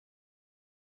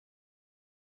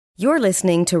You're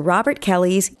listening to Robert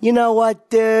Kelly's You Know What,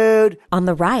 Dude? On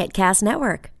the Riotcast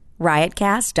Network,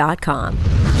 riotcast.com.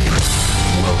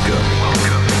 Welcome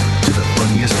to the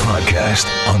funniest podcast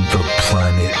on the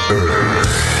planet Earth.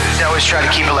 I always try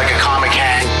to keep it like a comic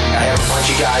hang. I have a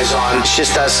bunch of guys on. It's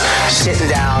just us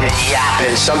sitting down and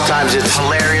yapping. Sometimes it's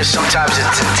hilarious. Sometimes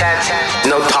it's intense.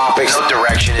 No topics, no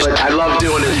direction. But I love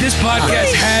doing it. This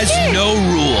podcast has no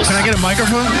rules. Can I get a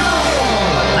microphone?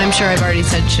 I'm sure I've already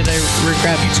said, should I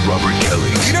regret? It's Robert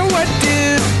Kelly. You know what,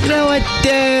 dude? You know what,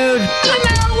 dude? You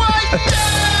know what, dude?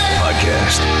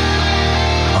 Podcast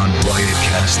on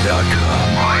riotcast.com.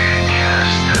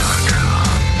 Riotcast.com.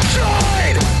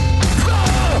 Join the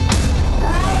riot.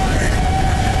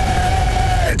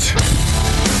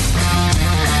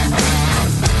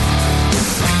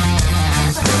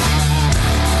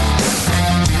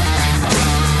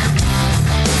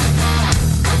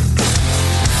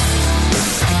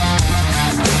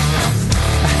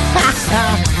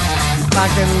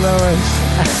 Fucking Lewis.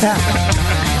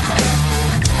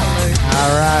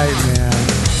 All right, man.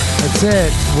 That's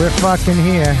it. We're fucking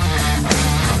here.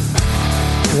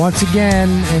 Once again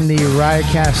in the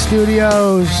Riotcast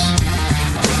Studios.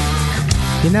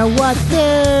 You know what,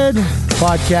 dude?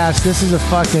 Podcast. This is a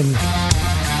fucking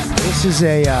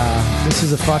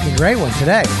great one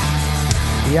today.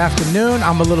 The afternoon.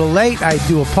 I'm a little late. I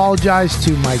do apologize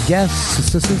to my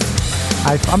guests.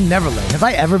 I'm never late. Have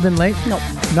I ever been late? No,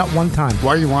 not one time.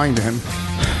 Why are you lying to him?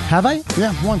 Have I?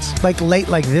 Yeah, once. Like late,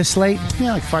 like this late?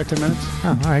 Yeah, like 5-10 minutes.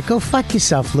 Oh, all right. Go fuck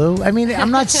yourself, Lou. I mean, I'm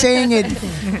not saying it.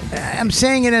 I'm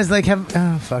saying it as like,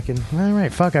 fucking. All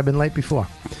right, fuck. I've been late before,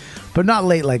 but not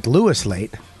late like Lewis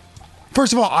late.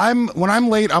 First of all, when I'm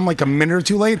late, I'm like a minute or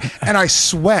two late, and I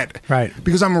sweat. Right.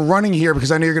 Because I'm running here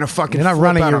because I know you're going to fucking You're not flip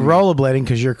running, out you're on me. rollerblading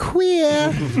because you're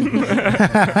queer.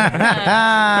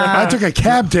 I took a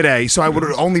cab today, so I would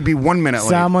only be 1 minute late.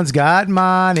 Someone's got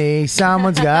money.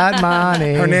 Someone's got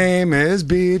money. Her name is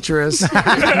Beatrice.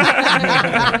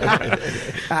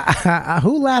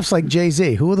 Who laughs like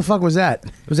Jay-Z? Who the fuck was that?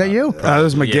 Was that you? That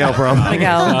was Miguel, bro.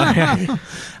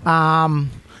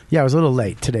 Yeah, I was a little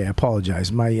late today. I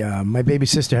apologize. My baby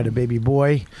sister had a baby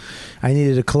boy. I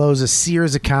needed to close a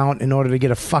Sears account in order to get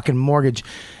a fucking mortgage.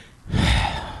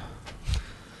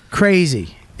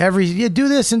 Crazy. Do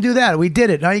this and do that. We did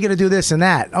it. Now you got to do this and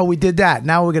that. Oh, we did that.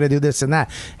 Now we're going to do this and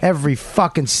that. Every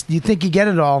fucking... You think you get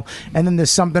it all, and then there's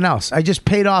something else. I just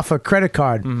paid off a credit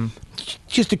card. Mm-hmm.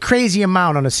 Just a crazy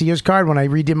amount on a Sears card when I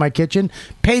redid my kitchen.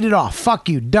 Paid it off. Fuck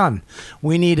you. Done.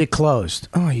 We need it closed.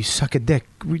 Oh, you suck a dick.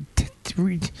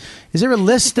 Is there a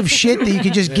list of shit that you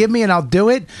could just give me and I'll do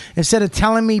it? Instead of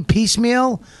telling me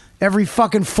piecemeal every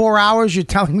fucking 4 hours you're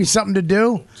telling me something to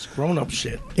do? It's grown-up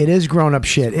shit. It is grown-up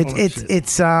shit.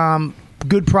 It's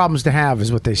good problems to have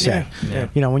is what they say. Yeah.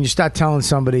 You know, when you start telling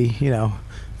somebody, you know,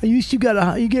 you get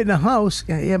in a house.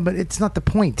 Yeah, but it's not the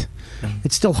point.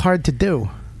 It's still hard to do,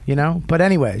 you know? But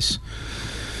anyways.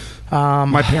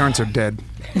 My parents are dead.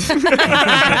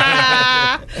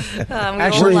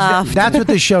 Actually, that's what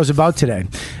this show's about today.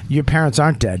 Your parents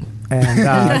aren't dead,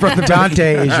 and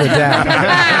Dante is your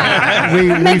dad.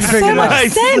 We figured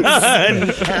out.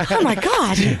 Sense. Oh my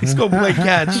god! Let's go play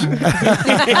catch.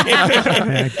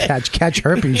 catch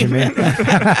herpes, you mean?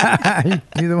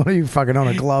 Neither one of you fucking own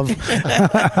a glove.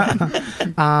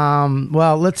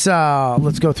 Well, let's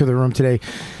go through the room today.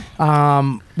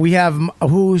 We have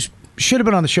who should have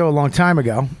been on the show a long time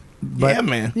ago. But yeah,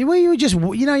 man. You just,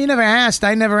 you never asked.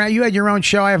 You had your own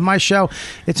show. I have my show.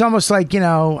 It's almost like,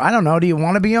 I don't know. Do you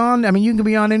want to be on? I mean, you can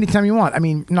be on anytime you want. I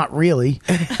mean, not really.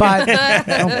 But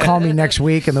don't call me next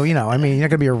week. And, you're not going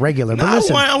to be a regular. But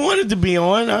listen. I wanted to be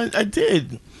on. I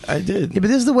did. Yeah, but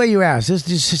this is the way you ask. This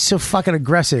is just so fucking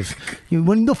aggressive.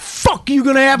 When the fuck are you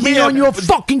going to have me on your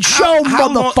fucking show,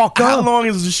 motherfucker? How long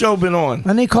has the show been on?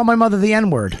 And they call my mother the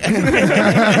N-word.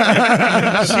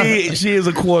 She is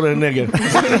a quarter nigger.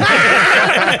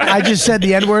 I just said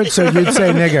the N-word, so you'd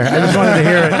say nigger. I just wanted to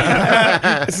hear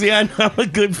it. See, I'm a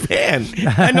good fan.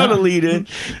 I know the leader.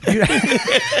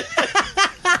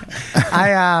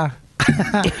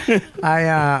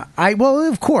 Well,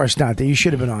 of course, Dante, you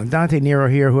should have been on. Dante Nero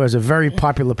here, who has a very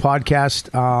popular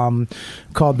podcast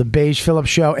called The Beige Phillips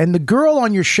Show. And the girl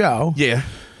on your show... Yeah.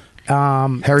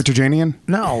 Harry Turjanian?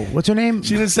 No. What's her name?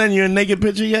 She didn't send you a naked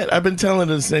picture yet? I've been telling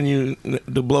her to send you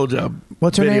the blowjob.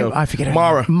 What's her video. name? I forget her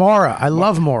Mara. name. Mara. I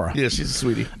love Mara. Yeah, she's a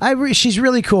sweetie. She's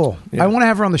really cool. Yeah. I want to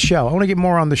have her on the show. I want to get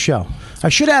Mara on the show. I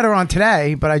should have had her on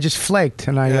today, but I just flaked.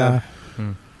 And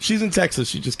She's in Texas.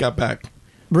 She just got back.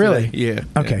 Really? Yeah.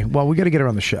 Okay. Well, we got to get her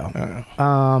on the show.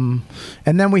 And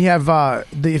then we have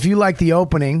if you like the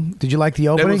opening. Did you like the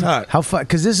opening? was hot. How fun?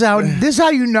 Because this is how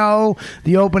you know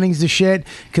the opening's the shit.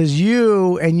 Because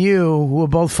you, who are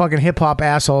both fucking hip hop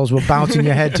assholes, were bouncing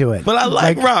your head to it. But I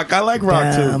like rock. I like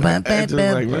rock too. There's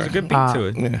There's a good beat to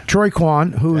it. Yeah. Troy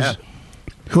Kwan, who has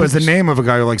the name of a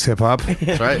guy who likes hip hop.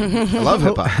 That's right. I love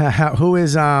hip hop.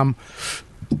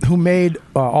 who made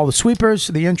all the sweepers,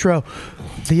 the intro,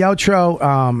 the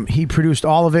outro. He produced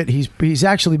all of it. He's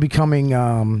actually becoming.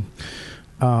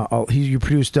 He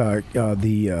produced what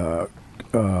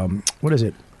is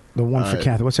it? The one for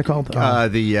Kathy. What's it called?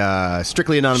 The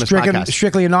Strictly Anonymous podcast.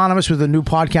 Strictly Anonymous, with a new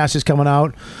podcast is coming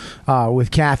out with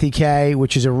Kathy K,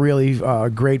 which is a really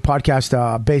great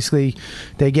podcast. Basically,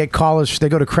 they get callers. They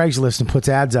go to Craigslist and puts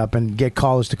ads up and get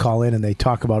callers to call in, and they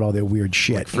talk about all their weird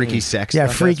shit. Like freaky sex. Yeah,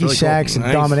 stuff. freaky That's really sex cool.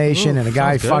 and domination, and a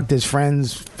guy sounds good. fucked his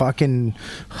friend's fucking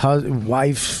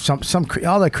wife,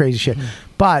 all that crazy shit.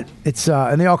 But it's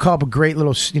and they all call up a great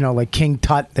little, like King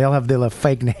Tut. They all have their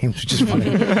fake names, which is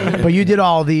funny. But you did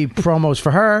all the promos for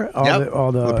her,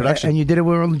 all the production, and you did it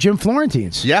with Jim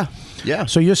Florentine's. Yeah.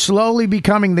 So you're slowly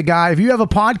becoming the guy. If you have a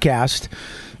podcast,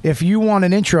 if you want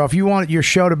an intro, if you want your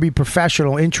show to be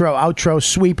professional, intro, outro,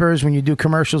 sweepers, when you do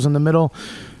commercials in the middle.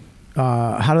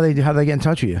 How do they get in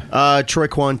touch with you? Troy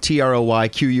Kwan,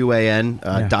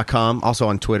 TroyQuan.com. Also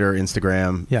on Twitter,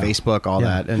 Instagram, Facebook, all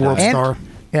that. And World Star.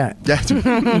 Yeah,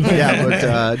 yeah,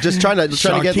 but just trying to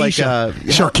get like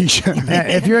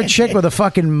Sharkeisha. if you're a chick with a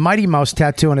fucking Mighty Mouse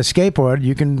tattoo and a skateboard,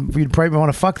 you'd probably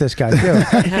want to fuck this guy too.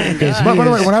 By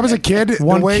the way, when I was a kid,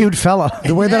 cute fella.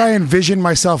 The way that I envisioned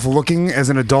myself looking as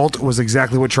an adult was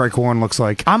exactly what Troy Kwan looks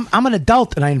like. I'm an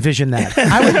adult, and I envision that.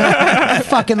 I would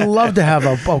fucking love to have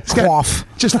a coif.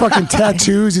 Just fucking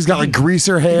tattoos. He's got like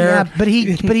greaser hair. Yeah, but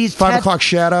he's 5 o'clock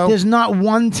shadow. There's not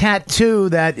one tattoo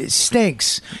that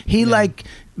stinks. He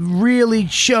really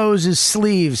shows his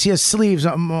sleeves. He has sleeves,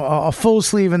 a full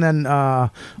sleeve and then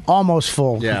almost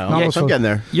full. Yeah, Almost I'm full. getting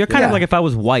there. You're kind of like if I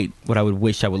was white, what I would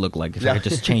wish I would look like. If I could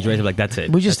just change race, I'd be like, that's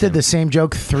it. We just did the same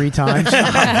joke 3 times. Yep.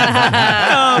 And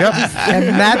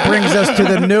that brings us to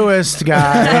the newest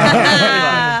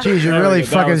guy. Jeez, you really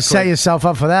fucking set yourself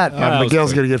up for that.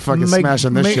 Miguel's going to get fucking smashed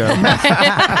on this show.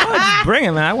 Bring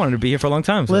it, man. I wanted to be here for a long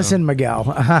time. So. Listen, Miguel.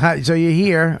 So you're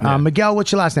here. Miguel,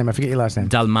 what's your last name? I forget your last name.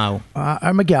 Dalmau.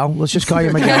 Miguel. Let's just call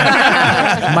you Miguel.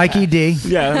 Mikey D.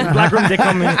 Yeah, Black Room, they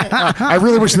call me. I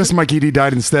really wish this Mikey D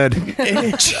died instead. Wow.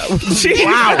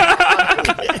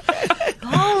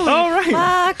 All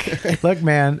right. Fuck. Look,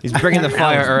 man. He's bringing the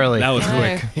fire early. That was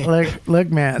quick. Look,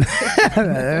 man.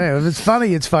 If it's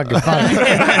funny, it's fucking funny.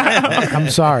 I'm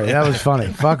sorry. That was funny.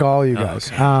 Fuck all you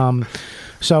guys.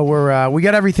 So we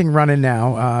got everything running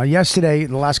now. Yesterday,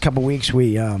 the last couple weeks,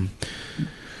 we had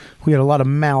a lot of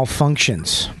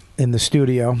malfunctions in the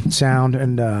studio, sound,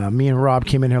 and me and Rob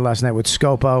came in here last night with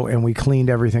Scopo, and we cleaned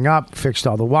everything up, fixed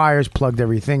all the wires, plugged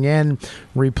everything in,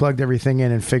 replugged everything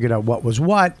in, and figured out what was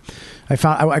what. I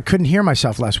found I couldn't hear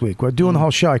myself last week. We're doing the whole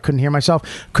show. I couldn't hear myself.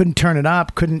 Couldn't turn it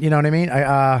up. Couldn't, you know what I mean?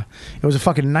 It was a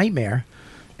fucking nightmare.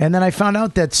 And then I found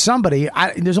out that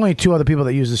there's only 2 other people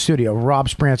that use the studio. Rob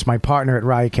Sprance, my partner at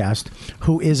Riotcast,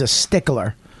 who is a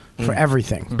stickler for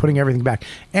everything, putting everything back.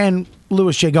 And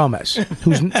Louis J. Gomez,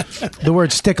 who's the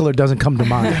word stickler doesn't come to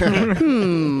mind.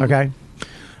 Okay?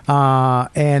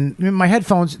 And my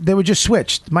headphones, they were just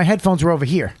switched. My headphones were over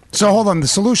here. So hold on. The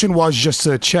solution was just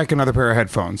to check another pair of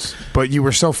headphones. But you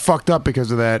were so fucked up because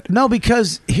of that. No,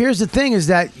 because here's the thing is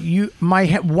that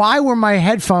why were my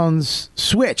headphones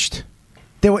switched?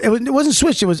 It wasn't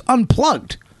switched. It was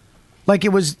unplugged. Like it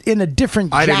was in a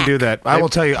different jack. I didn't do that. I will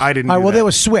tell you, I didn't do well, that. they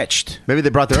were switched. Maybe they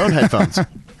brought their own headphones.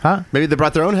 Huh? Maybe they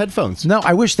brought their own headphones. No,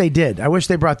 I wish they did. I wish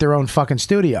they brought their own fucking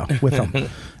studio with them.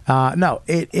 No,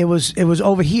 it was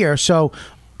over here. So,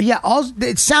 yeah,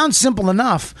 it sounds simple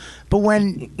enough, but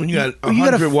when you got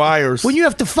 100 wires, when you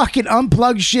have to fucking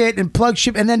unplug shit and plug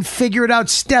shit and then figure it out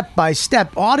step by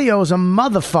step, audio is a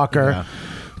motherfucker. Yeah.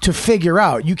 To figure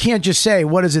out, you can't just say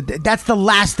what is it. That's the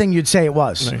last thing you'd say it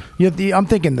was. Right. I'm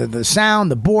thinking the sound,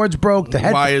 the boards broke, the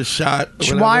wires shot,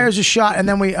 wires are shot, and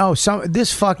then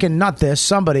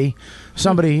somebody.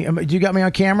 You got me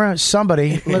on camera.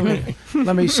 Somebody,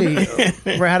 let me see.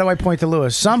 How do I point to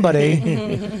Lewis?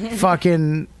 Somebody,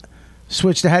 fucking.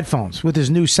 Switch the headphones with his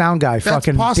new sound guy,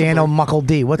 fucking possibly. Daniel Muckle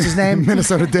D. What's his name?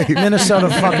 Minnesota Dave. Minnesota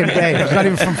fucking Dave. He's not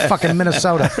even from fucking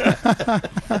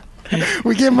Minnesota.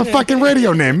 We gave him a fucking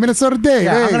radio name, Minnesota Dave.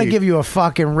 Yeah, I'm Hey. gonna give you a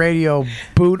fucking radio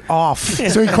boot off.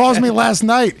 So he calls me last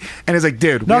night and he's like,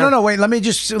 "Dude, No. Wait, let me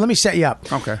set you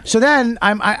up. Okay. So then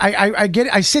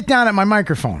I sit down at my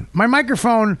microphone. My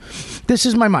microphone. This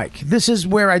is my mic. This is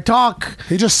where I talk.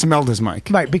 He just smelled his mic.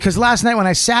 Right, because last night when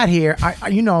I sat here,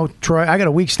 Troy, I got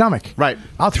a weak stomach. Right.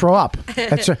 I'll throw up.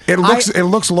 It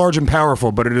looks large and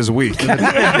powerful, but it is weak. That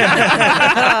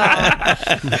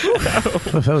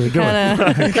was a good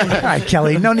one. All right,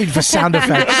 Kelly. No need for sound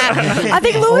effects. I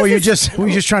think Lewis Or were you just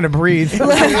trying to breathe? Again,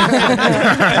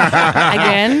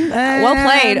 well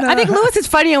played. I think Lewis is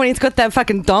funnier when he's got that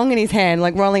fucking dong in his hand,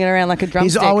 like rolling it around like a drumstick.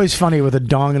 He's always funny with a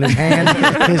dong in his hand,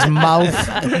 his mouth.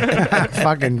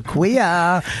 Fucking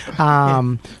queer.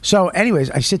 So, anyways,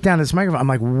 I sit down at this microphone. I'm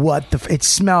like, what the? It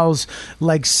smells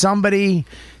like somebody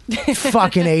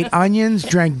fucking ate onions,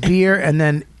 drank beer, and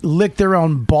then licked their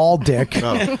own ball dick,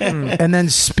 and then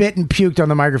spit and puked on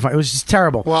the microphone. It was just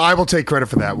terrible. Well, I will take credit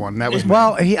for that one. That was me.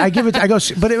 Well, I give it. I go,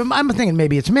 but I'm thinking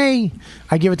maybe it's me.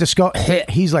 I give it to Sco.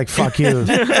 He's like, "Fuck you."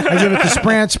 I give it to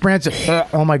Sprance. Sprance.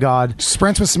 Oh my god.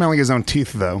 Sprance was smelling his own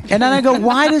teeth though. And then I go,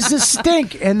 "Why does this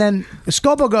stink?" And then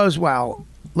Scopo goes, "Well,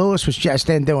 Lewis was just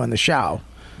in doing the show."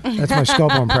 That's my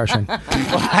Scopo impression.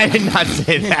 I did not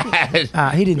say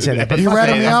that. He didn't say that. But You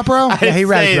ratted me out, bro? Yeah, he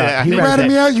ratted me out. He ratted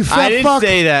me out, you fat I didn't fuck.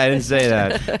 say that. I didn't say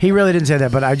that. He really didn't say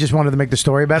that, but I just wanted to make the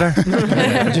story better.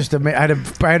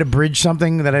 I had to bridge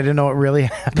something that I didn't know it really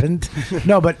happened.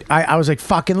 No, but I was like,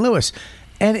 fucking Lewis.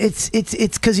 And it's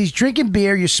because he's drinking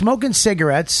beer, you're smoking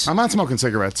cigarettes. I'm not smoking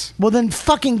cigarettes. Well, then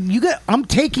fucking, I'm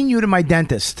taking you to my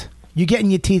dentist. You're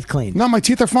getting your teeth cleaned. No, my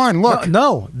teeth are fine. Look.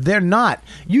 No, they're not.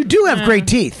 You do have great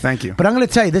teeth. Thank you. But I'm going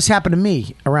to tell you, this happened to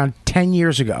me around 10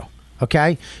 years ago.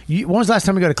 Okay? When was the last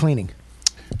time you got a cleaning?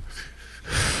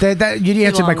 You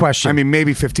answered my question. I mean,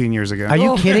 maybe 15 years ago. Are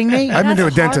you kidding me? I've been to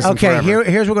a dentist in Okay, forever.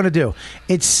 here's what we're going to do.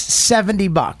 It's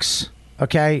 $70.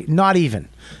 Okay? Not even.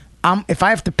 If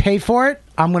I have to pay for it,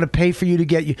 I'm going to pay for you to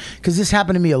get you. Because this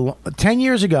happened to me 10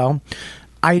 years ago.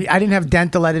 I didn't have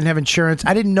dental. I didn't have insurance.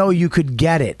 I didn't know you could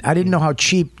get it. I didn't know how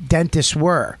cheap dentists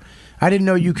were. I didn't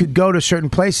know you could go to certain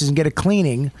places and get a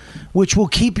cleaning, which will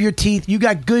keep your teeth. You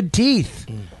got good teeth.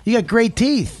 You got great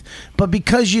teeth. But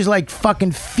because you're like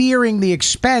fucking fearing the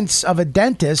expense of a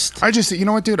dentist. You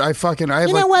know what, dude? I have You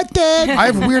know what, dude? I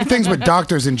have weird things with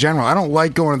doctors in general. I don't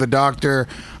like going to the doctor.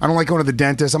 I don't like going to the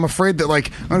dentist. I'm afraid that,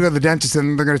 like, I'm going to go to the dentist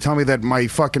and they're going to tell me that my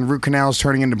fucking root canal is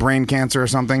turning into brain cancer or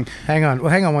something. Hang on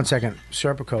 1 second.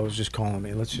 Serpico is just calling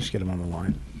me. Let's just get him on the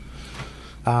line.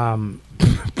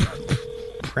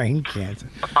 Brain cancer.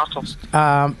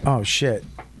 Oh shit.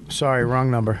 Sorry, wrong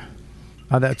number.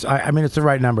 I mean, it's the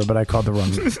right number, but I called the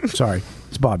wrong. Sorry,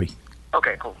 it's Bobby.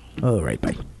 Okay, cool. All right,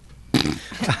 bye.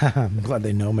 I'm glad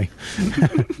they know me.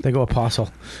 They go Apostle.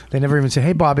 They never even say,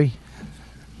 "Hey, Bobby."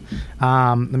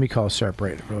 Let me call Serp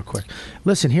real quick.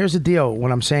 Listen, here's the deal.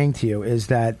 What I'm saying to you is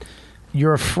that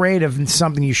you're afraid of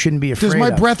something you shouldn't be afraid of. Does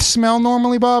my breath smell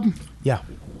normally, Bob? Yeah.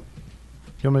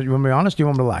 You want me to be honest? Or you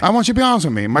want me to lie? I want you to be honest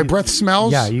with me. My breath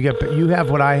smells? Yeah, you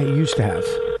have what I used to have.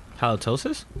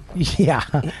 Halitosis? Yeah.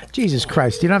 Jesus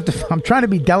Christ. You don't have to. I'm trying to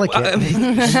be delicate. Where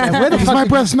the Does fuck my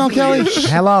breath smell, Kelly?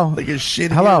 Hello. Like a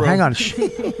shit. Hello. hero. Hang on. A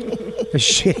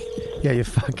shit. Yeah, you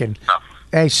fucking.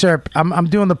 Hey, Serp. I'm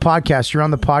doing the podcast. You're on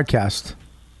the podcast.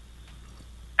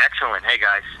 Excellent. Hey,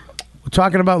 guys. We're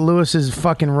talking about Lewis's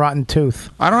fucking rotten tooth.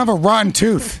 I don't have a rotten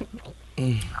tooth.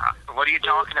 What are you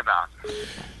talking about?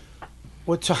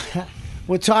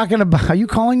 We're talking about. Are you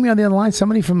calling me on the other line?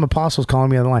 Somebody from Apostle's calling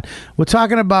me on the line. We're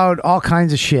talking about all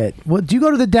kinds of shit. Do you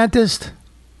go to the dentist?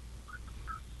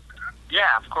 Yeah,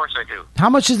 of course I do. How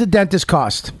much does the dentist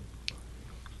cost? It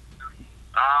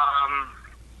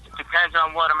depends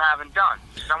on what I'm having done.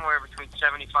 Somewhere between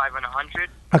 75 and 100.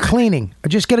 A cleaning.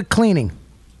 Just get a cleaning.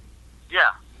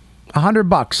 Yeah.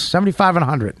 $100. 75 and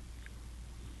 100.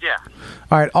 Yeah.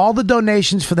 All right. All the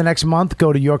donations for the next month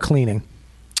go to your cleaning.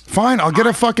 Fine, I'll get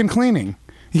a fucking cleaning.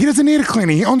 He doesn't need a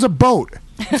cleaning. He owns a boat.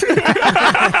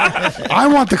 I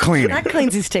want the cleaning. That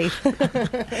cleans his teeth.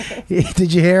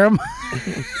 Did you hear him?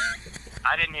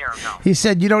 I didn't hear him, no. He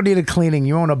said you don't need a cleaning.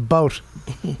 You own a boat.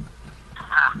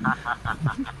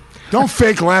 Don't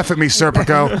fake laugh at me,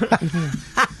 Serpico.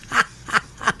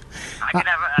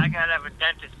 I gotta have a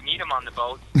dentist meet him on the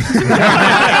boat.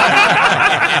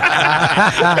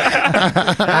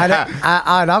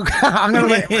 I'm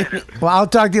gonna well, I'll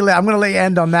talk to you later. I'm gonna let you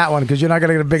end on that one because you're not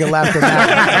gonna get a bigger laugh than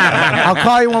that. I'll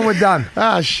call you when we're done.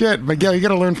 Ah, shit, Miguel, you got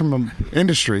to learn from the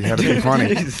industry how to be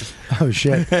funny. Oh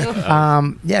shit.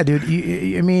 Yeah, dude.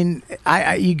 I mean,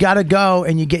 you got to go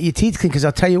and you get your teeth cleaned because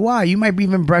I'll tell you why. You might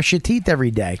even brush your teeth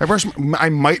every day. I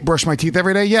might brush my teeth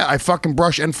every day. Yeah, I fucking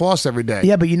brush and floss every day.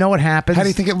 Yeah, but you know what happens? How do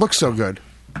you think it looks so good?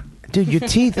 Dude, your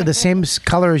teeth are the same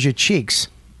color as your cheeks.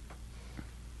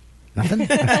 Nothing?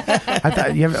 I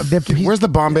thought where's the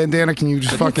bomb bandana? Can you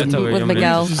just fucking with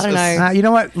Miguel? I don't know. You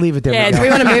know what? Leave it there. Yeah, Miguel. do we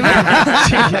want to move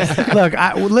it? Look,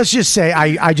 let's just say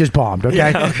I just bombed,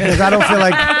 okay? Because I don't feel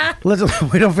like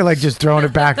we don't feel like just throwing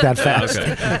it back that fast.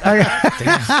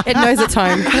 It knows its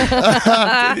home.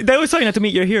 They always tell you not to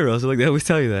meet your heroes. Like they always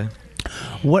tell you that.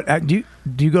 What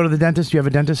do you go to the dentist? Do you have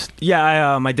a dentist?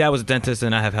 Yeah, my dad was a dentist,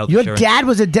 and I have health Your insurance. dad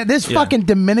was a dentist. This fucking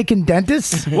Dominican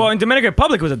dentist. Well, in Dominican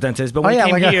Republic was a dentist, but when he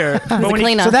came here,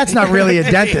 so that's not really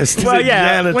a dentist. Well,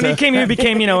 yeah, when he came here, he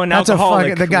became an that's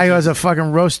alcoholic. The guy who has a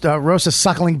fucking roast a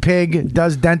suckling pig,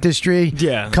 does dentistry,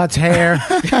 cuts hair,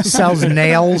 sells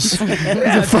nails. He's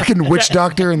a fucking witch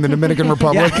doctor in the Dominican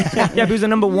Republic. Yeah, but he was the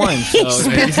number one. So he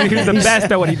was the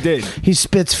best at what he did. He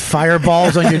spits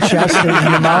fireballs on your chest and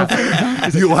in your mouth.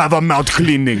 You'll have a mouth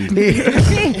cleaning.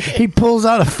 He pulls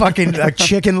out a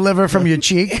chicken liver from your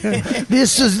cheek.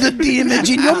 This is the damage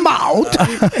in your mouth.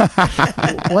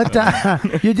 What?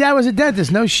 Your dad was a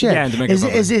dentist? No shit. Yeah, in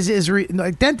Dominican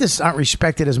like dentists aren't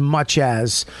respected as much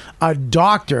as a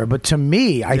doctor, but to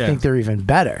me, I think they're even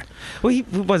better. Well, he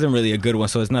wasn't really a good one,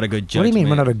 so it's not a good judgment. What do you mean,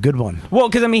 we're not a good one? Well,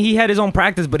 because I mean, he had his own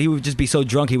practice, but he would just be so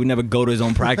drunk he would never go to his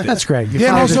own practice. That's great. Yeah,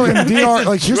 and also in DR,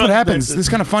 like here's what happens. This is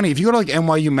kind of funny. If you go to like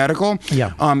NYU Medical, you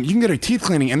can get a teeth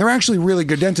cleaning, and they're actually really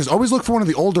good dentists. Always look for one of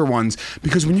the older ones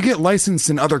because when you get licensed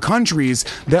in other countries,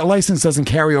 that license doesn't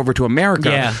carry over to America.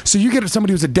 Yeah. So you get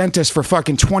somebody who's a dentist for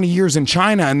fucking 20 years in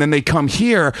China, and then they come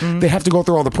here, they have to go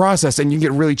through all the process, and you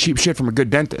get really cheap shit from a good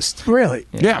dentist. Really?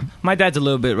 Yeah. My dad's a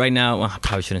little bit right now. Well, I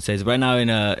probably shouldn't say this. But right now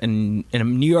in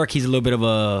New York, he's a little bit of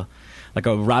a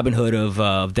Robin Hood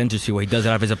of dentistry, where he does it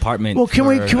out of his apartment. Well, can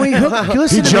we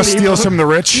listen? He just steals from the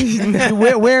rich.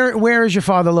 Where is your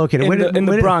father located? In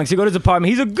the Bronx. You go to his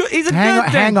apartment. He's a good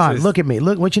hang on. dentist. Look at me.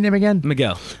 Look. What's your name again?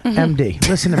 Miguel. MD.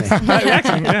 Listen to me.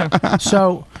 Actually, yeah.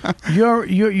 So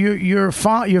your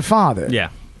father. Yeah.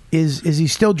 Is he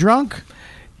still drunk?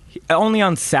 Only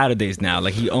on Saturdays now.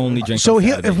 Like he only drinks. So on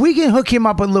Saturdays. if we can hook him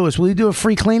up with Lewis, will he do a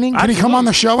free cleaning? Can he come on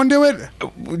the show and do it?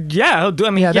 Yeah, he'll do. I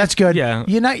mean, yeah, that's good. Yeah.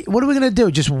 What are we gonna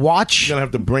do? Just watch? You're gonna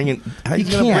have to bring it. You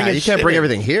can't. You can't bring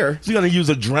everything here. So you're gonna use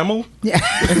a Dremel? Yeah.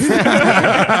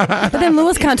 But then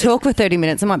Lewis can't talk for 30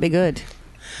 minutes. It might be good.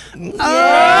 I'm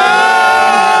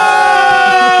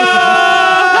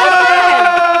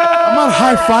not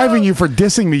high-fiving you for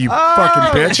dissing me, you fucking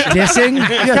bitch. Dissing?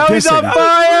 Yeah, dissing.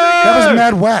 That was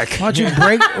mad whack. Why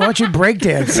don't you break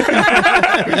dance?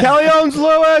 Kelly owns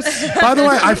Lewis. By the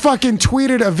way, I fucking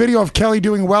tweeted a video of Kelly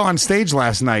doing well on stage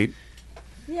last night.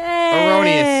 Yay!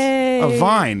 Erroneous. A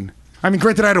Vine. I mean,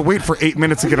 granted, I had to wait for 8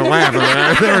 minutes to get a laugh.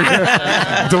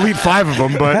 Delete 5 of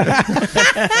them, but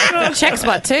Check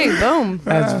spot too. Boom.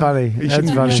 That's funny. you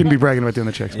shouldn't be bragging about doing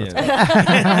the check spot.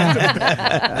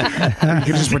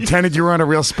 You just pretended you were on a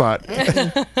real spot.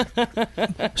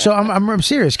 So I'm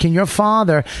serious. Can your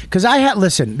father? Because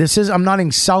listen. I'm not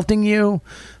insulting you.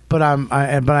 But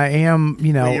I am,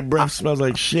 Your breath smells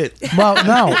like shit. Well,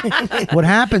 no. What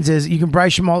happens is you can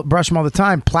brush them all the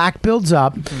time. Plaque builds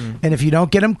up, and if you don't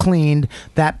get them cleaned,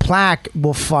 that plaque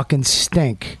will fucking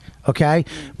stink. Okay.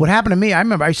 What happened to me? I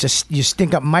remember you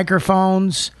stink up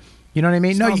microphones. You know what I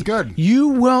mean? Smells good. You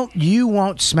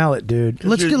won't smell it, dude.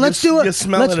 Let's do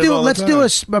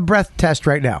a breath test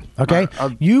right now. Okay.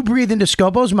 You breathe into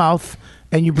Scopo's mouth.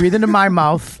 And you breathe into my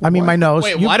mouth. I mean, my nose.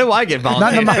 Wait, why do I get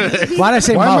volunteered? Why did I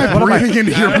say why mouth? am I breathing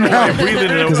into your mouth?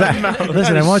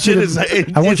 Listen, I want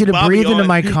you to breathe into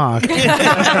my cock.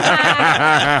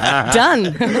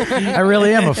 Done. I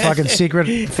really am a fucking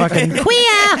secret fucking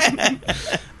Queer.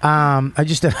 I'm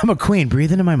a queen.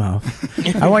 Breathe into my mouth.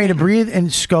 I want you to breathe in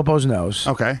Scopo's nose.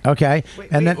 Okay. Okay. Why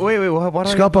do I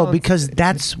Scopo, because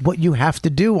that's what you have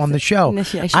to do on the show.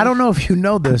 Initiation. I don't know if you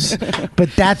know this,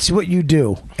 but that's what you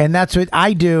do, and that's what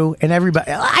I do, and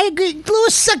everybody. I agree.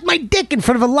 Lewis sucked my dick in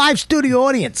front of a live studio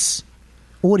audience.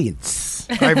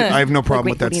 I have no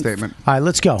problem with that statement. All right,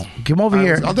 let's go. Come over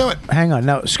here. I'll do it. Hang on.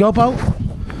 No, Scopo.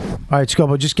 All right,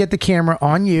 Scopo, just get the camera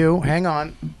on you. Hang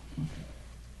on.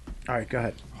 All right, go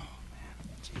ahead.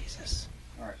 Jesus.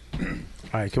 All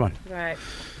right, come on. Right.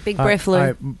 Big breath, Lou. All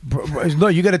right.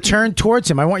 Look, you got to turn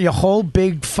towards him. I want your whole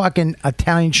big fucking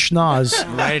Italian schnoz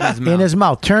Right in his mouth. in his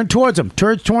mouth. Turn towards him.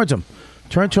 Turn towards him.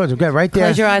 Turn towards him. Okay, right there.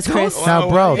 Close your eyes, Chris. Now,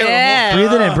 bro. Yeah.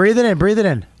 Breathe it in. Breathe it in. Breathe it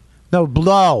in. No,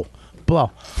 blow.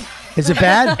 Is it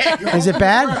bad? Is it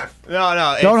bad?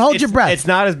 No. Don't hold your breath. It's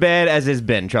not as bad as it's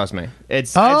been. Trust me.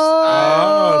 It's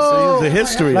so the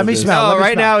history. Let me smell.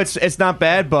 right now, it's not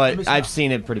bad, but I've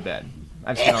seen it pretty bad.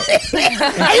 I've smelled it.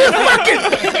 Are you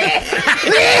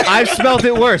fucking? I've smelled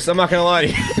it worse. I'm not gonna lie to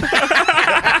you.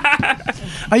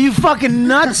 Are you fucking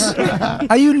nuts?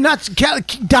 Are you nuts?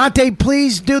 Dante,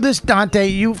 please do this. Dante,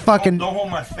 you fucking... Don't hold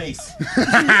my face.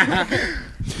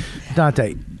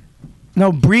 Dante.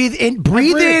 No, breathe in.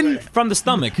 Breathe in. From the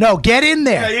stomach. No, get in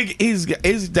there. Yeah,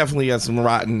 he's definitely got some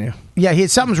rot in there. Yeah,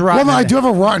 something's rotten. Well, no, I in do there.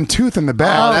 have a rotten tooth in the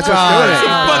back. That's what's doing it.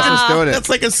 That's what's doing it. That's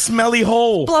like a smelly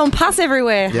hole. Blowing pus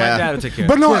everywhere. My dad will take care of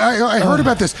But it. no, I heard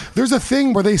about this. There's a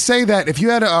thing where they say that if you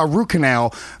had a root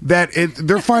canal,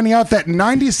 they're finding out that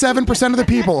 97% of the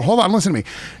people. Hold on, listen to me.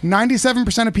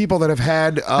 97% of people that have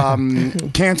had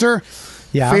cancer.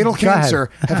 Yeah, fatal go ahead. cancer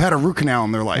have had a root canal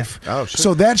in their life. Oh, shit.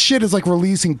 So that shit is like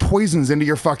releasing poisons into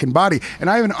your fucking body. And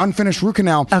I have an unfinished root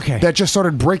canal that just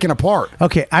started breaking apart.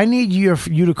 Okay, I need you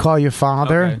to call your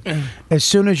father as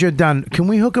soon as you're done. Can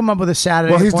we hook him up with a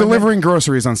Saturday? Well, he's appointment? delivering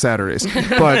groceries on Saturdays.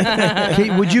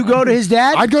 But Would you go to his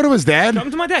dad? I'd go to his dad.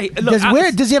 Come to my dad. Look,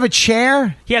 does he have a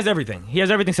chair? He has everything. He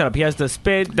has everything set up. He has the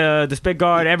spit, the spit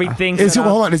guard, everything.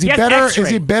 Hold on. Is he has better? X-ray. Is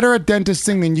he better at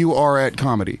dentisting than you are at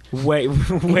comedy? Way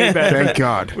better. Thank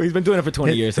God. He's been doing it for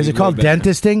 20 years. Is it called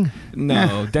dentisting?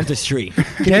 No, dentistry.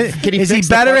 Is he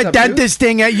better at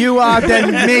dentisting at you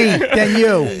than me? Than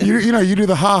you? You do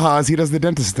the ha-has. He does the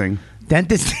dentist thing.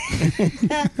 Dentist?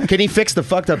 Can he fix the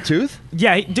fucked up tooth?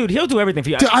 Yeah, dude, he'll do everything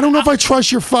for you. Dude, I don't know if I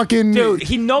trust your fucking...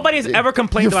 Dude, nobody has ever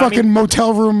complained Your about fucking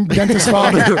motel room dentist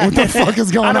father. What the fuck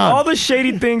is going Out of on? all the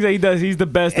shady things that he does, he's the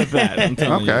best at that. I'm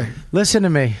telling you. Listen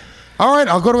to me. All right,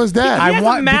 I'll go to his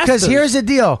dad. Because here's the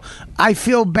deal. I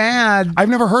feel bad. I've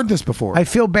never heard this before. I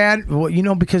feel bad,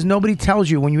 because nobody tells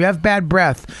you when you have bad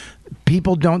breath.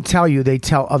 People don't tell you; they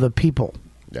tell other people.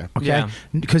 Yeah. Okay.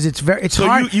 Because it's So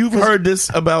hard. you've heard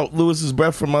this about Lewis's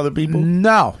breath from other people?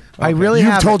 No, I really You've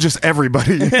haven't. told just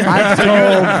everybody. I've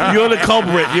told. You're the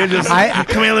culprit. You're just.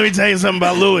 Come here, let me tell you something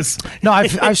about Lewis. No,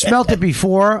 I've smelt it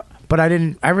before. But I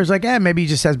didn't. I was like, maybe he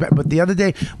just has bad. But the other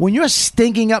day, when you're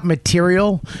stinking up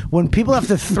material, when people have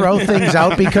to throw things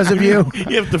out because of you,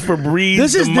 you have to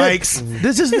Febreze the mics.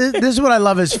 This is what I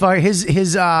love.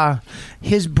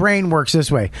 His brain works this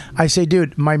way. I say,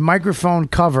 dude, my microphone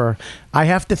cover, I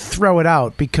have to throw it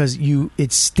out because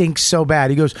it stinks so bad.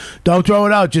 He goes, don't throw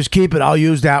it out, just keep it. I'll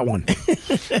use that one.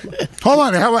 Hold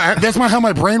on, that's not how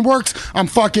my brain works. I'm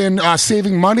fucking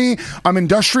saving money. I'm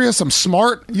industrious. I'm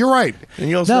smart. You're right. And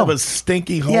you also have a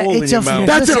stinky hole in your mouth.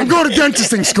 That's it. I'm going to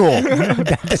dentisting school.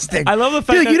 I love the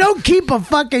fact Dude, that you don't keep a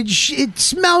fucking it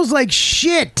smells like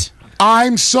shit.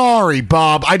 I'm sorry,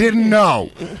 Bob. I didn't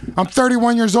know. I'm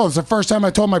 31 years old. It's the first time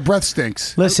I told my breath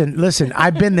stinks. Listen.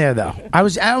 I've been there though. I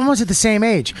was almost at the same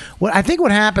age. I think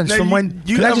what happens Now, from when.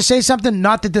 Can I just say something?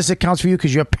 Not that this accounts for you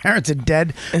because your parents are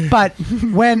dead, but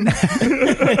when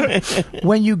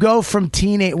you go from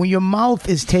teenage, when your mouth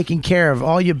is taken care of,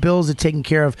 all your bills are taken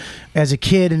care of as a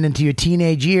kid and into your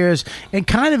teenage years and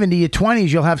kind of into your 20s,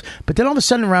 you'll have. But then all of a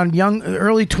sudden, around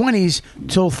early 20s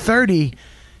till 30.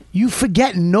 You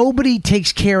forget nobody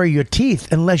takes care of your teeth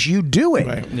unless you do it.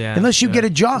 Right. Yeah, unless you get a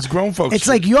job. It's grown folks It's shit.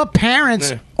 like your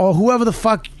parents or whoever the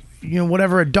fuck,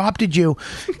 whatever adopted you,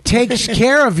 takes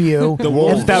care of you. The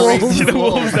wolves that raised the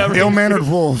wolves that raised Ill-mannered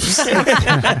wolves.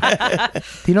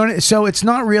 So it's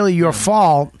not really your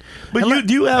fault. But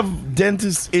do you have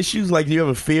dentist issues? Like, do you have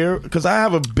a fear? Because I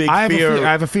have a big fear.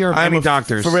 I have a fear of any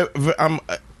doctors.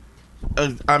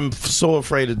 I'm so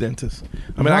afraid of dentists.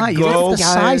 I mean, Why? I You go look the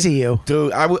size of you.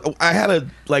 Dude, I had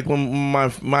when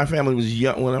my family was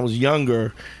young. When I was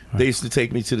younger, they used to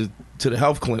take me to the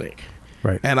health clinic.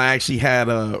 Right. And I actually had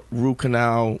a root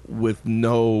canal with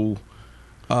no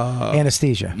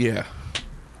Anesthesia. Yeah.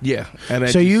 Yeah. And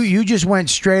So you just went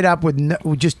straight up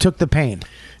just took the pain.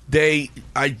 I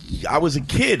was a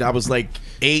kid. I was like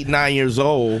 8, 9 years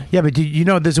old. Yeah, but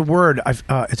there's a word.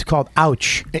 It's called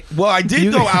ouch. Well, I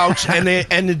did go ouch,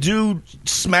 and the dude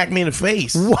smacked me in the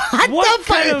face. What the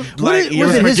fuck? Like,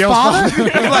 Was it his father?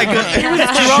 Like he was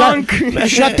drunk.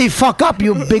 Shut the fuck up,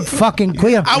 you big fucking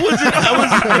queer.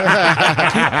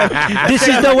 This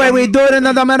is the way we do it in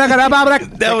the Dominican Republic.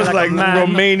 That was like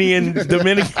Romanian,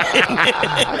 Dominican.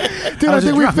 Dude, I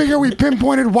think we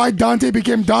pinpointed why Dante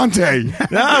became Dante.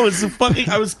 No, I was a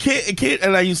kid,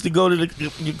 and I used to go to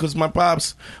because my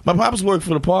pops worked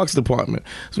for the Parks Department,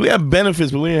 so we had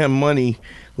benefits, but we didn't have money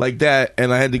like that,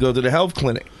 and I had to go to the health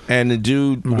clinic, and the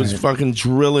dude was fucking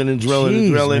drilling and drilling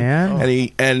and drilling,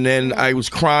 and then I was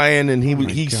crying, and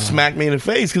he smacked me in the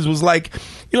face because it was like,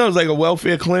 it was like a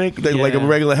welfare clinic, like a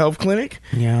regular health clinic.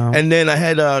 Yeah. And then I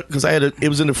had because it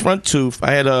was in the front tooth.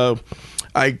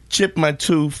 I chipped my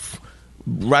tooth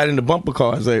riding the bumper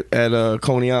cars at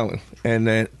Coney Island, and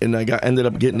I ended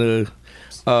up getting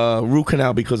a root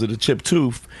canal because of the chipped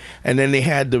tooth. And then they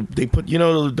put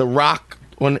the rock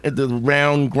on the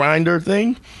round grinder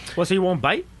thing. Well, so you won't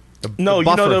bite?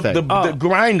 The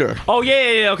grinder. Oh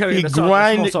yeah. Okay. He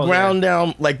ground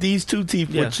down, like these two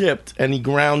teeth were chipped, and he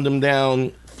ground them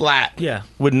down flat. Yeah.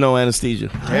 With no anesthesia.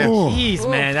 Jeez,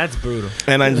 man, that's brutal.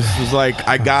 And I just was like,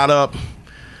 I got up,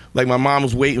 like my mom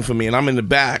was waiting for me, and I'm in the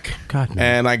back.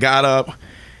 And I got up,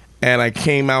 and I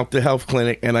came out the health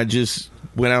clinic, and I just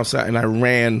went outside, and I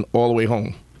ran all the way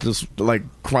home. Just like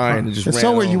crying and just it's ran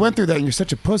so weird. home. You went through that and you're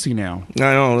such a pussy now.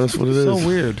 I know, that's what it is. So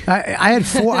weird. I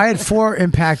had four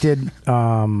impacted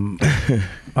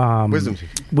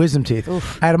wisdom teeth.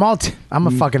 I had them all. I'm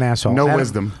a fucking asshole. No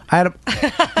wisdom. I had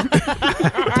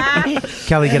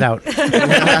Kelly, get out.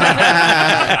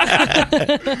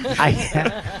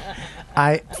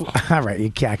 All right,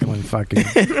 you cackling fucking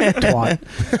twat.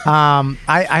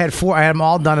 I had four. I had them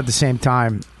all done at the same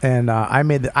time, and I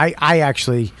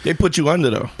actually. They put you under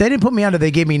though. They didn't put me under.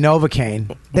 They gave me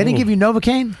Novocaine. They didn't give you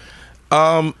Novocaine.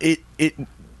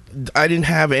 I didn't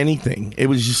have anything. It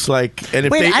was just like, and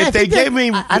if they gave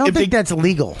me, I don't think that's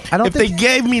legal. If they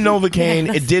gave me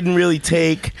Novocaine, it didn't really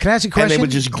take. Can I ask you a question? And they were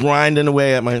just grinding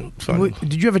away at my.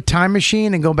 Did you have a time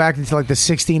machine and go back into like the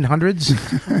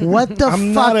 1600s? What the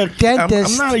fuck,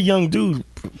 dentist? I'm not a young dude.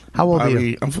 How old are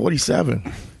you? I'm 47.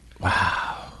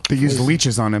 Wow. They used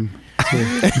leeches on him.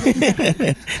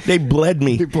 They bled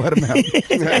me. They bled him out.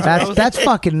 That's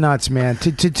fucking nuts, man.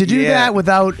 To do that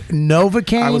without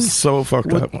Novocaine. I was so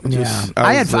fucked up.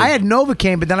 I had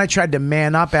Novocaine, but then I tried to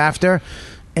man up after,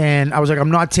 and I was like,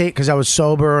 I'm not taking, because I was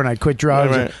sober and I quit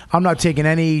drugs. Right. I'm not taking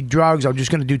any drugs. I'm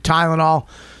just going to do Tylenol.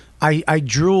 I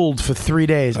drooled for 3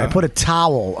 days. I put a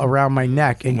towel around my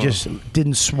neck and just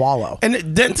didn't swallow.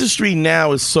 And dentistry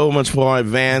now is so much more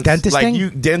advanced.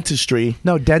 Dentistry.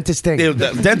 No, dentisting.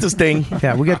 Dentisting.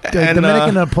 Yeah, we got a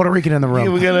Dominican and a Puerto Rican in the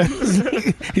room.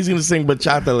 He's gonna sing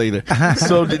bachata later.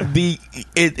 So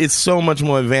it's so much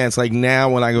more advanced. Like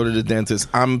now, when I go to the dentist,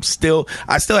 I still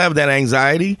have that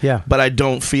anxiety. Yeah. But I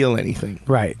don't feel anything.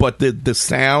 Right. But the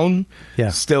sound.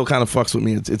 Still kind of fucks with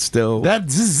me. It's still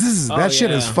that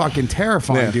shit is fucking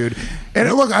terrifying, dude. And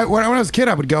look, when I was a kid,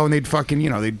 I would go and they'd fucking,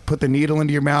 they'd put the needle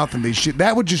into your mouth and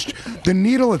that would just, the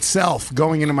needle itself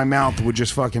going into my mouth would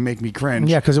just fucking make me cringe.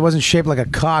 Yeah, because it wasn't shaped like a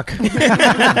cock.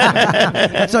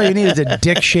 That's all you need is a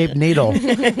dick-shaped needle.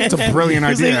 It's a brilliant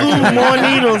idea. More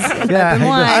needles.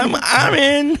 Yeah, I'm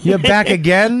in. You're back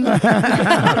again.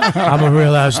 I'm a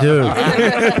real ass dude.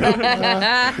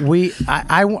 When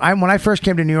I first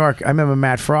came to New York, I remember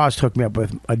Matt Frost hooked me up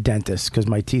with a dentist because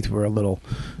my teeth were a little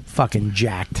fucking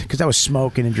jacked because I was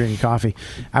smoking and drinking coffee.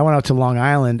 I went out to Long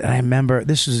Island and I remember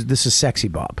this is sexy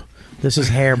Bob. This is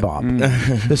hair Bob.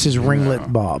 This is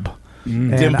ringlet Bob.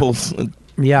 Dimples.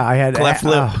 Yeah, I had cleft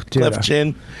lip, cleft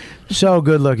chin. So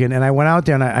good looking. And I went out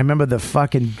there and I remember the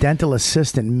fucking dental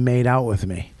assistant made out with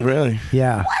me. Really?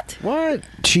 Yeah. What?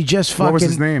 She just fucking. What was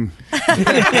his name?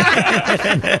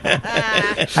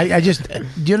 I just. Do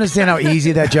you understand how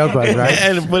easy that joke was,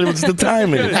 right? But it was the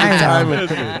timing.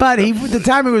 But the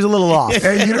timing was a little off.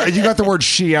 You got the word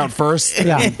 "she" out first.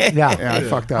 Yeah. I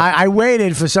fucked up. I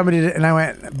waited for somebody to, and I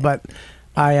went, but.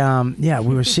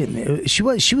 We were sitting. She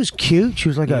was cute. She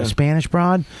was like a Spanish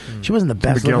broad. She wasn't the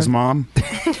best. The girl's mom.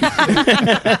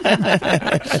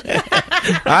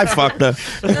 I fucked her.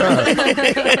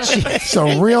 She's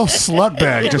a real slut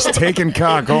bag, just taking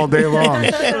cock all day long.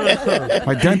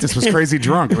 My dentist was crazy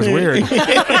drunk. It was weird. You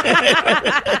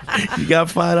got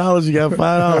 $5. You got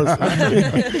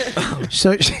 $5.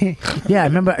 So I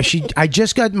remember I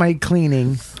just got my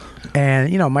cleaning.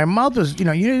 And my mouth was,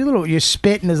 you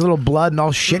spit and there's little blood and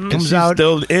all shit comes out.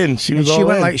 Still in. She was she all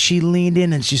went in. like she leaned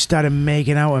in and she started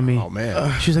making out with me. Oh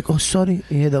man. She was like, "Oh sorry,"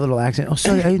 you hear that little accent. "Oh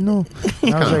sorry, I know."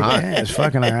 And I was like, "Yeah, it's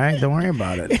fucking all right. Don't worry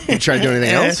about it." You try to do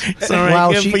anything else? It's all right.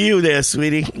 Well, Good for you there,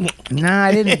 sweetie. Nah,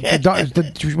 I didn't.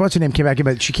 What's her name came back in,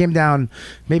 but she came down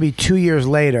maybe 2 years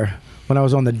later. When I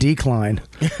was on the decline,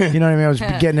 you know what I mean? I was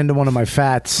getting into one of my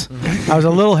fats, I was a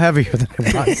little heavier than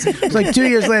I was. It was like 2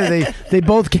 years later, they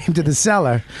both came to the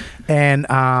cellar. And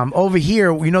over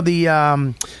here, you know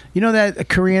that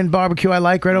Korean barbecue I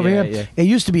like right over here? Yeah. It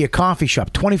used to be a coffee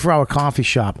shop, 24-hour coffee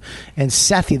shop. And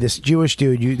Sethi, this Jewish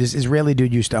dude, this Israeli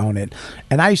dude used to own it.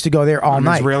 And I used to go there all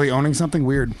night. Israeli owning something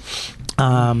weird.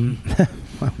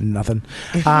 Nothing.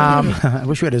 I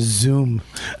wish we had a Zoom.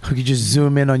 We could just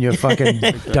zoom in on your fucking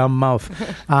dumb mouth.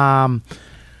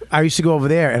 I used to go over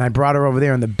there, and I brought her over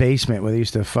there in the basement where they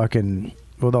used to fucking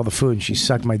with all the food, and she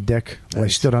sucked my dick while I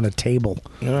stood on a table.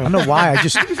 I don't know why.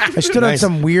 I stood on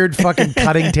some weird fucking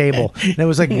cutting table, and it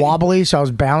was like wobbly, so I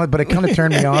was balanced, but it kind of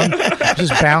turned me on.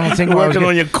 Just balancing, working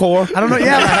on your core. I don't know.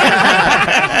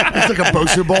 Yeah, it's like a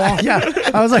Bosu ball. Yeah,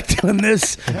 I was like doing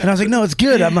this, and I was like, "No, it's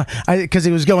good." Because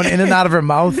it was going in and out of her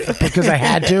mouth because I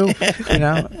had to, you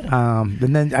know.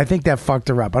 And then I think that fucked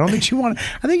her up. I don't think she wanted.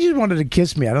 I think she wanted to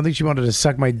kiss me. I don't think she wanted to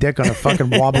suck my dick on a fucking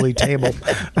wobbly table.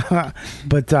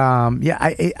 But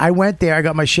yeah, I went there. I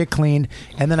got my shit cleaned,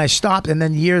 and then I stopped. And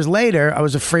then years later, I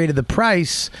was afraid of the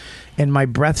price. And my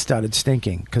breath started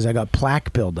stinking because I got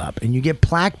plaque buildup. And you get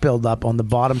plaque buildup on the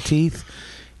bottom teeth.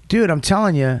 Dude, I'm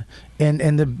telling you, and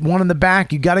the one in the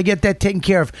back, you got to get that taken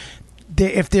care of.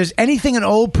 If there's anything an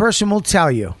old person will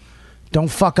tell you, don't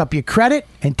fuck up your credit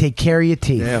and take care of your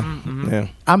teeth. Yeah, yeah.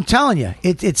 I'm telling you,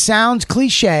 it sounds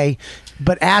cliche,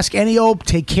 but ask any old,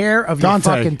 take care of your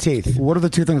fucking teeth. What are the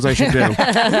two things I should do?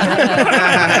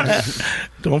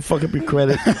 Don't fuck up your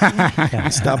credit.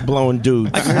 Stop blowing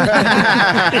dudes.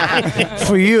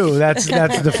 For you, that's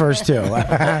the first two.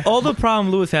 All the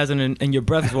problem Lewis has in your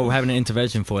breath is what we're having an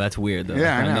intervention for. That's weird, though.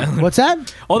 Yeah, I know. What's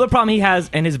that? All the problem he has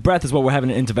in his breath is what we're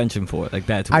having an intervention for. Like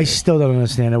that's weird. I still don't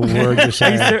understand a word you're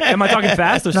saying. Am I talking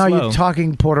fast or no, slow? you're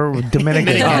talking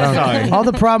Dominican. Oh, sorry. All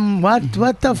the problem. What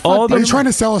the fuck? Are you trying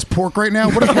to sell us pork right now?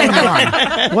 What is going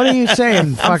on? What are you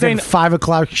saying? Fucking saying- 5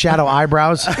 o'clock shadow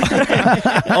eyebrows.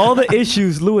 All the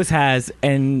issues Lewis has,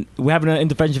 and we're having an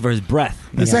intervention for his breath.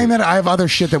 You're saying that I have other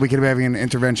shit that we could be having an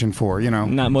intervention for, you know?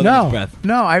 Not more than his breath.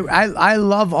 No, I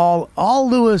love all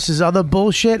Lewis's other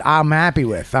bullshit. I'm happy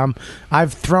with.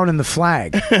 I've thrown in the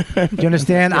flag. Do you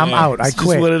understand? I'm out. I It's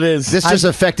quit. just what it is. This just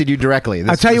affected you directly.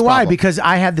 I'll tell you why. Because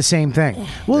I had the same thing.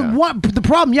 Well, what the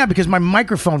problem? Yeah, because my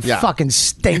microphone fucking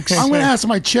stinks. I'm going to ask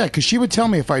my chick, because she would tell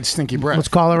me if I had stinky breath. Let's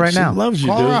call her right now. She loves you,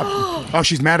 Call dude. her up. Oh,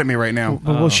 she's mad at me right now.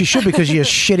 Well, she should because you have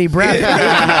shitty breath.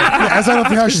 Yeah, as I left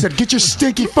the house, she said, "Get your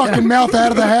stinky fucking mouth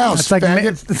out of the house." It's like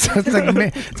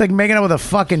it's like making out with a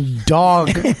fucking dog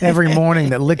every morning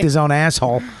that licked his own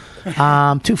asshole.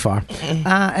 Too far.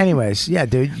 Anyways, yeah,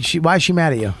 dude. Why is she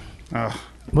mad at you?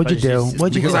 What'd you do?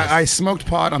 What'd you do? Because I smoked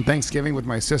pot on Thanksgiving with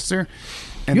my sister.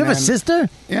 And You have a then- sister?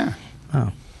 Yeah.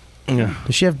 Oh. Yeah.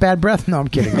 Does she have bad breath? No, I'm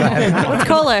kidding. Go ahead. Let's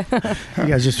call her. You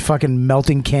guys just fucking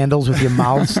melting candles with your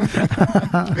mouths. And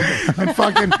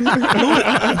fucking.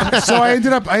 So I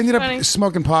ended up Funny.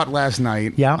 smoking pot last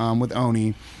night. Yeah. With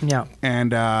Oni. Yeah.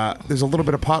 And there's a little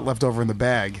bit of pot left over in the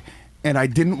bag. And I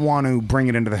didn't want to bring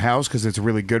it into the house because it's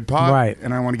really good pot. Right.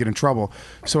 And I don't want to get in trouble.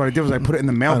 So what I did was I put it in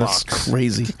the mailbox. That's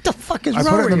crazy. What the fuck is I wrong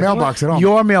put it in with the you? mailbox at home.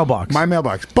 Your mailbox. My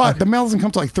mailbox. But the mail doesn't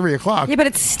come till like 3 o'clock. Yeah, but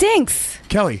it stinks.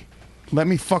 Kelly, let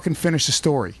me fucking finish the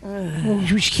story.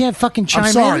 You can't fucking chime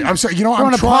I'm sorry. in. I'm sorry. You know, We're I'm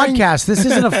on a trying. podcast. This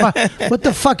isn't a what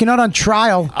the fuck? You're not on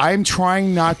trial. I'm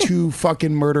trying not to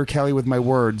fucking murder Kelly with my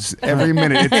words every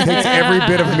minute. It takes every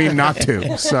bit of me not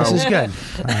to. So This is good.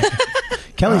 All right.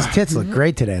 Kelly's tits look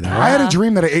great today, though. I had a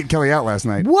dream that I ate Kelly out last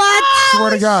night. What?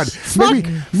 Swear to God. Maybe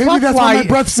fuck that's why- why my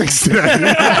breath stinks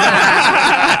today.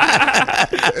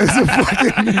 It's a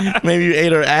fucking. Maybe you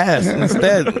ate her ass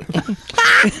instead.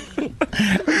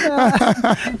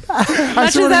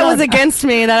 Much as that was against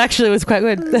me, that actually was quite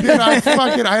good. Yeah, I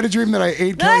had a dream that I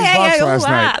ate Kelly's box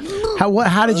last night.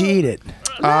 How did you eat it?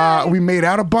 We made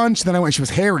out a bunch. Then I went. She was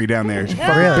hairy down there. She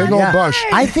fucking Really? big old Yeah. bush.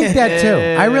 I think that too.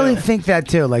 I really think that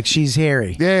too. Like she's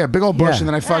hairy. Yeah, big old bush. Yeah. And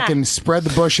then I fucking spread the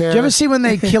bush hair. Do you ever see when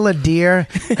they kill a deer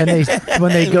and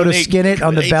when they go to skin it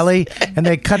on the belly and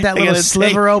they cut that They little gotta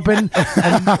sliver open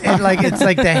and like it's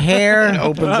like the hair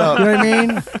opens up. You know what I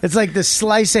mean? It's like the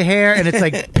slice of hair and it's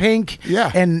like pink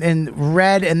Yeah. and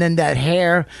red and then that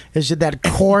hair is just that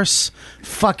coarse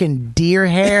fucking deer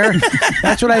hair.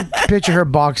 That's what I picture her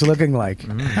box looking like.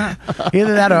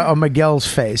 Either that or Miguel's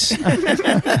face.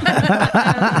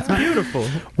 It's beautiful.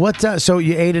 What? So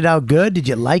you ate it out good? Did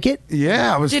you like it?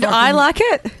 Yeah, I was. Did fucking, I like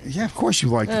it? Yeah, of course you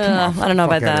liked it. Come on, I don't know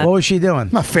fuck about out of that. it. What was she doing? I'm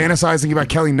not fantasizing about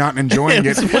Kelly not enjoying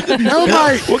it.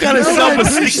 What kind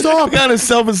of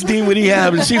self-esteem would he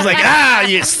have? And she's like,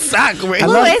 you suck, Ray.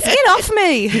 Lewis, get off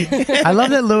me. I love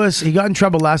that Lewis. He got in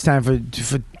trouble last time for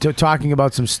talking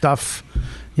about some stuff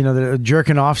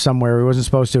jerking off somewhere he wasn't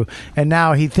supposed to, and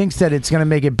now he thinks that it's going to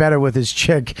make it better with his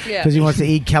chick because he wants to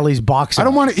eat Kelly's box. I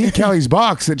don't want to eat Kelly's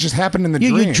box. It just happened in the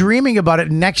dream. You're dreaming about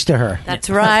it next to her. That's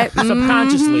right.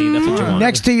 Subconsciously, that's what you want.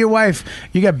 Next to your wife,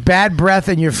 you got bad breath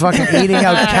and you're fucking eating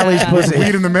out Kelly's pussy.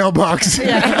 Weed in the mailbox.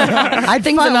 I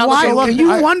think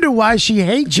you wonder why she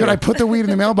hates you. Should I put the weed in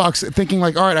the mailbox thinking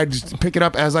like, all right, I just pick it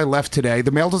up as I left today.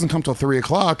 The mail doesn't come till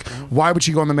 3:00. Why would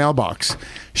she go in the mailbox?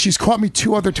 She's caught me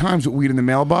 2 other times with weed in the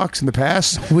mailbox in the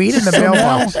past. Weed in the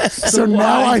mailbox. So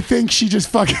now I think she just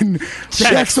fucking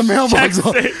checks the mailbox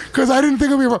because I didn't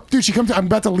think it would be. Dude, she comes. I'm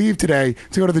about to leave today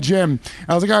to go to the gym.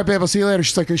 I was like, all right, babe, I'll see you later.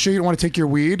 She's like, are you sure you don't want to take your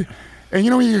weed? And you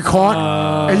know when you get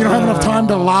caught and you don't have enough time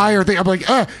to lie or think, I'm like,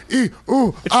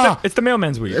 It's the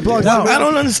mailman's weed. I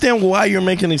don't understand why you're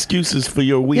making excuses for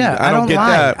your weed. Yeah, I don't get lie.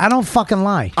 that. I don't fucking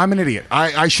lie. I'm an idiot.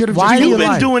 I should have. You've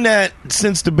been doing that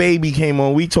since the baby came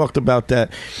on. We talked about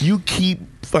that. You keep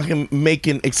fucking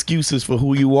making excuses for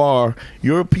who you are.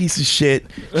 You're a piece of shit.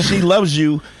 She loves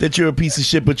you that you're a piece of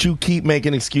shit, but you keep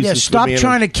making excuses. Yeah, stop for being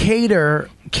trying to cater.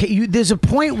 There's a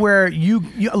point where you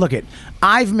look at.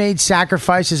 I've made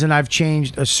sacrifices and I've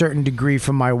changed a certain degree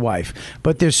from my wife,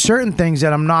 but there's certain things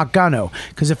that I'm not gonna,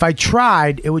 because if I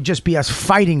tried, it would just be us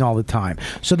fighting all the time.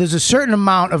 So there's a certain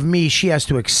amount of me she has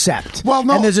to accept. Well,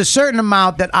 no, and there's a certain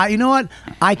amount that I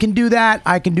can do that.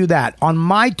 I can do that on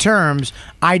my terms.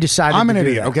 I decided. I'm an to do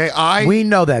idiot. that. Okay, we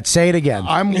know that. Say it again.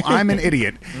 I'm an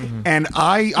idiot, and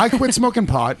I quit smoking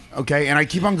pot. Okay, and I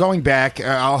keep on going back.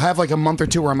 I'll have like a month or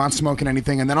two where I'm not smoking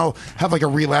anything, and then I'll have like a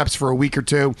relapse for a week or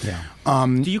two. Yeah.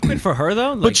 Do you quit for her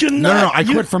though? But you're not. No, I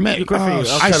quit for me. You quit for you.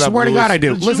 I swear to God, I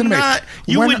do. But Listen to me.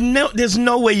 You would. There's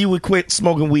no way you would quit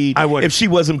smoking weed. I would if she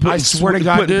wasn't putting. I swear to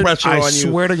God, dude. Pressure on you. I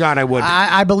swear to God, I would.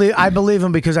 I believe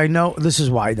him because I know this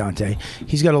is why, Dante.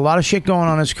 He's got a lot of shit going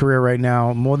on in his career right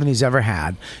now, more than he's ever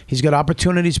had. He's got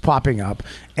opportunities popping up,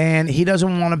 and he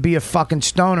doesn't want to be a fucking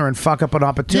stoner and fuck up an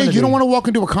opportunity. Yeah, you don't want to walk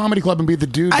into a comedy club and be the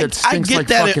dude that stinks like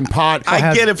fucking pot.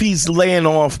 I get if he's laying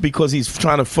off because he's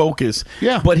trying to focus.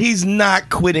 Yeah, but he's not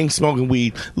quitting smoking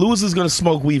weed. Lewis is going to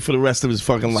smoke weed for the rest of his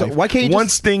fucking life. So why can't you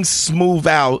once things smooth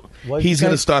out, he's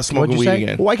going to start smoking weed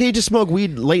again. Why can't you just smoke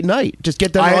weed late night? Just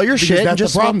get done all your shit. That's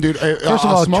just the problem, dude. First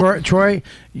of all, Troy,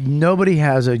 nobody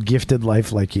has a gifted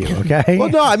life like you. Okay. Well,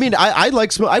 no, I mean, I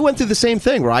like smoke. I went through the same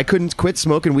thing where I couldn't quit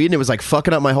smoking weed, and it was like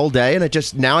fucking up my whole day. And I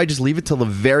just leave it till the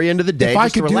very end of the day. If I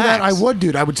just to could do relax. that, I would,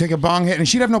 dude. I would take a bong hit, and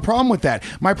she'd have no problem with that.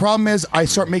 My problem is I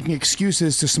start making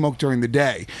excuses to smoke during the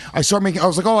day. I was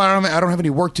like, oh, I don't have any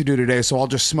work to do today, so I'll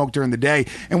just smoke during the day.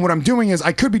 And what I'm doing is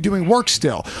I could be doing work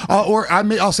still, or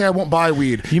I'll say I won't buy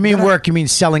weed. You mean work? You mean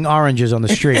selling oranges on the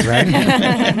street, right?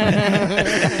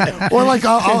 Or like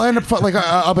I'll end up like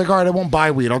I'll be like, all right, I won't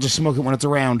buy weed. I'll just smoke it when it's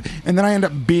around, and then I end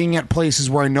up being at places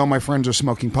where I know my friends are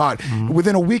smoking pot. Mm-hmm.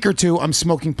 Within a week or two, I'm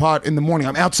smoking pot in the morning.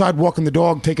 I'm outside walking the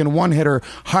dog, taking one hitter,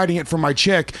 hiding it from my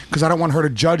chick because I don't want her to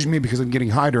judge me because I'm getting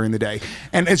high during the day.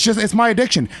 And it's my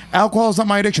addiction. Alcohol is not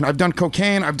my addiction. I've done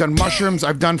cocaine. I've done mushrooms.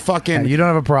 I've done fucking. Yeah, you don't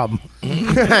have a problem.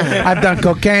 I've done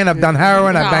cocaine. I've done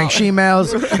heroin. I've banged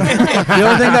she-males. The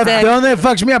only thing that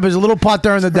fucks me up is a little pot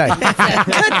during the day. What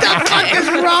the fuck is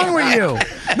wrong with you?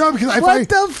 No, because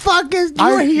the fuck is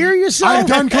you hear yourself? I've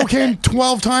done cocaine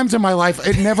 12 times in my life.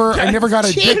 I never got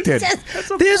addicted.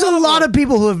 There's a lot of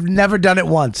people who have never done it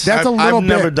once. That's a little I've bit.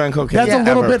 never done cocaine. That's a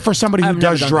little ever. bit for somebody who I've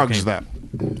does never done drugs. cocaine.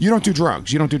 That you don't do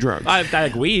drugs. You don't do drugs. I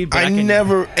like weed. But I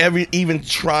never ever even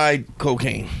tried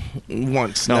cocaine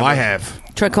once. No, never. I have.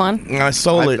 Trick-on. I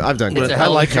sold it. I've done. but I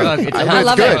like it. it. I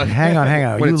love it. Hang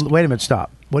on. Wait a minute.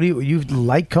 Stop. What do you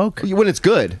like coke? When it's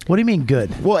good. What do you mean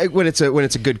good? Well, when it's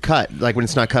a good cut, like when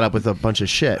it's not cut up with a bunch of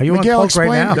shit. Are you on coke right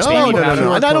now? No.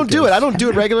 And I don't do it. I don't do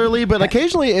it regularly, but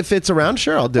occasionally, if it's around,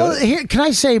 sure, I'll do it. Here, can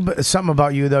I say something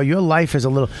about you though? Your life is a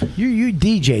little. You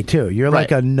DJ too. You're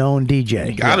like a known DJ.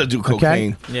 You gotta do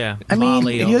cocaine. Okay? Yeah. I mean,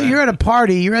 you're at a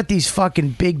party. You're at these fucking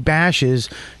big bashes.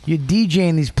 You're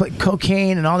DJing these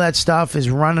cocaine and all that stuff is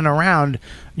running around.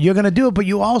 You're gonna do it, but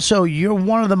you're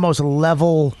one of the most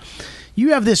level.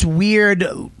 You have this weird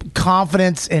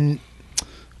confidence and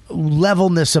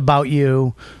levelness about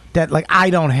you that like I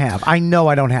don't have. I know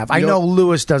I don't have. I know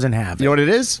Lewis doesn't have. You know what it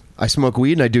is? I smoke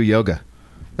weed and I do yoga.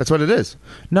 That's what it is.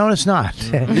 No, it's not.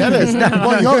 Yeah, it is.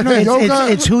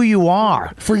 It's who you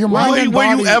are. For your mind and Were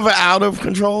body. you ever out of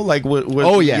control? Like,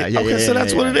 Oh, yeah. Okay, so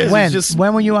that's what it is. When? It's just,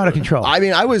 When were you out of control? I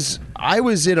mean, I was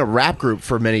in a rap group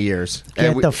for many years.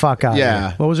 Get the fuck out. Yeah. Of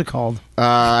here. What was it called?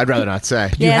 I'd rather not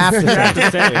say. You have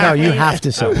to say. No, you have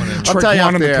to say. I'll tell you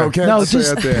off the air. No,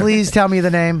 just please tell me the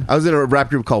name. I was in a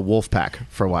rap group called Wolfpack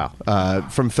for a while,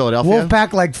 from Philadelphia.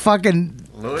 Wolfpack, like fucking.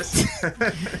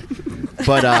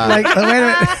 But like, wait a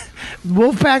minute.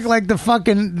 Wolfpack like the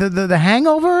fucking the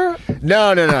Hangover?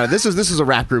 No. This is a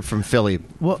rap group from Philly.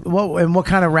 What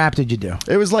kind of rap did you do?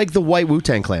 It was like the White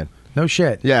Wu-Tang Clan. No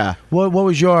shit. Yeah. What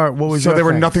was your So they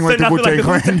were thing? nothing like the Wu-Tang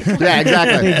Clan. Yeah,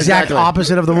 exactly. The exact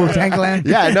opposite of the Wu-Tang Clan.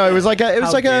 Yeah, no, it was like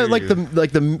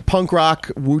the punk rock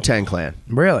Wu-Tang Clan.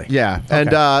 Really? Yeah, Okay.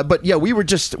 and but yeah, we were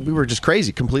just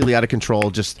crazy, completely out of control,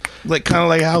 just like kind of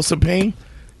like House of Pain.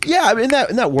 Yeah, I mean,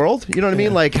 in that world, you know what I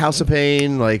mean, like House of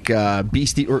Pain, like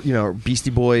Beastie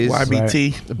Boys,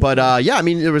 YBT. Right. But yeah, I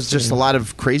mean, there was just a lot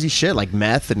of crazy shit like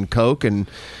meth and coke, and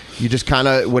you just kind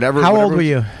of whatever. How old were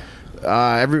you?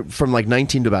 From like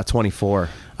 19 to about 24.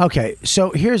 Okay, so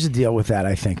here's the deal with that,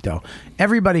 I think, though.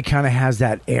 Everybody kind of has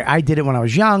that air. I did it when I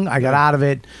was young. I got out of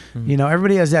it. You know,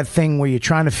 everybody has that thing where you're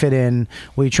trying to fit in,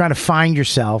 where you're trying to find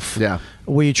yourself. Yeah.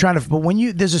 Where you're trying to, but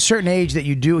there's a certain age that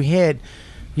you do hit,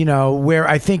 you know, where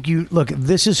I think look,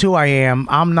 this is who I am.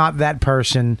 I'm not that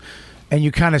person. And you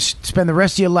kind of spend the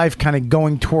rest of your life kind of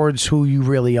going towards who you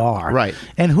really are. Right.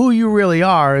 And who you really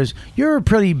are is you're a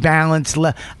pretty balanced.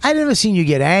 I've never seen you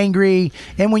get angry.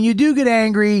 And when you do get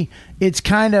angry, it's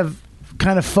kind of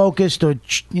focused or,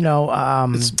 you know.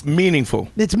 It's meaningful.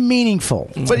 It's meaningful.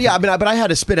 But yeah, but I had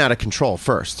to spin out of control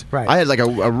first. Right. I had like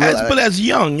as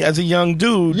a young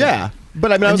dude. Yeah.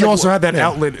 But I mean, I and was you like, also had that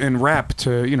outlet in rap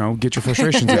to, you know, get your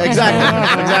frustrations out.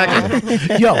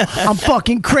 Exactly. Yo, I'm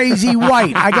fucking crazy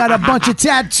white. I got a bunch of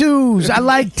tattoos. I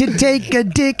like to take a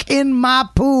dick in my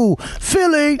poo.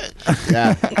 Philly.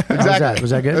 Yeah, exactly.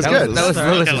 Was that good? That's good. That was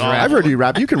Lewis's rap. I've heard you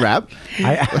rap. You can rap.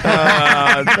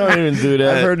 Don't even do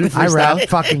that. I've heard you I freestyle. rap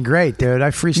fucking great, dude. I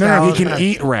freestyle. No, he can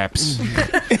eat raps.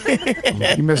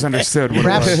 You misunderstood what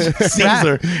Raps, it was.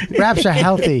 Caesar. raps are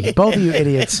healthy. Both of you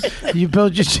idiots. You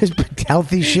both just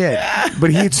healthy shit. But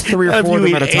he eats 3 or 4 of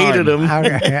them at a time.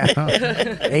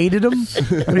 Aided them?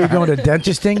 What are you going to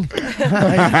dentisting?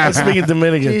 I speak in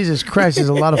Dominican. Jesus Christ, there's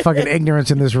a lot of fucking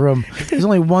ignorance in this room. There's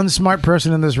only one smart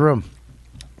person in this room.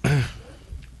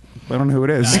 I don't know who it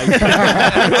is.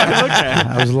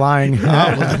 I was lying.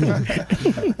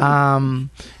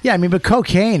 Yeah, I mean, but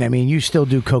cocaine, I mean, you still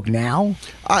do coke now?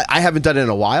 I haven't done it in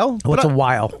a while. What's a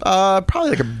while? Probably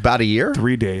like about a year.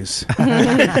 3 days.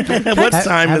 What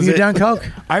time Have is you it? done coke?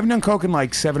 I haven't done coke in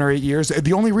like 7 or 8 years.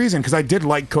 The only reason, because I did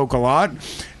like coke a lot,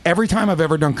 every time I've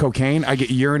ever done cocaine, I get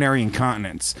urinary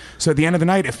incontinence. So at the end of the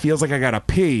night, it feels like I gotta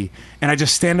pee, and I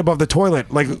just stand above the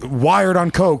toilet, like wired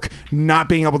on coke, not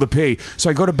being able to pee. So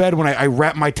I go to bed when I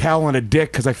wrap my towel in a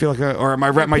dick because I feel like, or I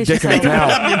wrap my dick in a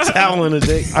towel. Your towel in a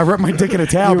dick. I wrap my dick in a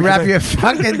towel. You because wrap your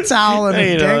fucking towel in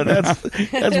a You know,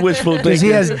 dick? that's wishful thinking. Because he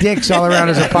has dicks all around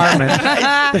his apartment.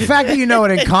 The fact that you know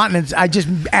what incontinence, I just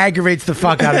aggravates the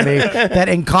fuck out of me. That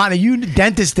incontinence, you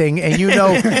dentisting, and you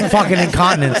know fucking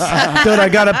incontinence. Dude, I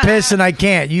gotta piss and I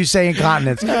can't. You say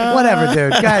incontinence. Whatever,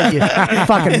 dude. God,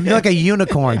 you're like a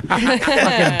unicorn.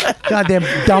 Fucking goddamn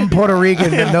dumb Puerto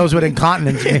Rican that knows what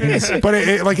incontinence means.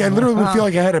 But like I literally would feel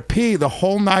like I had to pee the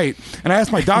whole night, and I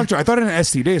asked my doctor. I thought I had an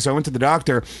STD, so I went to the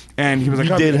doctor, and he was like,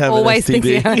 You "Oh, did have Always an thinks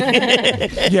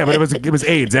STD. yeah, but it was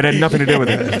AIDS. That had nothing to do with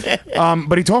it."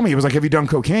 But he told me, he was like, "Have you done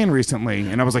cocaine recently?"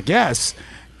 And I was like, "Yes."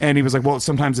 And he was like, "Well,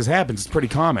 sometimes this happens. It's pretty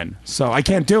common, so I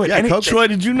can't do it." Yeah, And coke. Troy,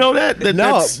 did you know that?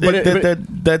 No,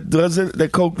 That does it.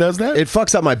 That coke does that. It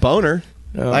fucks up my boner.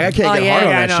 Like I can't Oh, get yeah. hard on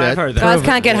Yeah, that no, shit. I've heard that. Guys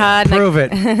can't get hard. Prove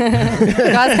it.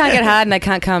 Guys can't get hard and they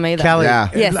can't come either. Kelly, Yeah.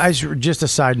 Yes. just a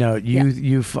side note.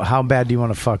 How bad do you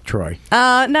want to fuck Troy?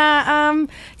 Yeah,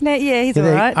 he's all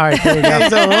right. All right, there you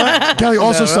go. Kelly,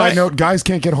 also side note, guys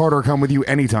can't get hard or come with you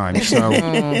anytime. So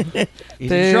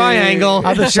Triangle.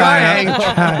 Other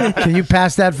side. Can you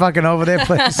pass that fucking over there,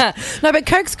 please? No, but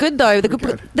Coke's good though.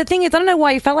 The thing is, I don't know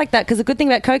why you felt like that, because the good thing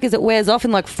about Coke is it wears off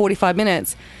in like 45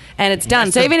 minutes. And it's done.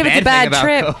 That's So the even if it's a bad bad thing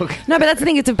trip, about Coke. no, but that's the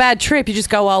thing. It's a bad trip. You just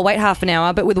go, "I'll wait half an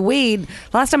hour." But with weed,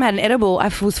 last time I had an edible, I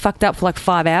was fucked up for like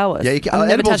 5 hours. Yeah, I'm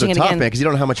never edibles are touching it tough, again. man, because you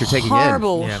don't know how much you're taking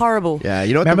Horrible, in. horrible. Yeah,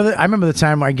 you know what? I remember the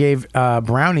time I gave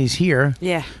brownies here.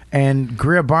 Yeah. And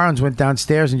Greer Barnes went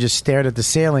downstairs and just stared at the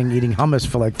ceiling, eating hummus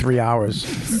for like 3 hours.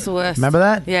 It's the worst. Remember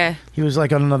that? Yeah. He was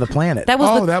like on another planet. That was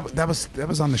oh, the, that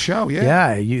was on the show.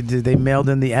 Yeah. Yeah, they mailed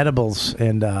in the edibles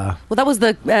and. well, that was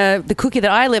the cookie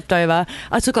that I left over.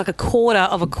 I took like a quarter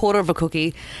of a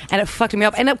cookie, and it fucked me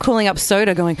up. Ended up calling up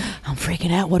Soda, going, "I'm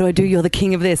freaking out. What do I do? You're the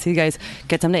king of this." He goes,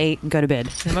 "Get something to eat and go to bed."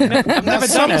 I've never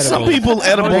done some people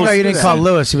edibles. No, you didn't call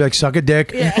Lewis. He'd be like, "Suck a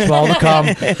dick, swallow the cum,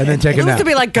 and then take a It used nap." to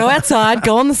be like, go outside,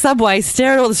 go on the subway,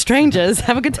 stare at all the strangers,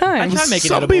 have a good time.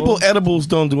 Some people edibles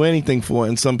don't do anything for it,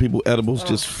 and some people edibles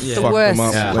just The fuck worst. them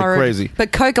up like Horrid. crazy.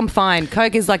 But Coke, I'm fine.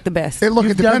 Coke is like the best. It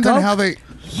depends on how they.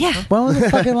 Yeah. When was the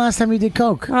fucking last time you did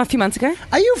coke? A few months ago.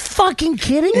 Are you fucking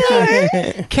kidding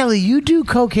me? Kelly, you do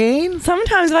cocaine?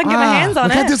 Sometimes if I can get my hands on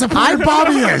Look it. how disappointed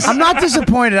Bobby is. I'm not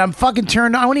disappointed. I'm fucking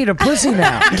turned on. I want to eat a pussy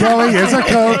now. Kelly is a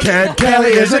cokehead. Kelly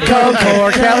is a coke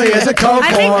whore. Kelly is a coke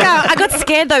I think whore. I got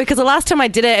scared though because the last time I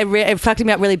did it, it fucked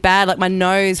me up really bad. Like my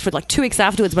nose for like 2 weeks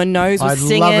afterwards, my nose was I'd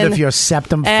singing. love it if your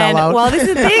septum fell out. Well, this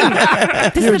is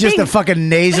the thing. You were just a fucking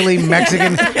nasally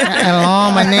Mexican.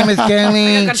 Hello, my name is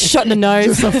Kelly. I got shot in the nose.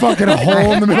 Just a fucking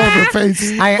hole in the middle of her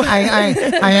face. I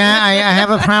have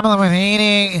a problem with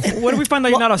eating. What if we find out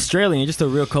you're not Australian? You're just a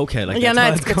real cokehead. Like, Yeah, that's no,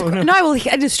 how it's going on. no. Well,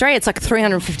 in Australia, it's like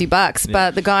 $350,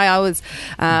 but the guy I was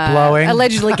Blowing.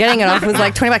 allegedly getting it off was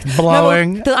like $20.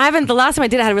 Blowing. No, the last time I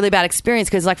did it, I had a really bad experience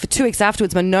because like for 2 weeks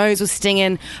afterwards, my nose was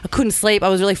stinging. I couldn't sleep. I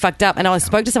was really fucked up, and I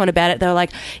spoke to someone about it. They were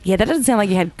like, "Yeah, that doesn't sound like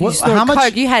you had you snorted how much-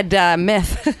 coke. You had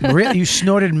meth." Really? You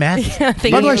snorted meth? I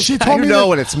think By the way, you- she told You me know that-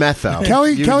 when it's meth, though.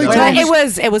 Kelly You told know. me.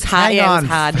 it was hard. Hang Yeah, on. it was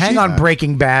hard. Hang on,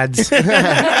 Breaking Bads.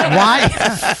 Why?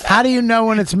 How do you know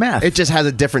when it's meth? It just has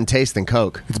a different taste than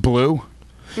Coke. It's blue.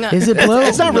 No. Is it blue?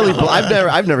 It's not really blue.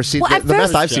 I've never seen Well, at the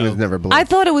first- meth I've seen is never blue. I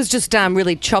thought it was just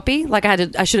really choppy. Like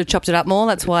I should have chopped it up more.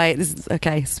 That's why this is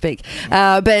okay. Speak,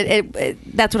 but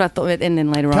that's what I thought. And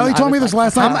then later on, Kelly I told was me this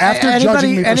like, last time after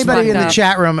judging me for Anybody in smoking. the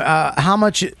chat room? How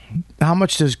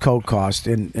much does coke cost?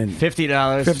 In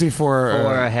 $50. 50 for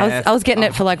a half. I was getting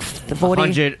it for like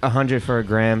 40. 100 for a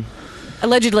gram.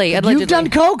 Allegedly. You've done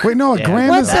coke? Wait, no, a gram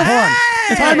What's is that?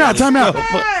 Time out.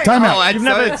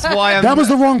 That's why I'm. That was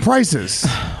the wrong prices.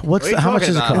 How much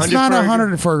does it cost? It's not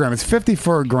 100 for a gram. It's 50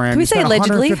 for a gram. Can we You say spent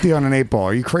allegedly? 150 on an 8-ball.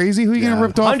 Are you crazy? Who are you getting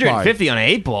ripped off by? 150 on an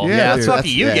 8-ball. Yeah, That's dude. lucky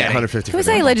you get it. 150. Can we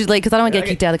say allegedly? Because I don't want to get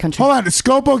kicked out of the country. Hold on.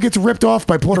 Scopo gets ripped off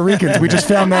by Puerto Ricans. We just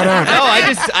found that out.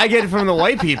 No, I get it from the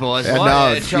white people as well.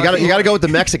 No, you got to go with the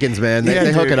Mexicans, man.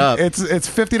 They hook dude. it up. It's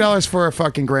 $50 for a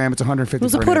fucking gram. It's 150 It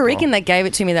was for a an Puerto 8-ball. Rican that gave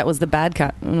it to me. That was the bad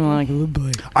cut. And I'm like, oh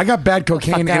boy. I got bad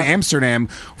cocaine in Fuck up. Amsterdam.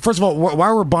 First of all,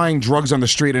 why we're buying drugs on the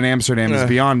street in Amsterdam is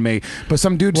beyond me. But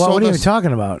some dude Well, sold what are you us.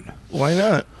 talking about? Why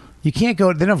not? You can't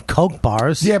go. They don't have coke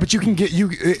bars. Yeah, but you can get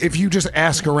if you just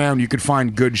ask around, you could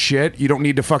find good shit. You don't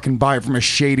need to fucking buy it from a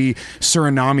shady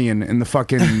Surinamian in the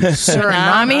fucking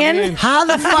Surinamian? How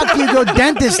the fuck do you go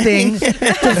dentisting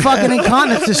to fucking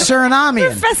incontinence to Surinamian?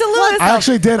 Professor Lewis. I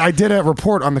actually did. I did a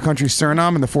report on the country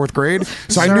Suriname in the 4th grade,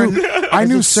 so I knew Is it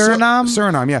Suriname?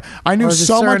 Suriname, yeah. I knew Or is it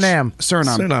so Suriname? much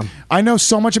Suriname. Suriname. I know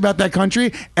so much about that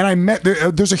country, and I met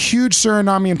there's a huge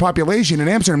Surinamian population in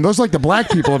Amsterdam. Those are like the black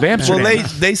people of Well, Amsterdam.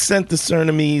 they sent the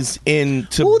Surinamese in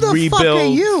to Who the rebuild. fuck are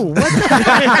you? What the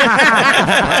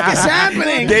fuck is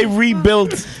happening? They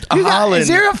rebuilt Holland. Is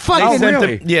there a fucking They sent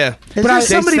really? them- yeah. Is there They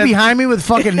somebody sent- behind me with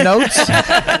fucking notes? What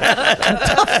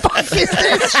the fuck is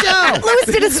this show? Lewis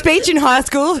did a speech in high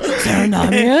school.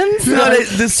 Surinamians. No,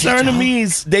 the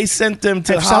Surinamese, they sent them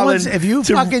to Holland. If you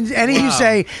to- fucking any of you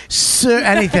say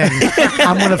anything,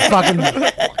 I'm gonna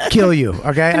fucking kill you.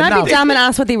 Okay? Can I Enough. be dumb and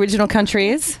ask what the original country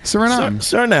is? Suriname.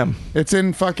 Suriname. It's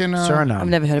in fucking I've Suriname.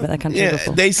 never heard about that country Yeah,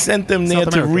 before. they sent them there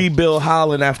South to America. rebuild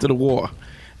Holland after the war.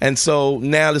 And so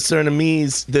now the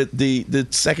Surinamese, the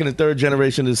second and third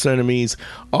generation of the Surinamese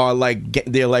are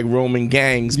they're like Roman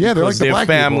gangs. Yeah, they're because like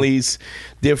the black people.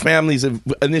 their families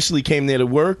initially came there to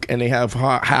work, and they have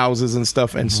houses and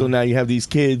stuff. And so now you have these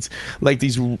kids, like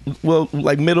these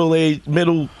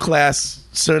middle class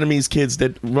Surinamese kids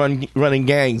that running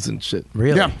gangs and shit.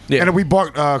 Really? Yeah. And we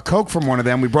bought Coke from one of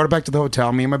them. We brought it back to the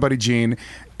hotel, me and my buddy Gene.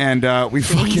 And we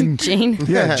fucking... Gene?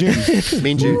 Yeah, Gene.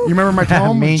 Mean Gene. You remember my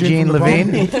poem? Mean Gene from the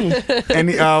Levine? poem?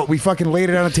 And we fucking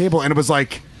laid it on a table, and it was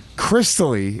like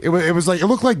crystally. It was like, it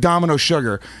looked like Domino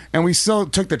sugar. And we still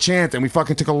took the chance, and we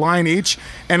fucking took a line each,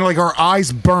 and like our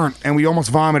eyes burnt, and we almost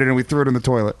vomited, and we threw it in the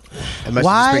toilet. It must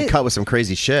have just been cut with some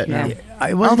crazy shit. Yeah. It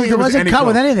don't wasn't, think there was wasn't any cut Coke.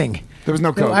 with anything. There was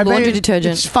no Coke. I bet Laundry it-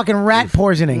 detergent. It's fucking rat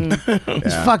poisoning.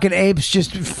 These fucking apes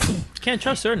just. Can't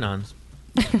trust Surinons.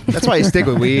 That's why you stick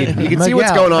with weed. You can see what's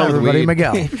Miguel, going on with everybody, weed.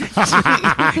 Miguel.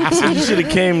 So you should have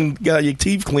came, got your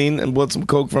teeth cleaned, and bought some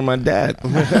Coke from my dad.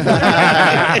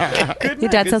 Your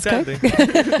dad sells Coke?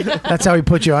 That's how he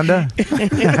put you under.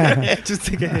 Just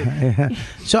to get it.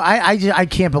 So I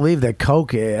can't believe that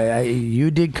Coke.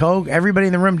 You did Coke. Everybody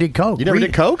in the room did Coke. You never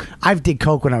did Coke? I did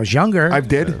Coke when I was younger. I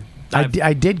did.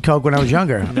 I did Coke when I was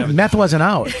younger. Meth wasn't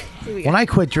out. When I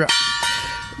quit drugs.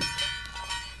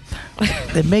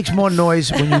 It makes more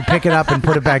noise when you pick it up and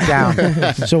put it back down.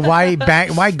 So why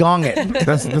gong it?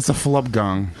 That's a flub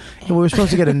gong. We were supposed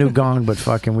to get a new gong, but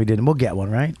fucking we didn't. We'll get one,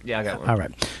 right? Yeah, I got one. All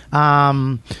right.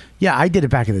 Yeah, I did it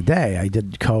back in the day. I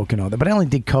did Coke and all that, but I only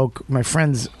did Coke. My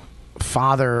friend's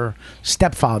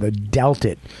stepfather dealt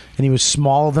it, and he was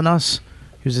smaller than us.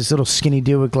 He was this little skinny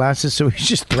dude with glasses, so he was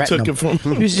just threatening Took him. it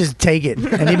from him. He was just take it,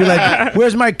 and he'd be like,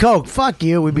 "Where's my Coke? Fuck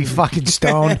you." We'd be fucking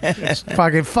stoned.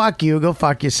 Fucking fuck you. Go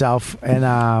fuck yourself.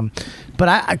 And but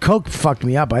I Coke fucked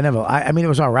me up. I mean, it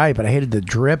was all right, but I hated the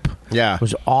drip. Yeah. It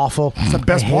was awful. It's the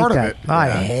best part of that. it. I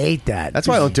hate that. That's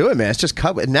why I don't do it, man. It's just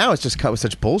cut. Now it's just cut with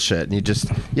such bullshit, and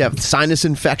you have sinus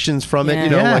infections from it. Yeah. You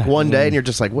know, Yeah. like one day, and you're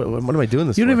just like, what am I doing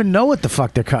this? You for? don't even know what the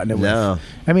fuck they're cutting it with. No.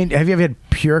 I mean, have you ever had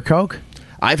pure Coke?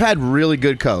 I've had really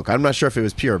good Coke. I'm not sure if it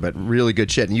was pure, but really good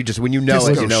shit. And you just when you know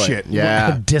Disco it, you know shit. it.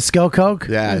 Yeah. Disco Coke?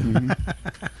 Yeah.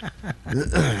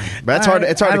 But it's hard.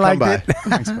 It's hard to come by.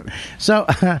 So,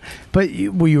 but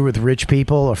were you with rich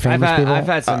people or famous people? I've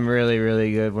had some really,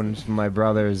 really good ones from my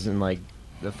brothers and like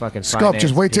the fucking. Sculpt, just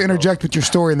finance wait to people. interject with your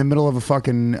story in the middle of a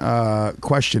fucking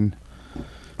question,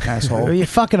 asshole. You're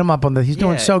fucking him up on the. He's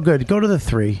doing Yeah. so good. Go to the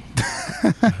 3.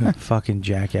 Fucking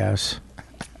jackass.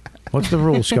 What's the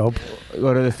rule, Scope?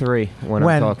 Go to the 3 when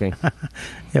I'm talking.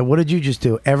 Yeah, what did you just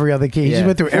do? Every other key. You just Yeah.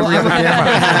 went through every other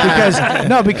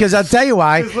camera. Because I'll tell you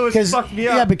why. Louis fucked me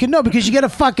up. Yeah, because you got a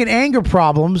fucking anger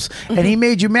problems, and he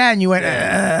made you mad, and you went.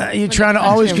 You're trying to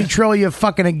always control your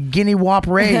fucking guinea wop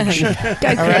rage. Go, Chris.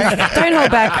 Don't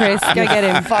hold back, Chris. Go get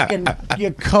him. Fucking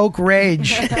your Coke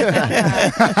rage. Your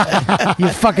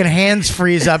fucking hands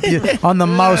freeze up on the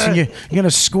mouse, and you're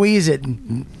gonna squeeze it.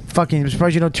 And fucking, I'm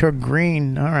surprised you don't turn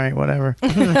green. All right, whatever.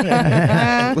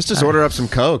 Let's just order up some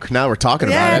Coke. Now we're talking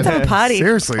about Yeah, it. let's have a party.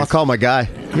 Seriously. I'll call my guy.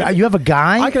 Yeah, you have a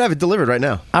guy? I can have it delivered right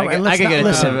now. I can get it.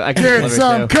 Listen, I can Get deliver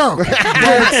some too. Coke.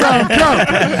 Get some Coke.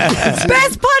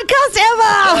 Best podcast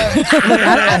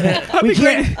ever. We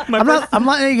can't. I'm not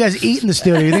letting you guys eat in the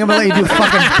studio. You think I'm gonna let you do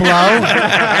fucking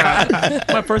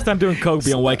blow? My first time doing coke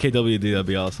be on YKWd. That'd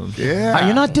be awesome. Yeah.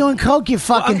 You're not doing coke, you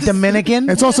fucking Dominican.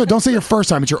 It's also, don't say your first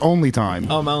time, it's your only time.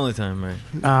 Oh, my only time, right?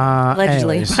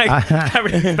 Allegedly. anyways. I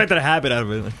already expected a habit out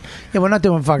of it. Yeah, we're not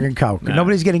doing fucking coke. Nah.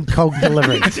 Nobody's getting coke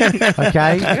delivered.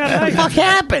 Okay? What the fuck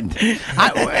happened?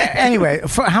 Anyway,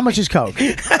 how much is coke?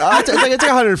 It's like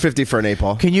 150 for an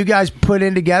 8-ball. Can you guys put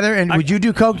in together? And would you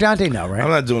do coke, Dante? No, right? I'm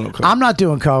not doing no coke. I'm not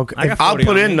doing coke. I got If- I'll 40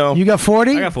 put on in me. though. you got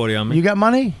 40? I got 40 on me. You got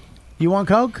money? You want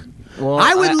coke? Well,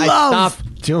 I would I love.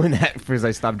 stopped doing that because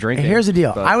I stopped drinking. Here's the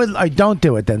deal. But- I don't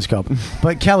do it then, Scope.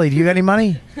 But Kelly, do you got any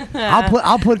money?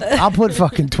 I'll put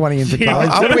fucking 20 into college.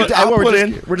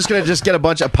 We're just gonna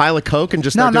get a pile of Coke and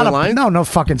just No, start doing not lines. no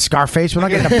fucking Scarface. We're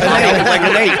not getting a pile. Like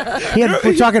an 8.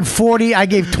 We're talking 40. I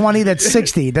gave 20. That's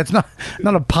 60. That's not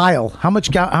a pile. How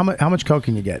much coke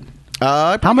can you get?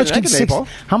 How much can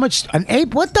How much an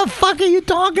ape? What the fuck are you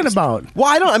talking about? Well,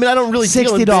 I don't really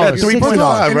deal in $60. big-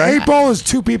 $3.5, An right? 8-ball is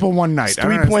 2 people one night. I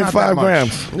don't know, it's not that 3.5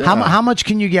 much. grams. How much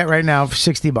can you get right now for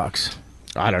 $60?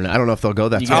 I don't know. I don't know if they'll go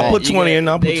that You far. get- I'll put you 20 get- in.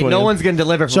 I'll put 20 No in. one's going to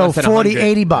deliver for So less than 40,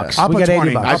 100. $80. I'll We put got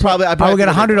 20. $80. I'd probably I would get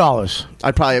 $100.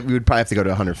 We would probably have to go to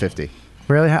 150.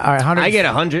 Really? All right, 100. I get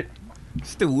 100.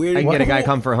 It's the weird. I can get a guy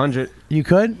come for 100. You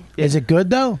could? Is it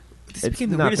good though? It's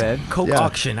not bad. Coke Yeah.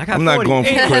 auction. I got I'm not 40. going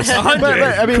for Chris. 100.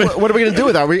 But, I mean, what are we going to do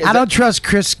with that? I don't trust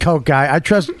Chris Coke guy. I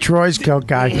trust Troy's Coke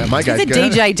guy. Yeah, my He's guy's a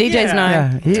good. DJ. DJs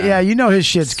know. Yeah, you know his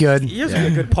shit's good. Yours would be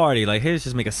a good party. Like his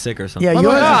just make us sick or something. Yeah,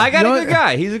 No, yours. I got a yours- good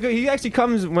guy. He's a good. He actually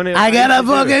comes when it. I got a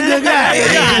fucking good guy.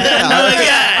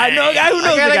 I know a guy who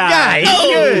knows a guy. He's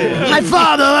good. My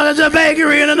father owns a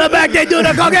bakery, and in the back they do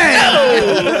the cocaine.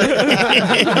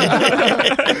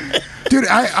 Dude,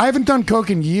 I haven't done Coke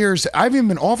in years. I haven't even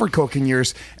been offered Coke in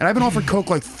years. And I've been offered Coke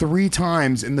like 3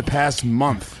 times in the past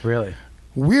month. Really?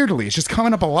 Weirdly. It's just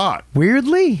coming up a lot.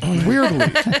 Weirdly? Weirdly.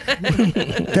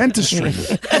 Dentistry.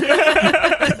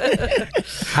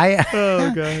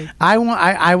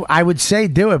 I would say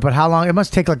do it, but how long? It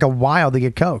must take like a while to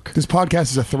get Coke. This podcast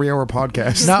is a 3-hour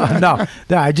podcast. No.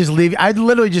 I'd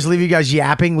literally just leave you guys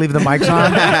yapping, leave the mics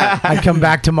on. I'd come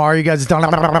back tomorrow. You guys don't.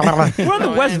 We're in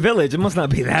the West Village. It must not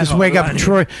be that. Just hard. wake up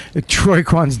Troy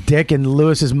Kwan's dick in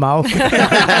Lewis's mouth.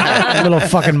 A little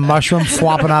fucking mushroom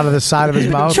flopping out of the side of his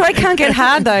mouth. Troy can't get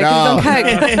hard though because he's on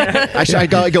coke. I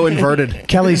gotta go inverted.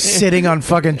 Kelly's sitting on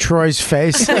fucking Troy's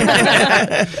face.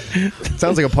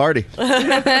 Sounds like a party.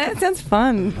 It sounds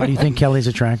fun. Why do you think Kelly's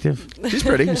attractive? She's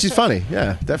pretty. She's funny.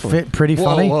 Yeah, definitely. Pretty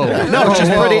funny. Yeah. No, she's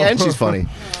pretty and she's funny.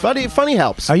 Funny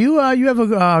helps. Are you? You have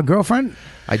a girlfriend?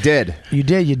 I did. You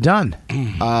did. You done?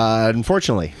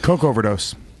 Unfortunately, Coke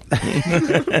overdose.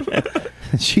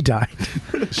 She died.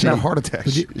 She had a heart attack.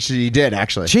 She did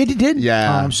actually. She did?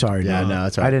 Yeah. Oh, I'm sorry. Yeah, no, no,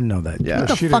 that's right. I didn't know that. Yeah. What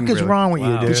the She fuck didn't is really- wrong with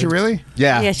you, dude? Did she really?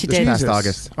 Yeah. Yeah, she this did. past Jesus.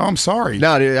 August. Oh, I'm sorry.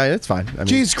 No, dude, it's fine. I mean,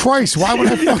 Jesus Christ! Why would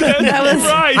I fucking? That was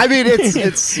I mean,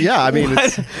 it's yeah. I mean,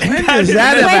 it's When does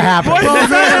that ever happen?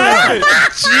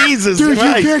 Jesus Dude,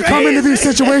 Christ. you can't come into these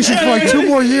situations for like 2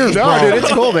 more years, no, bro. dude,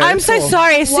 it's cool, man. I'm It's so cool.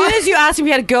 sorry. As soon as you asked me if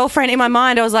you had a girlfriend, in my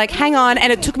mind, I was like, hang on.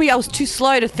 And it took me, I was too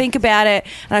slow to think about it.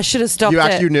 And I should have stopped You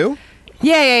it. knew?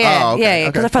 Yeah. Oh, okay,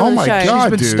 Because okay. I follow Oh the my show. God. She's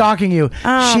been dude. stalking you.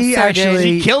 Oh, She sorry,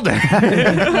 actually dude. Killed her.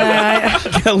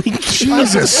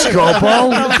 Jesus,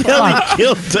 Scopo. Kelly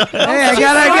killed her. Hey, I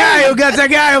got a guy who got a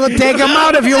guy who will take him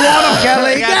out if you want him,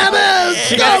 Kelly. Come on,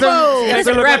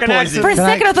 For a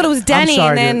second, I thought it was Danny, sorry,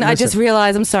 and then dude. I just Listen.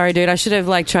 realized, I'm sorry, dude. I should have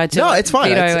tried to. No, it's fine.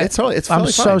 veto it. It's totally. It's I'm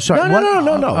totally so fine. sorry.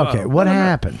 No. Okay, what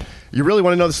happened? You really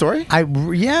want to know the story? I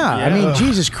mean,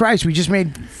 Jesus Christ, we just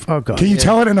made. Oh God. Can you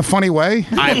tell it in a funny way?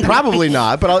 Probably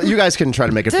not, but you guys can try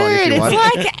to make it funny if Dude, you it's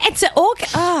want. like it's oh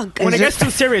God. When it gets too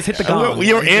serious, hit the gong.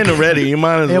 You're in already. You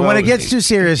might as Yeah, well. when it gets too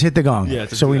serious, hit the gong. Yeah,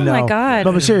 so we Oh know. my God.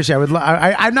 No, but seriously, I would.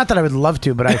 I'm not that I would love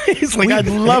to, but I. He's like, I'd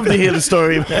love to hear the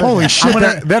story. Man. Holy shit!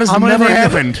 That has I'm gonna never name-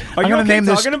 happened. I'm going to name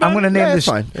this. I'm going to name Yeah, this.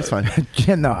 it's fine.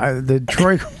 Yeah, no, the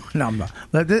Troy. No, I'm not.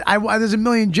 There's a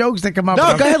million jokes that come up.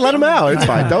 No, go ahead, let them out. It's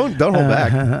fine. Don't hold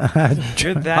back.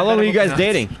 How long were you guys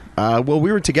dating? Well,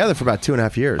 we were together for about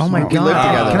 2.5 years. Oh my We lived God!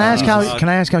 together. Can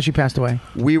I ask how she passed away?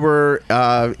 We were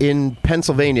in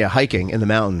Pennsylvania hiking in the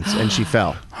mountains, and she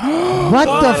fell. What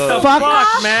the fuck?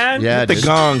 man? Yeah, The dude.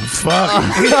 gong. Fuck.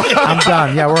 I'm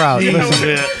done. Yeah, we're out.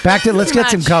 Listen, back to let's get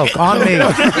some coke on me.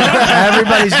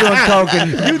 Everybody's doing coke,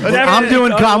 and I'm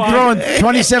doing. I'm throwing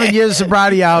 27 years of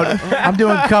sobriety out. I'm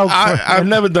doing coke. I've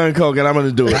never done coke, and I'm going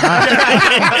to do it.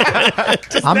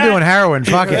 I'm doing heroin.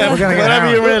 Fuck it. We're gonna get Whatever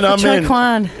heroin. you're in, I'm in.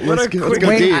 Quan. Let's go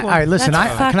Wait, deep. all right, listen.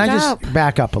 That's Can I just fucked up.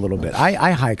 back up a little bit?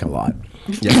 I hike a lot.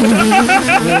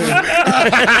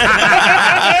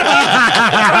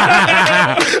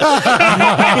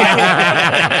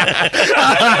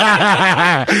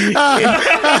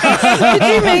 Did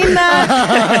you mean that?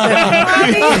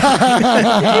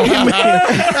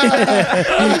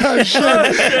 Oh shit!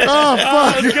 Oh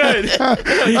fuck!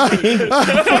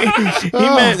 He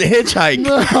meant hitchhike.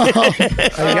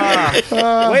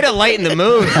 Way to lighten the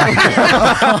mood.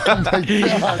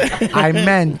 I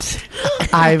meant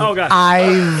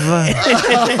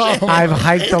I've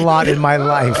hiked a lot in my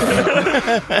life.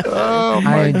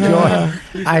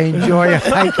 I enjoy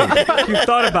hiking. You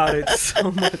thought about it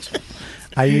so much.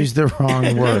 I used the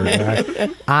wrong word.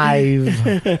 I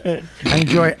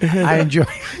enjoy hiking.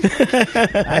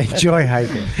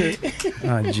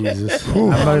 Oh Jesus! I'm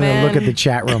not even man. look at the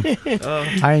chat room.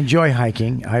 I enjoy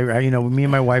hiking. I me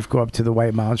and my wife go up to the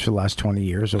White Mountains for the last 20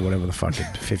 years or whatever the fuck,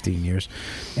 15 years,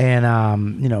 and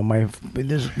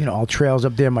there's all trails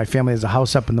up there. My family has a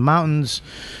house up in the mountains.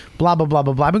 Blah blah blah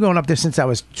blah blah. I've been going up there since I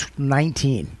was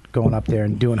 19, going up there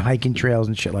and doing hiking trails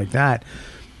and shit like that.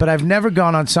 But I've never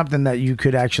gone on something that you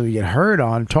could actually get hurt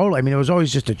on. Totally. I mean, it was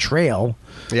always just a trail.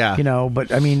 Yeah.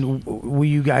 But I mean, were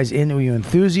you guys were you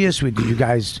enthusiasts? Did you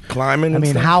guys climbing? I and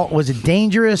mean, stuff? how was it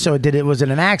dangerous, or was it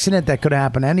an accident that could have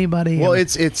happened to anybody? Well, I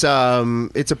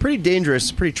mean, it's a pretty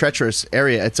dangerous, pretty treacherous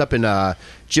area. It's up in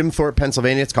Jim Thorpe,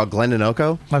 Pennsylvania. It's called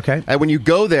Glendinocco. Okay. And when you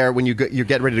go there, when you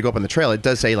get ready to go up on the trail, it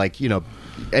does say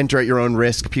enter at your own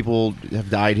risk. People have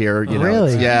died here.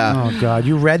 really? Yeah. Oh God,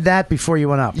 you read that before you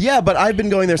went up? Yeah, but I've been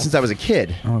going there since I was a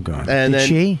kid. Oh God. And Did then,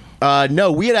 she?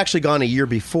 No, we had actually gone a year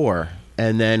before,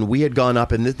 and then we had gone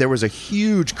up, and there was a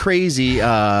huge, crazy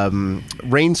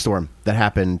rainstorm that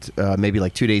happened maybe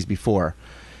like 2 days before,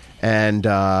 and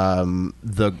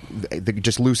they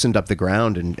just loosened up the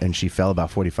ground, and she fell about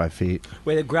 45 feet.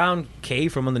 Wait, the ground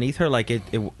caved from underneath her, like it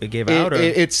gave out, or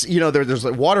It's there's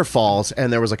like waterfalls,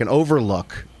 and there was like an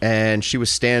overlook, and she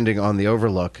was standing on the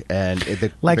overlook, and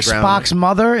Like the ground, Spock's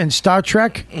mother in Star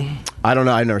Trek? I don't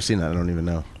know. I've never seen that. I don't even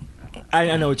know.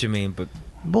 I know what you mean, but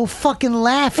Well, fucking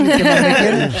laugh, you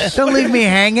Dominican. Don't leave me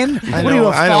hanging. What are you, a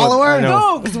I know, follower? I know.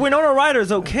 no, because Winona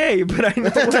Ryder's okay, but I know.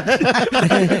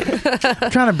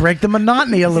 Trying to break the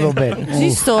monotony a little bit.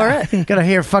 You saw it. Gotta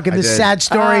hear fucking this did. sad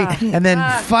story and then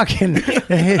fucking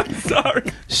Sorry.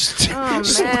 Oh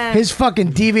man. his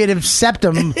fucking deviative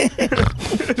septum.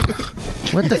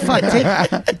 What the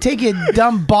fuck? Take your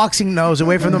dumb boxing nose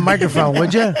away from the microphone,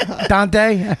 would you,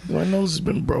 Dante? My nose has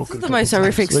been broken. This is the most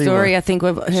horrific story I think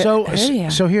we've heard.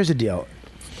 So here's the deal.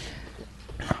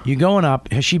 You going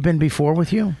up? Has she been before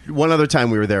with you? One other time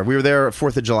we were there. We were there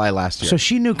 4th of July last year. So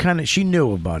she knew she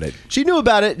knew about it. She knew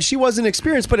about it. She wasn't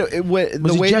experienced, but Was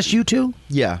it just you two?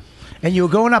 Yeah. And you were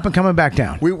going up and coming back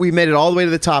down. We made it all the way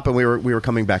to the top, and we were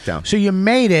coming back down. So you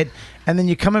made it, and then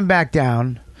you're coming back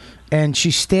down, and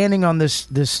she's standing on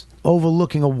this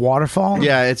overlooking a waterfall.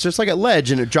 Yeah, it's just like a ledge,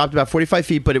 and it dropped about 45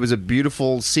 feet, but it was a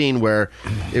beautiful scene where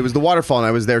it was the waterfall, and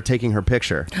I was there taking her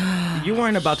picture. You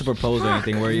weren't about to propose or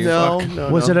anything, were you? No, Fuck. no.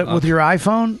 Was it with your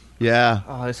iPhone? Yeah.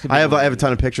 Oh, this could be I have a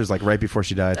ton of pictures, like right before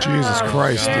she died. Jesus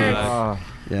Christ, dude.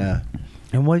 Yeah.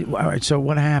 And all right, so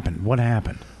what happened? What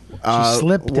happened? She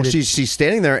slipped. Well, she's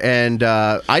standing there, and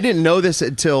I didn't know this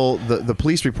until the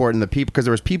police report and the people, because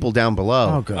there was people down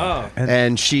below. Oh, God.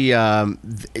 And she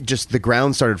just the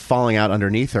ground started falling out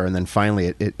underneath her, and then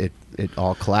finally it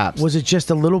all collapsed. Was it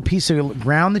just a little piece of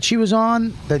ground that she was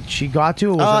on that she got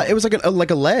to? Or was it was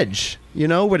like a ledge,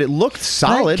 but it looked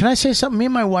solid. Can I say something? Me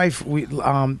and my wife, we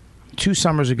 2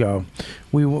 summers ago,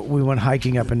 we went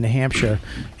hiking up in New Hampshire,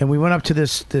 and we went up to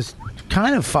this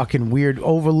kind of fucking weird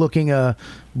overlooking a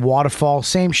waterfall.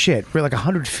 Same shit. We're like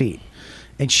 100 feet.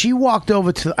 And she walked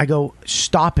over to. I go,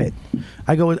 stop it.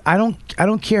 I go, I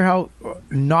don't care how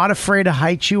not afraid of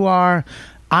heights you are.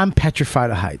 I'm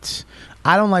petrified of heights.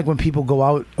 I don't like when people go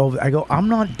out over. I go, I'm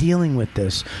not dealing with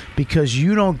this because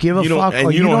you don't give a fuck.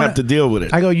 And you don't have to deal with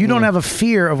it. I go, you don't have a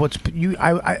fear of what's you.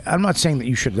 I'm not saying that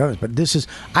you should have done this, but this is.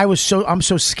 I'm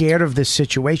so scared of this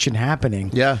situation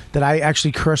happening. Yeah. That I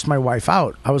actually cursed my wife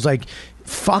out. I was like,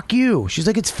 fuck you. She's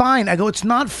like, it's fine. I go, it's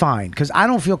not fine because I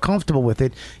don't feel comfortable with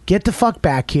it. Get the fuck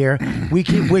back here. We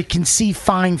can see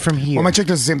fine from here. Well, my chick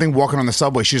does the same thing walking on the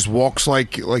subway. She just walks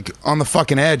like on the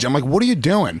fucking edge. I'm like, what are you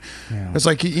doing? Yeah. It's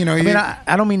like, I mean,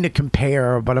 I don't mean to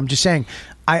compare, but I'm just saying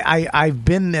I've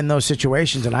been in those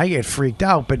situations and I get freaked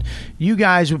out. But you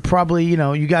guys would probably,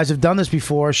 you guys have done this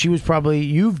before.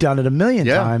 You've done it a million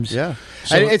times. Yeah.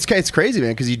 So, and it's crazy,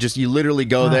 man, because you literally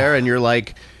go there and you're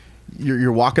like.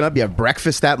 You're walking up. You have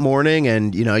breakfast that morning,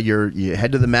 and you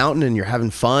head to the mountain, and you're having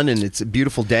fun, and it's a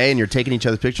beautiful day, and you're taking each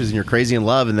other's pictures, and you're crazy in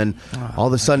love, and then all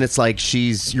of a sudden it's like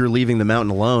you're leaving the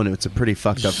mountain alone. It's a pretty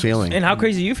fucked up feeling. And how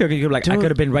crazy you feel? Because you're like, I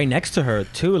could have been right next to her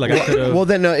too. Like I could have. Well,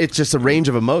 then it's just a range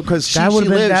of emotion because she that would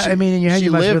have been. lived. In your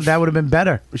head, that would have been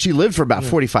better. She lived for about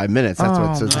 45 minutes.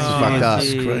 That's what's fucked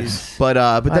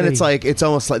up. But then it's like it's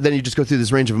almost like then you just go through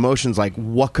this range of emotions. Like,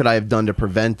 what could I have done to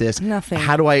prevent this? Nothing.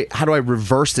 How do I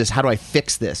reverse this? How do I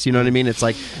fix this? You know what I mean? It's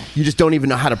like you just don't even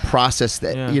know how to process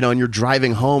that. And you're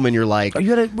driving home, and you're like, you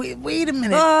gotta wait a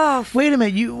minute. Wait a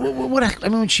minute. You what? I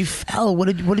mean, when she fell, what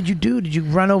did you do? Did you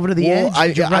run over to the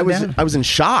edge? I was in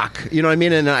shock. You know what I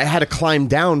mean? And I had to climb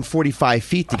down 45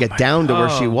 feet to get down to where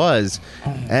she was,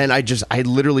 and I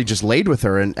literally just laid with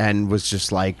her and was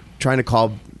just like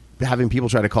having people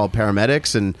try to call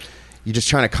paramedics, and you're just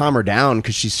trying to calm her down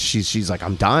because she's like,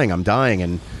 I'm dying,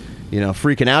 and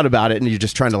freaking out about it, and you're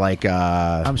just trying to like.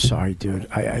 I'm sorry, dude.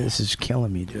 This is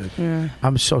killing me, dude. Yeah.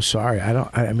 I'm so sorry.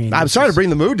 I'm sorry to bring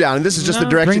the mood down, and this is just the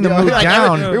direction. Bring the mood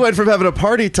down. We went from having a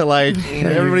party to like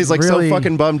everybody's like really, so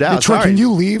fucking bummed out. Troy, can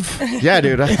you leave? Yeah,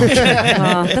 dude.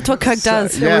 That's what Coke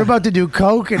does. Yeah. We're about to do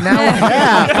Coke, and now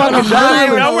fucking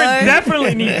now we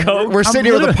definitely need Coke. We're sitting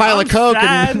here with a pile of Coke,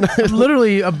 and I'm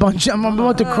literally a bunch. I'm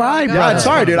about to cry, bro. Yeah, I'm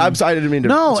sorry, dude. I'm sorry. I didn't mean to.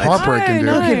 No, it's heartbreaking, dude.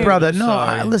 Okay, brother.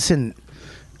 No, listen.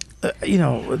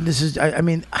 This is. I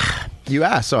mean, you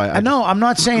asked, so I know. I'm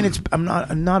not saying it's. I'm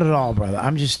not at all, brother.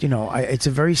 I'm just. It's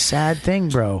a very sad thing,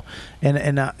 bro.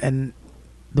 And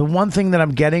the one thing that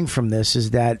I'm getting from this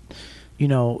is that,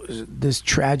 this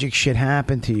tragic shit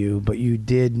happened to you, but you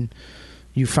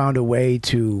found a way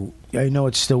to. I know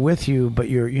it's still with you, but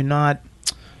you're not.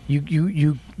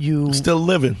 You still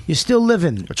living. You're still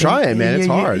living. Trying, man. It's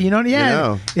hard.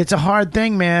 It's a hard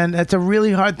thing, man. That's a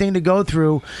really hard thing to go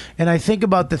through. And I think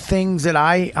about the things that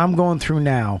I'm going through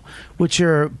now, which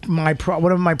are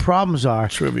whatever my problems are.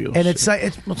 Trivial. And it's not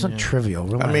trivial.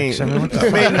 Relax. I mean, what the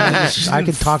fuck? I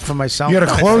can talk for myself. You got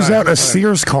to close out a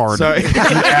Sears card. Sorry. You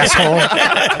asshole.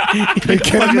 You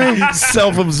kidding me?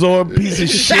 Self-absorbed piece of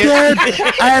shit. Dude,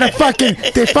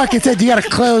 they fucking said you got to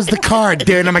close the card,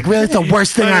 dude. And I'm like, really? It's the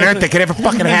worst thing on earth that could ever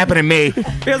fucking happen to me.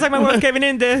 Feels like my world's caving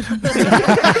in, dude.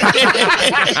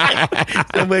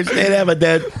 I wish they'd have a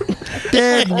dead.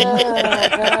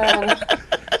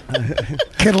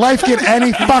 Can life get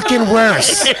any fucking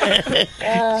worse?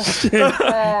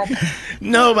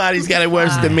 Nobody's got it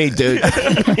worse than me, dude.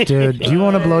 Dude, do you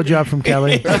want a blowjob from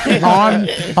Kelly on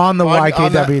the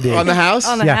YKWd? On the house?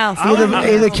 On the house.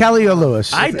 Either Kelly or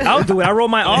Lewis. I'll do it. I roll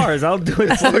my R's. I'll do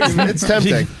it. It's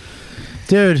tempting.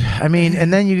 Dude, I mean,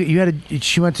 and then you had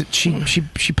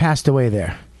she passed away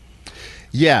there.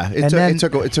 Yeah, it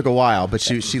took a while, but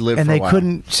she lived and for a they while.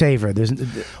 couldn't save her.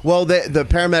 Well, the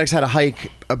paramedics had to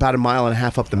hike about 1.5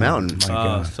 miles up the mountain.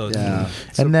 So yeah.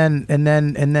 And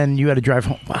then you had to drive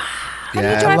home. How do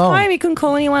you drive home? You couldn't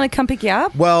call anyone to come pick you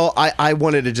up? Well, I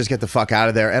wanted to just get the fuck out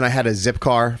of there, and I had a zip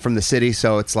car from the city,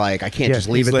 so it's like I can't just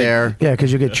leave it there. Yeah,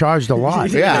 because you get charged a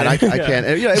lot. Yeah, and I can't.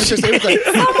 And, it was just like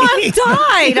someone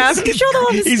died. I'm sure they're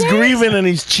on the He's stairs. grieving and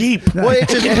he's cheap. Well, it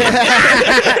just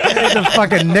He's a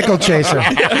fucking nickel chaser. Look,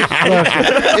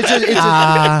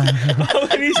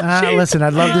 listen,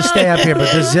 I'd love to stay up here,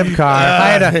 but this zip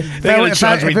car. They're gonna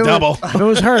charge me double. If it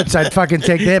was Hertz, I'd fucking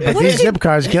take that. But these zip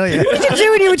cars kill you. What did you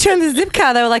do when you returned the zip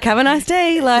car? They were like, "Have a nice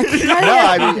day." Like, no,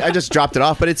 I mean, I just dropped it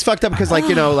off, but it's fucked up because, like,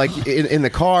 like in the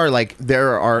car, like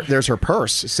there's her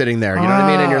purse sitting there. You know what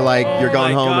I mean? And you're like, you're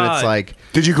going home, and it's like,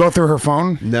 did you go through her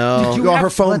phone? No, her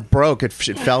phone broke. It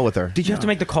fell with her. Did you have to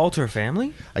make the call to her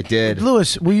family? I did.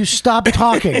 Lewis, will you stop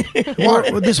talking?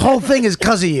 This whole thing is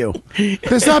because of you.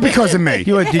 It's not because of me.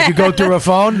 Did you go through her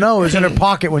phone? No, it was in her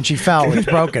pocket when she fell. It's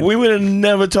broken. We would have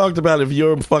never talked about it if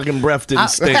your fucking breath didn't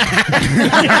stink.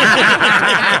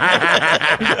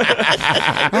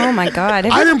 oh my god!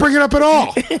 I didn't bring it up at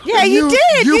all. Yeah, you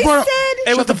did. You brought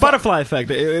said it was the butterfly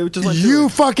effect. It just went you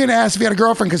fucking asked if he had a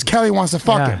girlfriend because Kelly wants to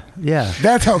fuck him. Yeah,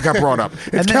 that's how it got brought up. It's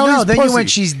and then, Kelly's then pussy. you went,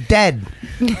 she's dead.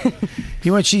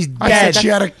 You went, she's I dead.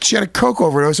 said she had a coke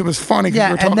overdose. It was funny.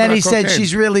 Yeah, and then he said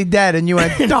she's really dead, and you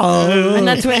went, oh, and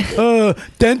that's when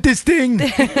dentist thing.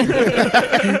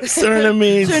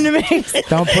 Cernamese.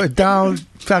 Don't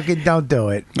do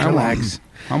it. Relax.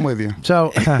 I'm with you.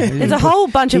 So there's a whole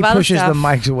bunch of he other pushes stuff. the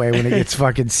mics away when it gets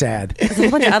fucking sad. There's a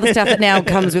bunch of other stuff that now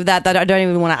comes with that I don't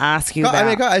even want to ask you No, about.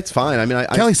 I mean, it's fine. I mean,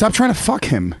 Kelly, stop trying to fuck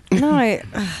him. No.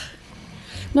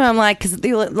 No, I'm like, because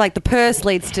like the purse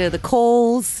leads to the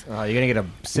calls. Oh, you're gonna get a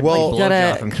simple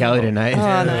blowjob from Kelly tonight.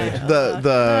 Oh,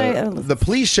 no. The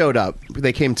police showed up.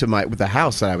 They came to the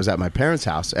house that I was at, my parents'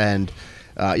 house, and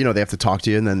they have to talk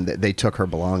to you, and then they took her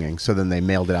belongings. So then they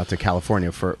mailed it out to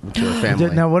California to her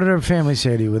family. Now, what did her family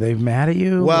say to you? Were they mad at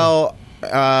you? Well,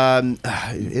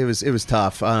 it was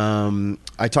tough.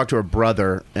 I talked to her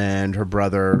brother, and her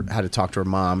brother had to talk to her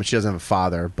mom. She doesn't have a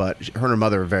father, but her and her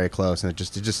mother are very close, and it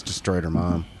just destroyed her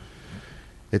mom.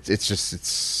 It's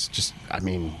just I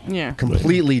mean,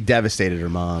 completely devastated her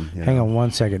mom. Hang on one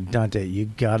second, Dante. You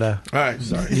gotta. All right,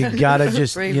 sorry. You gotta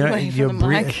just Breathe you're away from the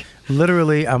mic.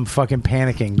 Literally, I'm fucking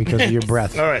panicking because of your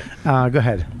breath. All right, go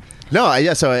ahead.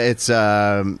 No, so it's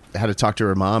had to talk to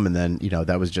her mom, and then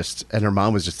that was just, and her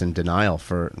mom was just in denial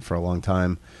for a long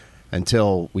time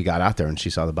until we got out there and she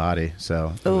saw the body.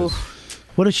 So,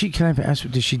 what did she? Can I ask?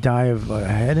 Did she die of a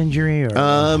head injury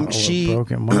or she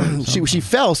broken bone? she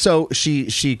fell, so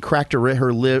she cracked her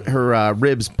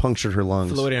ribs, punctured her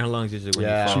lungs. Fluid in her lungs usually when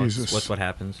you fall. That's what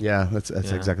happens. Yeah, that's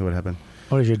exactly what happened.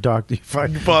 What is your doctor? Your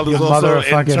father's mother also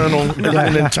an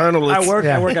internalist. I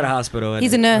work at a hospital.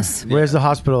 He's a nurse. Where's the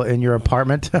hospital? In your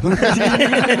apartment? Come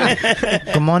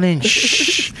on in.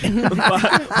 Shh.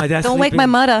 Don't wake my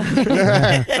mother.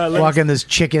 Walking, there's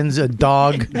chickens, a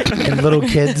dog, and little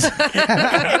kids.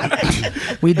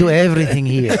 We do everything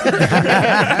here.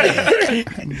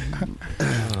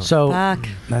 So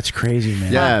that's crazy,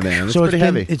 man. Yeah, man. It's so pretty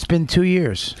heavy. It's been 2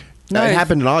 years. No, it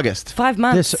happened in August. 5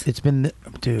 months. It's been,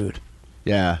 dude.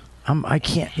 Yeah. I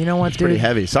can't. You know what, It's dude? pretty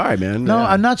heavy. Sorry, man. No, Yeah.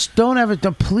 I'm not.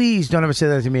 Please don't ever say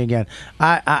that to me again.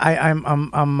 I'm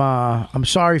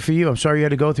sorry for you. I'm sorry you had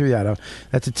to go through that.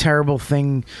 That's a terrible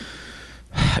thing.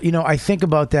 I think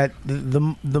about that.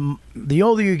 The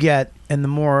older you get, and the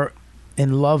more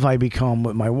in love I become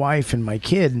with my wife and my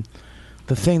kid.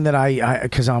 The thing that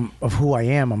because I'm of who I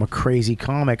am, I'm a crazy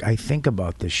comic. I think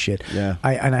about this shit. Yeah.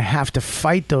 I have to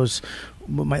fight those.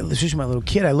 Especially my little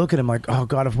kid. I look at him like, oh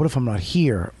God, what if I'm not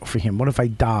here for him? What if I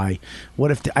die?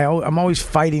 What if I'm always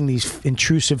fighting these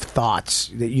intrusive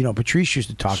thoughts that Patrice used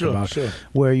to talk about,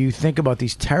 where you think about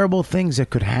these terrible things that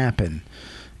could happen.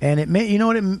 And it may,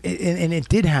 and it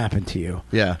did happen to you.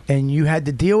 Yeah. And you had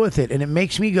to deal with it. And it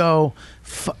makes me go,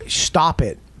 stop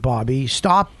it, Bobby.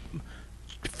 Stop.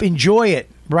 Enjoy it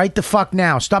right the fuck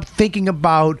now. Stop thinking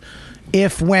about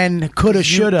if, when, coulda,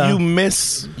 shoulda. You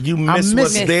miss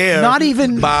what's there. Not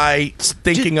even by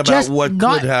thinking about what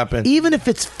could happen. Even if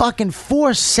it's fucking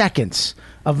 4 seconds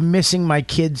of missing my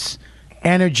kid's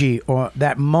energy or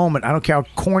that moment. I don't care how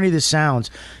corny this sounds.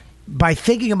 By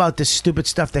thinking about this stupid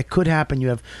stuff that could happen, you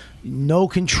have no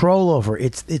control over.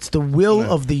 It's the will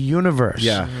of the universe.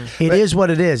 Yeah. It is what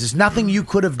it is. It's nothing you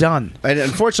could have done. And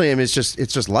unfortunately, I mean, it's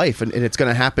just life, and it's going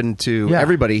to happen to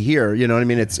everybody here. You know what I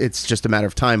mean? It's just a matter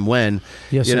of time when.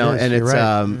 Yes, you know, it is. and You're it's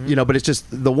right. but it's just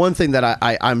the one thing that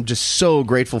I'm just so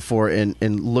grateful for in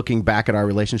looking back at our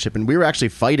relationship. And we were actually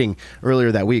fighting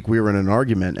earlier that week. We were in an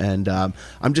argument, and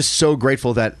I'm just so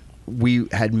grateful that we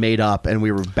had made up and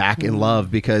we were back in love,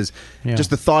 because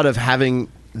just the thought of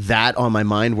having that on my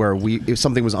mind where if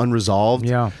something was unresolved.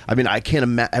 Yeah. I mean, I can't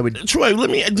imagine. I would. Troy,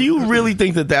 do you really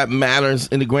think that matters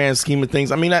in the grand scheme of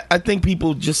things? I mean, I think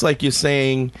people, just like you're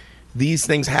saying, these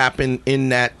things happen in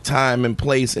that time and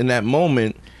place in that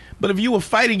moment. But if you were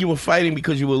fighting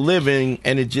because you were living,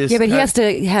 and it just but he has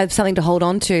to have something to hold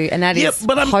on to, and that is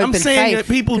but I'm hope and saying faith,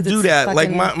 that people 'cause do it's that.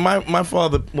 Like fucking- my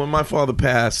father, when my father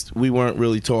passed, we weren't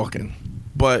really talking,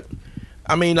 but.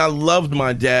 I mean, I loved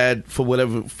my dad for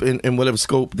whatever in whatever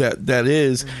scope that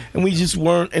is, and we just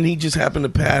weren't. And he just happened to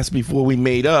pass before we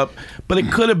made up. But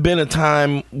it could have been a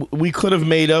time we could have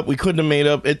made up. We couldn't have made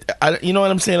up. You know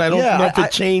what I'm saying? I don't know if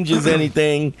it changes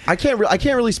anything. I can't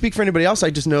really speak for anybody else. I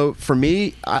just know for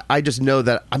me, I just know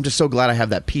that I'm just so glad I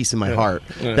have that peace in my heart.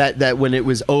 Yeah. That when it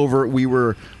was over, we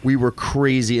were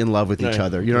crazy in love with each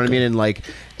other. You know what I mean?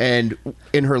 And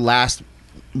in her last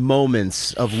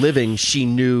moments of living, she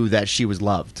knew that she was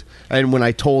loved. And when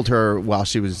I told her while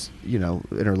she was, in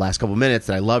her last couple minutes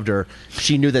that I loved her,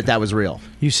 she knew that was real.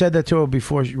 You said that to her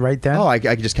before, right then? Oh, I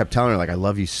just kept telling her, like, I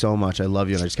love you so much. I love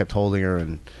you. And I just kept holding her.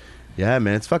 And yeah,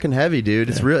 man, it's fucking heavy, dude.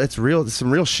 It's real. It's real. It's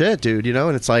some real shit, dude.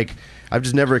 And it's like, I've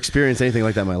just never experienced anything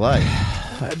like that in my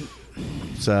life.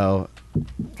 So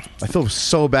I feel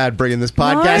so bad bringing this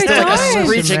podcast to like a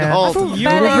screeching halt. You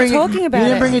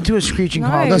didn't bring it to a screeching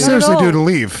halt. No, seriously, dude,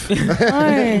 leave.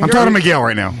 I'm talking to Miguel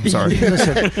right now. Sorry.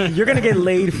 Listen, you're gonna get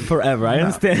laid forever. I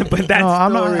understand, but that's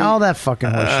I'm not all that fucking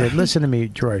horseshit. Listen to me,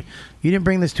 Troy. You didn't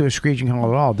bring this to a screeching halt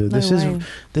at all, dude. This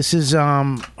is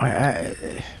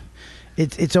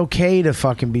it's okay to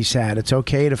fucking be sad. It's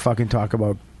okay to fucking talk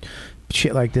about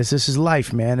shit like this. This is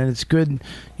life, man, and it's good.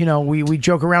 We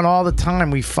joke around all the time.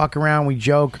 We fuck around. We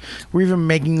joke. We're even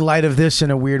making light of this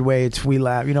in a weird way. We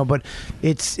laugh, but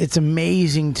it's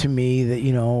amazing to me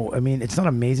that I mean, it's not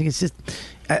amazing. It's just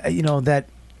that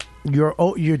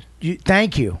you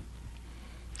thank you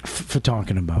for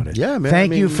talking about it. Yeah, man.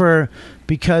 Thank you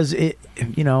because it.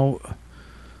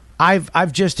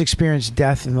 I've just experienced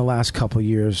death in the last couple of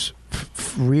years.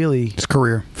 Really, his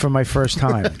career for my first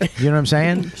time. You know what I'm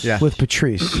saying? Yeah. With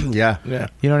Patrice. Yeah.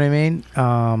 You know what I mean?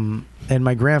 And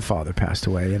my grandfather passed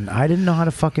away, and I didn't know how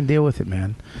to fucking deal with it,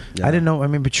 man. Yeah. I didn't know. I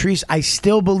mean, Patrice, I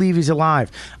still believe he's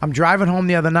alive. I'm driving home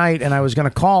the other night, and I was going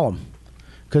to call him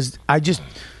because I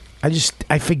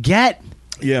forget.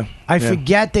 Yeah. I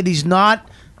forget that he's not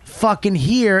fucking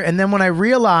here, and then when I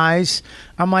realize,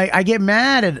 I'm like, I get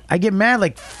mad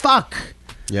like, fuck.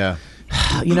 Yeah.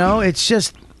 It's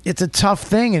just. It's a tough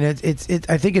thing, and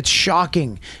I think it's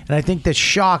shocking, and I think that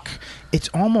shock. It's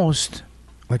almost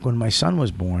like when my son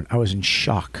was born. I was in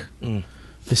shock.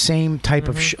 The same type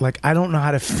of like I don't know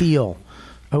how to feel.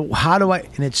 How do I?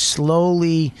 And it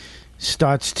slowly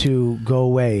starts to go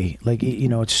away. Like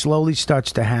it slowly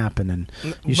starts to happen, and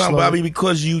Bobby,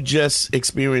 because you just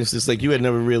experienced this, like you had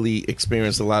never really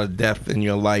experienced a lot of death in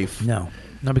your life. No,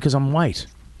 because I'm white.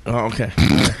 Oh, okay.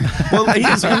 Well,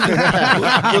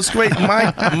 what's great.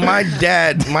 My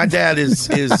dad is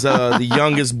the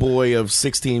youngest boy of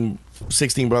 16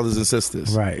 brothers and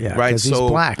sisters. Right. Yeah. Right. He's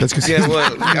black. That's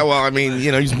well, I mean,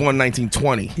 he was born in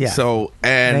 1920. Yeah. So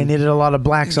and they needed a lot of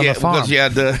blacks on the farm. Because you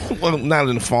had not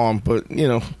in the farm, but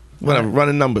whatever,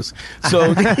 running numbers.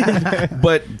 So,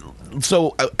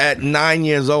 so at 9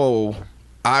 years old,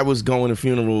 I was going to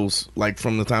funerals like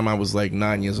from the time I was like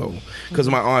 9 years old because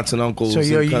of my aunts and uncles. So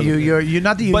you're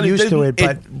not that you're used to it,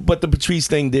 but the Patrice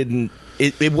thing didn't.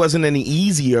 It wasn't any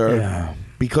easier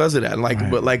because of that.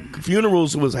 But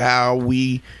funerals was how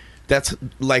that's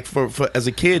like for as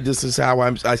a kid. This is how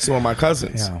I saw my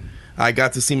cousins. Yeah. I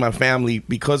got to see my family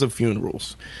because of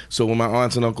funerals. So when my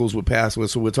aunts and uncles would pass away,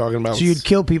 so we're talking about. So you'd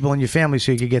kill people in your family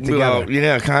so you could get together. Well,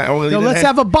 yeah, kind of. Yo, let's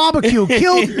have a barbecue.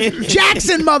 Kill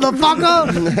Jackson,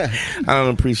 motherfucker. I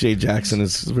don't appreciate Jackson.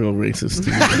 It's real racist.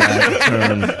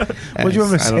 What do you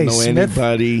want me to say? I don't know Smith?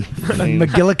 anybody.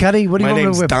 McGillicuddy? What do you my want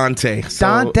me to name's Dante.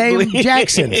 Dante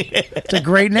Jackson. It's a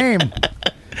great name.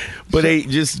 But they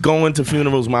just going to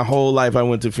funerals. My whole life, I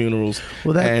went to funerals,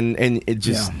 and it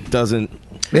just doesn't.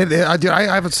 I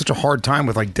have such a hard time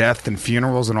with like death and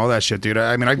funerals and all that shit, dude.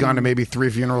 I mean, I've gone to maybe 3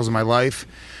 funerals in my life.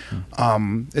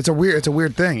 It's a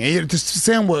weird thing. Just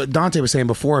saying what Dante was saying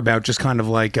before about just kind of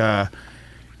like,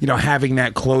 having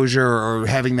that closure or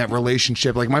having that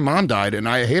relationship. Like my mom died, and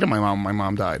I hated my mom when my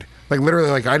mom died. Like literally,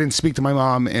 like I didn't speak to my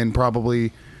mom in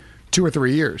probably 2 or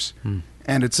 3 years,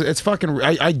 and it's fucking.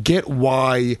 I get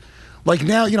why. Like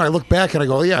now, I look back and I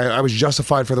go, yeah, I was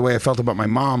justified for the way I felt about my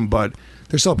mom, but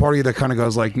there's still a part of you that kind of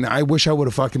goes like, I wish I would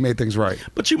have fucking made things right.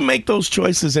 But you make those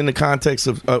choices in the context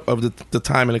of the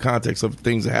time and the context of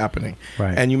things that are happening.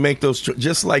 Right. And you make those,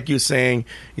 just like you're saying,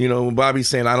 Bobby's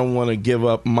saying, I don't want to give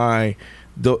up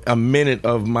a minute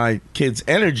of my kid's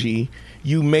energy,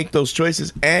 you make those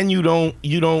choices, and you don't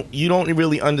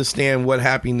really understand what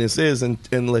happiness is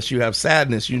unless you have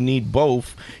sadness. You need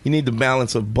both. You need the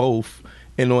balance of both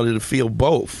in order to feel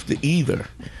both, the either.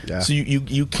 Yeah. So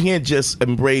you can't just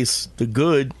embrace the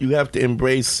good. You have to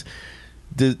embrace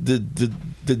the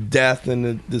death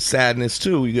and the sadness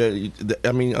too.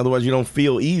 Otherwise you don't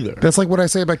feel either. That's like what I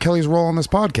say about Kelly's role on this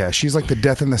podcast. She's like the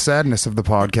death and the sadness of the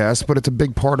podcast, but it's a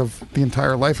big part of the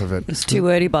entire life of it. It's too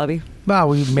wordy, Bobby. Well,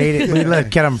 we made it. We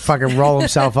let him fucking roll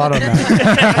himself out on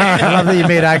that. I love that you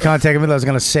made eye contact with me. I was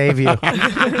going to save you.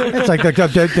 It's like the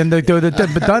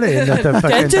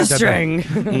dentistry.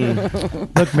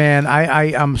 Look, man,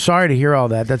 I'm sorry to hear all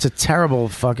that. That's a terrible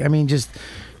just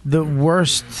the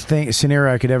worst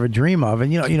scenario I could ever dream of.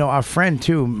 And our friend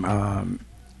too.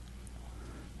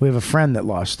 We have a friend that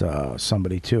lost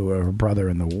somebody too, her brother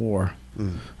in the war.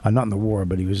 Not in the war,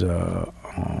 but he was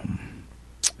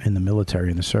in the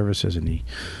military, in the services, and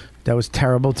that was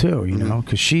terrible too.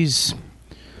 Because she's,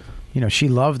 she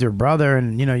loved her brother,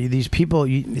 and these people.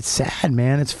 It's sad,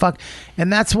 man. It's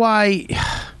and that's why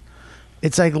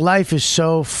it's like life is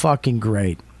so fucking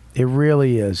great. It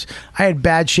really is. I had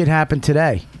bad shit happen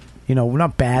today.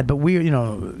 Not bad, but we,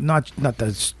 not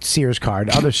the Sears card,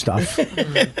 other stuff. You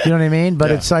know what I mean?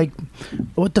 But it's like,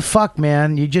 what the fuck,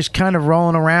 man? You're just kind of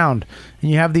rolling around,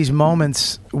 and you have these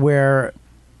moments where,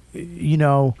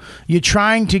 you're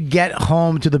trying to get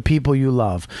home to the people you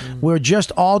love. We're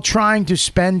just all trying to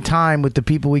spend time with the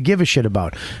people we give a shit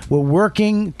about. We're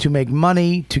working to make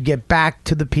money, to get back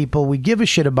to the people we give a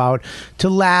shit about, to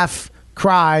laugh,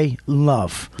 cry,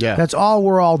 love. Yeah. That's all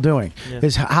we're all doing.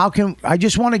 Is I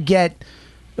just want to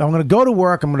I'm going to go to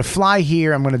work, I'm going to fly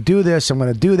here, I'm going to do this, I'm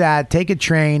going to do that, take a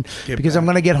train, because I'm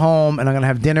going to get home and I'm going to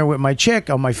have dinner with my chick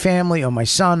or my family or my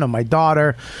son or my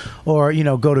daughter, or,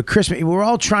 go to Christmas. We're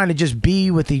all trying to just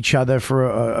be with each other for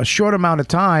a short amount of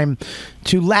time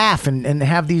to laugh and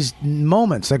have these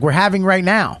moments like we're having right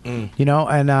now,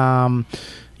 and,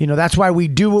 that's why we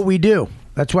do what we do.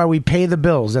 That's why we pay the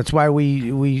bills. That's why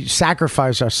we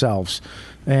sacrifice ourselves.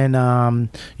 And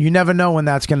you never know when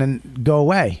that's going to go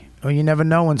away. Or you never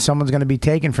know when someone's going to be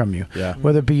taken from you. Yeah.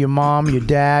 Whether it be your mom, your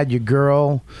dad, your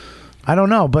girl. I don't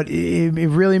know. But it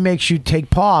really makes you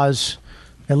take pause,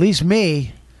 at least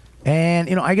me. And,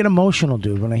 I get emotional,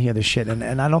 dude, when I hear this shit.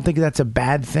 And I don't think that's a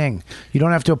bad thing. You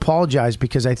don't have to apologize,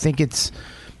 because I think it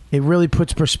really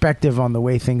puts perspective on the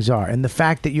way things are. And the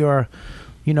fact that you're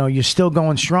still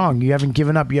going strong. You haven't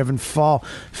given up. You haven't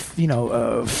fallen.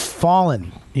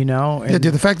 And,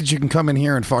 dude, the fact that you can come in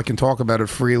here and fucking talk about it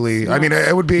freely. I mean,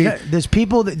 it would be. There's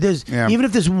people that even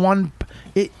if there's one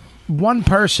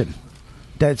person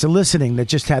that's listening that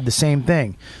just had the same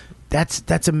thing.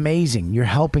 That's amazing. You're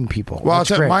helping people. Well, I'll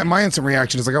tell you, my instant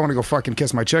reaction is like, I want to go fucking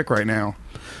kiss my chick right now.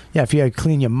 Yeah, if you had to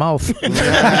clean your mouth.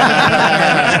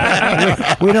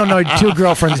 we don't know 2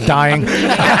 girlfriends dying.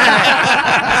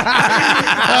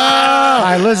 All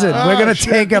right, listen, we're going to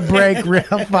take a break real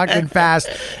fucking fast.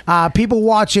 People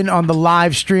watching on the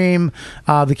live stream,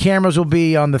 the cameras will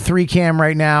be on the 3 cam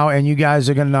right now, and you guys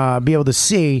are going to be able to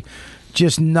see,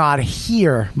 just not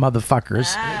hear,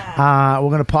 motherfuckers. We're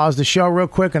going to pause the show real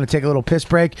quick, going to take a little piss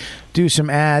break, do some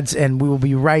ads, and we will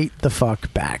be right the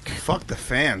fuck back. Fuck the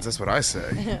fans, that's what I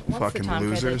say. Fucking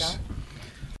losers.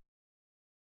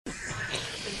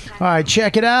 All right,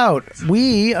 check it out.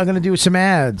 We are going to do some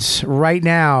ads right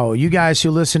now. You guys who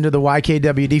listen to the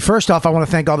YKWd, first off, I want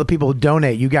to thank all the people who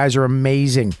donate. You guys are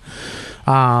amazing.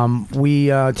 We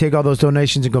take all those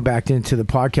donations and go back into the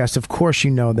podcast. Of course,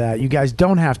 you know that. You guys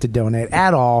don't have to donate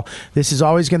at all. This is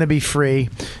always going to be free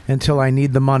until I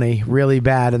need the money really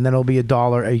bad, and then it'll be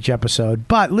 $1 each episode.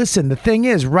 But listen, the thing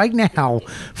is, right now,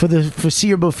 for the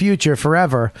foreseeable future,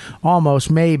 forever, almost,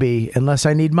 maybe, unless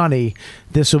I need money,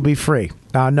 this will be free.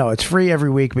 No, it's free every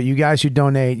week, but you guys who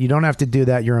donate, you don't have to do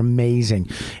that. You're amazing.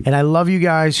 And I love you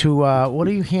guys who, what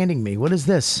are you handing me? What is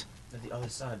this? The other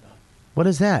side, Bob. What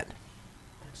is that?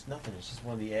 It's nothing. It's just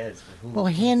one of the ads. For well,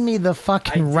 hand me the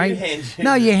fucking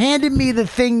No, you handed me the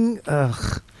thing.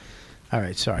 Ugh. All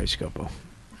right, sorry, Scopo.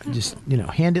 Just,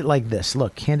 hand it like this.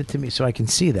 Look, hand it to me so I can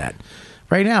see that.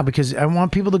 Right now, because I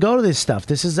want people to go to this stuff.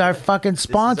 This is our fucking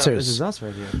sponsors. This is us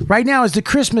right here. Right now is the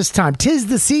Christmas time. 'Tis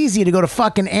the season to go to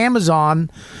fucking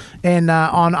Amazon and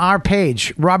on our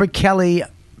page, Robert Kelly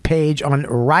page on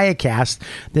Riotcast.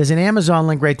 There's an Amazon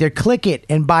link right there. Click it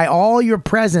and buy all your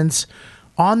presents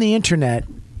on the internet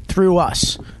through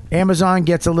us. Amazon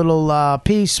gets a little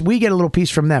piece. We get a little piece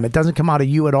from them. It doesn't come out of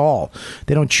you at all.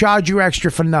 They don't charge you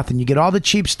extra for nothing. You get all the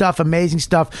cheap stuff, amazing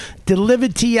stuff,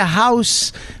 delivered to your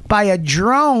house by a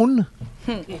drone.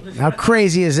 How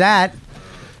crazy is that?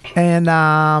 And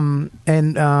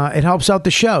it helps out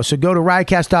the show. So go to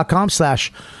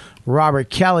riotcast.com/Robert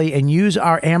Kelly and use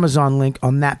our Amazon link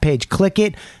on that page. Click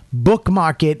it,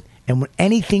 bookmark it, and when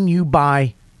anything you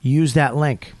buy, use that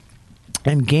link.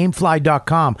 And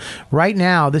Gamefly.com. Right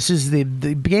now, this is the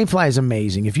Gamefly is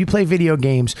amazing. If you play video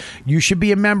games, you should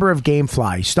be a member of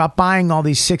Gamefly. Stop buying all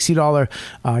these $60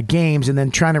 games and then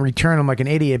trying to return them like an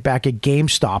idiot back at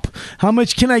GameStop. How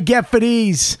much can I get for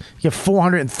these? You get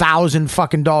 $400,000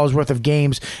 fucking dollars worth of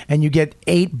games, and you get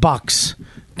 $8.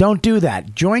 Don't do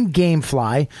that. Join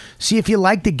Gamefly. See if you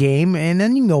like the game, and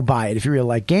then you can go buy it if you really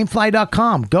like.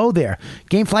 Gamefly.com. Go there.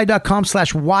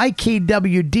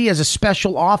 Gamefly.com/YKWD has a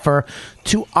special offer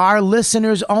to our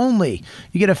listeners only.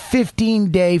 You get a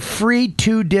 15-day free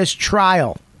 2-disc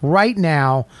trial right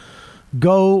now.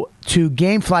 Go to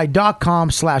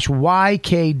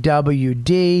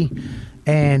Gamefly.com/YKWD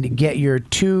and get your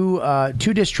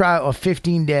two-disc trial of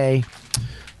 15-day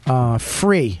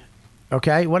free.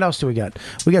 Okay, what else do we got?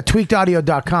 We got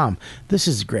tweakedaudio.com. This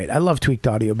is great. I love Tweaked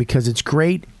Audio because it's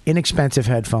great, inexpensive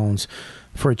headphones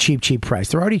for a cheap, cheap price.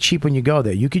 They're already cheap when you go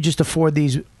there. You could just afford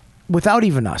these without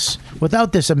even us,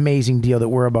 without this amazing deal that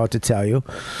we're about to tell you.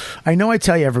 I know I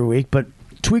tell you every week, but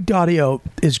Tweaked Audio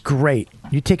is great.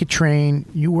 You take a train,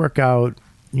 you work out,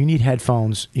 you need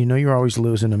headphones. You know you're always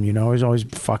losing them. You know you're always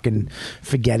fucking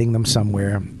forgetting them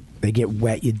somewhere. They get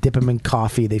wet. You dip them in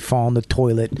coffee. They fall in the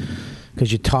toilet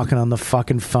because you're talking on the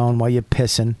fucking phone while you're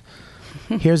pissing.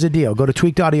 Here's the deal. Go to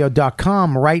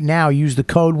tweakedaudio.com right now. Use the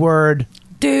code word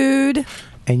DUDE.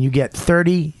 And you get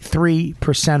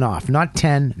 33% off. Not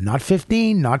 10, not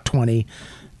 15, not 20,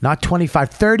 not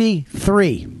 25.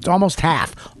 33. It's almost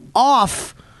half.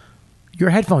 Off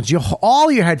your headphones.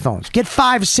 All your headphones. Get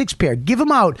 5, 6 pair. Give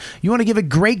them out. You want to give a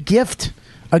great gift?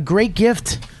 A great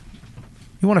gift?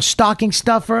 You want a stocking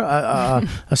stuffer, a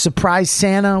surprise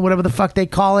Santa, whatever the fuck they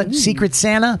call it, Secret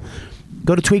Santa?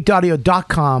 Go to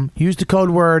tweakedaudio.com, use the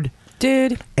code word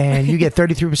DUDE, and you get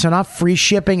 33% off, free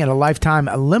shipping, and a lifetime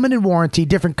limited warranty,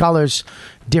 different colors,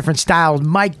 different styles,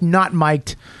 mic'd, not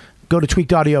mic'd. Go to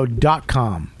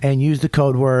tweakedaudio.com and use the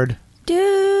code word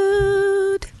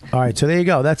DUDE. All right, so there you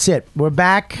go. That's it. We're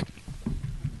back.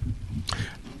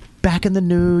 Back in the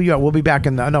New York. We'll be back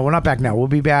in the... No, we're not back now. We'll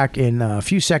be back in a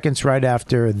few seconds right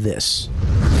after this.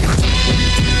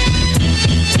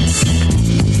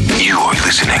 You are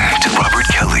listening to Robert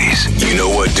Kelly's You Know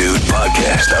What Dude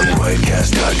podcast on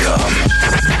riotcast.com.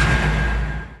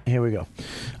 Here we go. All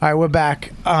right, we're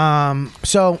back.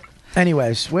 So,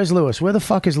 anyways, where's Lewis? Where the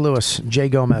fuck is Lewis J.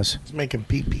 Gomez? He's making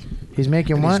pee-pee. He's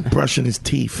making And what? He's brushing his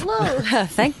teeth. Whoa,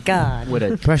 thank God.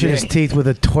 Brushing his teeth with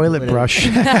a toilet brush.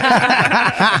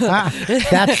 That's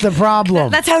the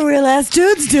problem. That's how real ass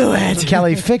dudes do it.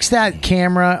 Kelly, fix that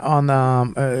camera on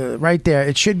the right there.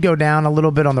 It should go down a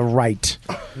little bit on the right.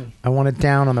 I want it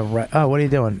down on the right. Oh, what are you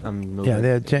doing? Yeah,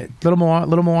 there. Little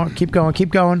more. Keep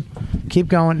going.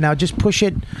 Now just push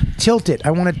it. Tilt it.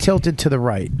 I want it tilted to the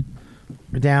right.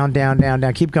 Down.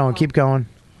 Keep going.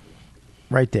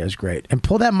 Right there is great. And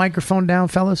pull that microphone down,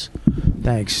 fellas.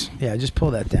 Thanks. Yeah, just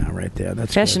pull that down right there.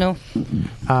 That's professional.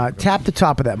 Tap the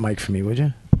top of that mic for me, would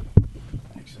you?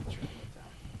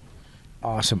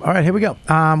 Awesome. All right, here we go.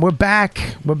 We're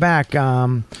back.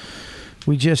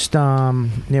 We just, I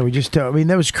mean,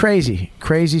 that was crazy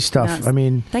stuff. Nuts. I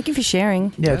mean, thank you for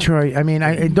sharing. Yeah, Troy. I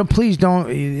mean, please don't.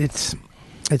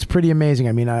 It's pretty amazing.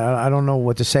 I mean, I don't know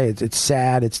what to say. It's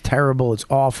sad. It's terrible. It's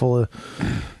awful.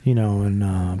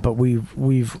 But we've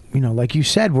like you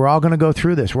said, we're all going to go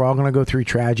through this. We're all going to go through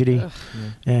tragedy,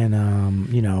 and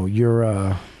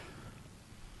you're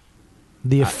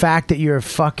the fact that you're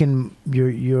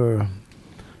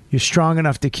you're strong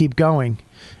enough to keep going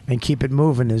and keep it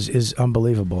moving is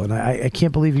unbelievable. And I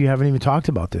can't believe you haven't even talked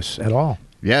about this at all.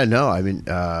 Yeah, no. I mean,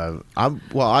 I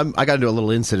got into a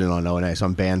little incident on O&A, so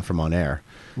I'm banned from on air.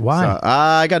 Why? So,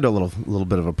 I got into a little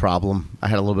bit of a problem. I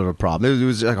had a little bit of a problem. It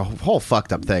was like a whole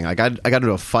fucked up thing. I got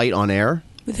into a fight on air.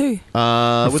 With who? With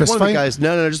one of the guys.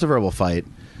 No, just a verbal fight.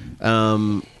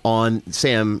 On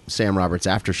Sam Roberts'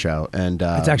 after show, and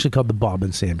it's actually called the Bob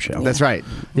and Sam Show. That's right.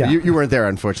 Yeah, you weren't there,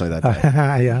 unfortunately, that day.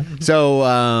 Yeah. So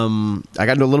I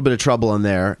got into a little bit of trouble on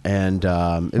there, and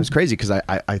it was crazy because I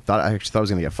actually thought I was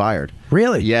going to get fired.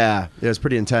 Really? Yeah, it was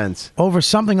pretty intense over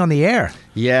something on the air.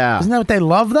 Yeah, isn't that what they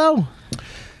love though?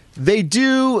 They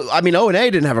do. I mean, O&A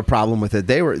didn't have a problem with it.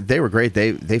 They were great.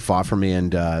 They fought for me,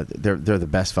 and they're the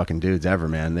best fucking dudes ever,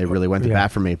 man. They really went to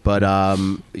bat for me. But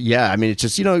yeah, I mean, it's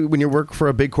just when you work for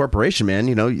a big corporation,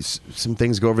 man, some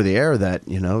things go over the air that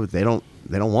they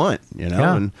don't want,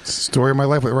 Yeah. And story of my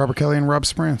life with Robert Kelly and Rob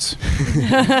Sprance.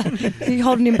 You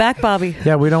holding him back, Bobby?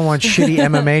 Yeah, we don't want shitty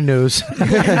MMA news.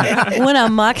 We want our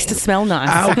mics to smell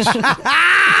nice.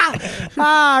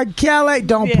 Kelly,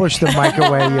 don't push the mic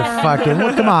away, you fucking.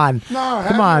 Well, come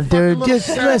on, dude. Just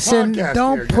listen.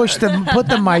 Don't put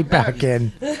the mic back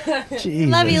in.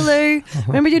 Jesus. Love you, Lou.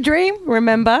 Remember your dream?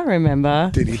 Remember.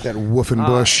 Did eat that woofing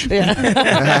bush.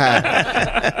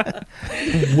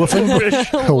 Woofing bush.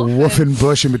 A woofing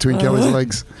bush in between Kelly's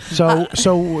legs. So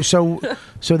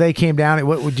they came down.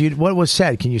 What was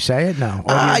said? Can you say it? No.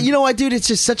 you know what, dude? It's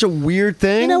just such a weird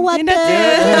thing. You know what,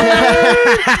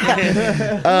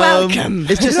 Welcome.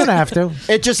 It's just, you don't have to.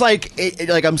 It's just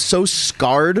like I'm so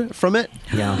scarred from it.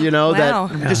 Yeah. Wow.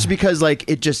 That just because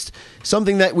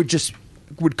something that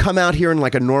would come out here in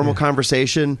like a normal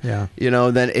conversation. Yeah.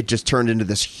 Then it just turned into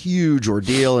this huge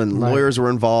ordeal, and lawyers were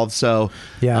involved. So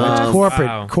it's corporate.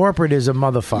 Wow. Corporate is a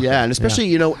motherfucker. Yeah, and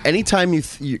especially anytime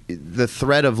the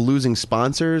threat of losing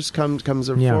sponsors comes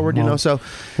forward. Well, So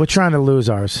we're trying to lose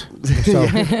ours. So you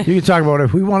can talk about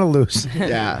it. We want to lose.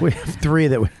 Yeah. We have 3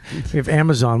 that we have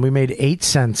Amazon. We made 8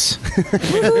 cents.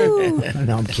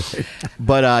 No, I'm kidding.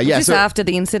 But Just after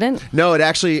the incident. No,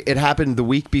 it happened the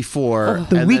week before.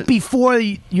 The week before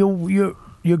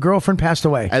your girlfriend passed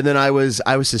away. And then I was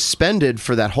suspended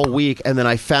for that whole week, and then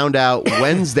I found out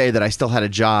Wednesday that I still had a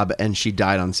job, and she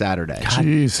died on Saturday. God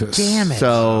Jesus. damn it.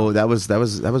 So that was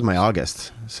my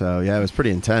August. So yeah, it was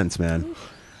pretty intense, man.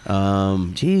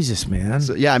 Jesus, man.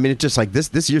 So, yeah, I mean, it's just like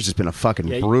this year's just been a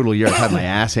fucking brutal year. I've had my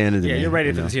ass handed to me. Yeah, you're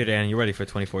ready for this year, Dan. You're ready for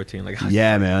 2014.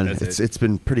 Yeah, man. It's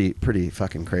been pretty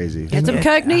fucking crazy. Get some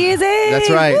Coke New Year's Eve. That's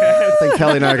right. I think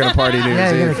Kelly and I are gonna party New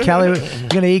Year's Eve. You're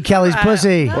gonna eat Kelly's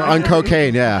pussy. We're on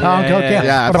cocaine, yeah. On cocaine.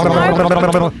 Yeah,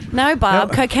 absolutely. No,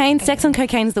 Bob. Sex on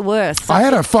cocaine's the worst. I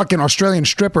had a fucking Australian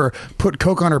stripper put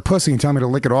coke on her pussy and tell me to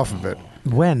lick it off of it.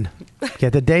 When?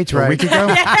 Get the dates right. A week ago?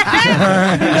 You don't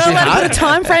want to put a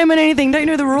time frame on anything. Don't you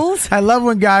know the rules? I love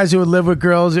when guys who would live with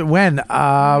girls. 7 years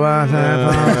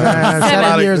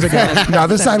ago. No,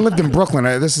 I lived in Brooklyn.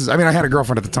 I had a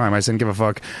girlfriend at the time. I just didn't give a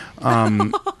fuck.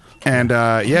 And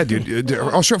yeah, dude.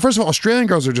 First of all, Australian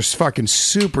girls are just fucking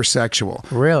super sexual.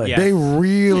 Really? Yeah. They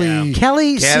really. Yeah.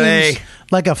 Kelly seems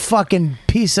like a fucking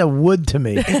piece of wood to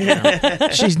me.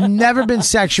 She's never been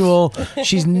sexual.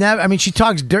 She's never. I mean, she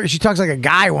talks dirt. She talks like a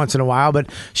guy once in a while, but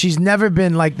she's never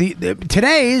been like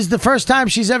today is the first time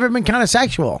she's ever been kind of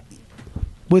sexual.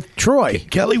 With Troy.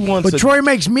 Kelly wants But Troy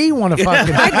makes me want to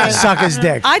fucking suck his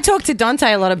dick. I talk to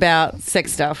Dante a lot about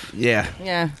sex stuff. Yeah.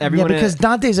 Yeah. Because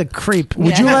Dante's a creep.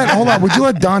 Would you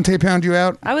let Dante pound you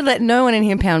out? I would let no one in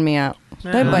here pound me out.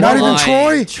 Nobody. Not even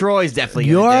Troy? Troy's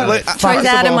definitely gonna do it. Troy's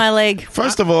out of my leg.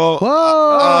 First of all,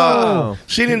 whoa!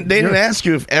 They didn't ask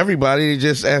you if everybody. They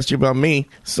just asked you about me.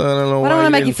 So I don't know. I don't want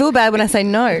to make you feel bad when I say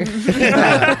no. You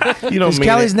don't mean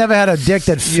Kelly's it. never had a dick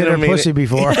that fit her pussy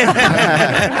before.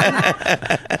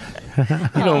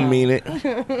 You don't mean it.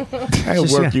 I'll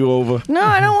work you over. No,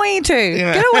 I don't want you to.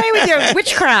 Yeah. Get away with your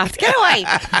witchcraft. Get away.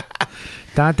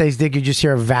 Dante's dick, you just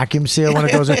hear a vacuum seal when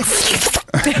it goes in.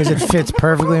 Because it fits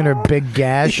perfectly in her big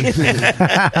gash.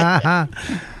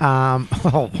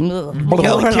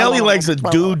 Kelly likes a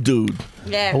dude.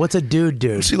 Yeah. What's a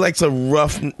dude? She likes a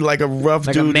rough dude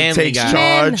that takes guy.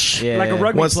 charge. Yeah. Like a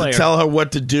rugby wants player. to tell her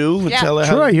what to do. And tell her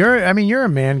Sure, how you're a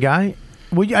man guy.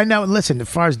 I know. Listen, as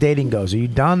far as dating goes, are you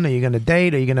done? Are you going to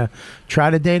date? Are you going to try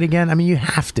to date again? I mean, you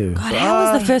have to. God,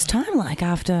 how was the first time like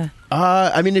after?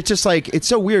 I mean, it's just like it's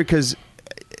so weird because,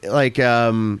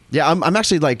 I'm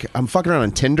actually I'm fucking around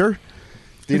on Tinder.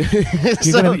 What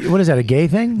is that? A gay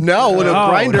thing? No,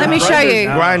 Grindr. Let me show you.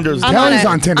 Grinders. Kelly's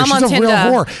on Tinder. She's a real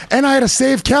whore, and I had to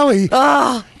save Kelly.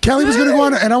 Oh. Kelly was going to go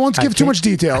on, and I won't give too much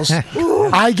details.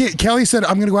 Kelly said,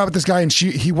 I'm going to go out with this guy, and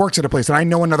he works at a place, and I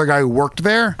know another guy who worked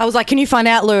there. I was like, can you find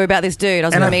out, Lou, about this dude? I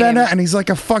was going to meet found him. out, and he's like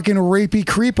a fucking rapey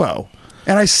creepo.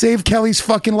 And I saved Kelly's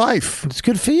fucking life. It's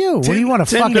good for you. What do you want? A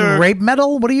fucking rape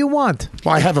medal? What do you want?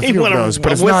 Well, I have a few of those,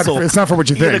 but it's not for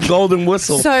what you think. Get a golden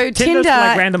whistle. So Tinder's Tinder, for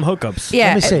like random hookups. Yeah.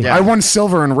 Let me see. I won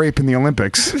silver in rape in the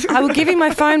Olympics. I will give you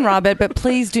my phone, Robert, but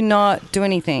please do not do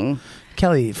anything.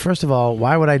 Kelly, first of all,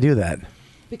 why would I do that?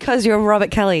 Because you're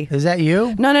Robert Kelly. Is that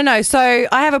you? No. So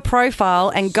I have a profile,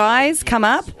 and guys come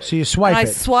up. So you swipe and I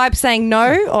it. swipe saying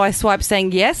no, or I swipe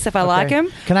saying yes if I like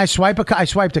them. Can I swipe I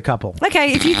swiped a couple.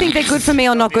 Okay, if you think they're good for me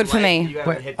or not good for me.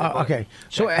 Wait, okay.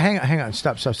 So hang on.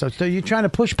 Stop. So you're trying to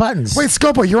push buttons. Wait,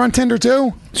 Scopo, you're on Tinder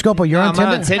too? Scopo, you're on I'm Tinder?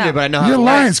 not on Tinder, but I know how You're it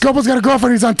lying. works. Scopo's got a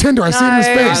girlfriend. He's on Tinder. I see it in his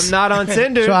face. I'm not on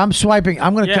Tinder. So I'm swiping.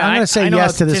 I'm gonna say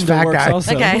yes to this fat guy.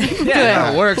 Okay,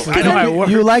 Yeah, it works. I know how it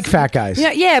works. You like fat guys?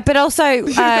 Yeah, but also.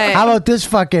 How about this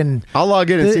fucking? I'll log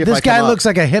in and see if This I come guy up. looks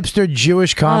like a hipster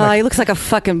Jewish comic. Oh, he looks like a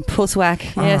fucking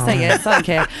pusswhack. Yes, I guess. I don't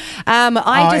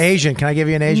care. Asian. Can I give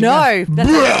you an Asian? No, guy?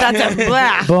 that's a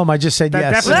blah. Boom! I just said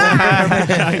yes.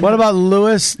 definitely- What about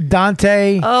Louis,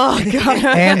 Dante, Oh god.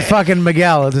 and fucking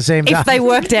Miguel at the same time? If they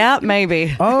worked out,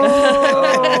 maybe.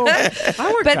 Oh.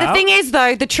 But the thing is,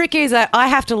 though, the trick is that I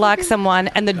have to like someone,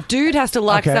 and the dude has to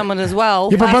like Okay. someone as well.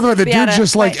 Yeah, but I by the way, have to the be able dude's to-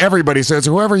 just like everybody, so it's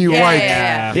whoever you Yeah,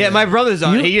 like. Yeah, my brother's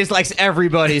on. He just likes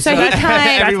everybody. So he can't-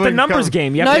 That's the numbers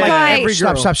game. You have No to like guy- every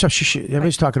girl. Stop. Shh.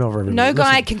 Everybody's talking over everybody. No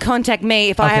guy Listen. can contact me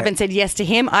if I Okay. haven't said yes to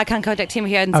him. I can't contact him if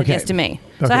he hasn't said Okay. yes to me.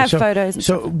 So Okay, I have photos. And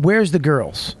So where's the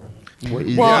girls? Well,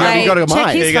 you I gotta go to check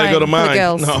mine. his You gotta go to phone for mine.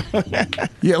 girls. No.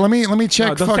 Yeah, let me check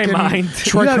No, don't say fucking mine.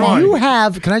 Troy You Kwan.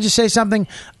 have. Can I just say something?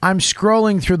 I'm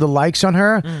scrolling through the likes on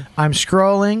her. I'm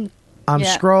scrolling. I'm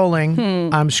Yeah.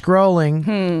 scrolling. I'm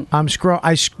scrolling. I'm scroll.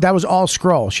 That was all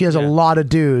scroll. She has a lot of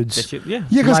dudes. Yeah. Yeah,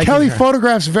 because liking Kelly her.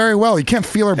 photographs very well. You can't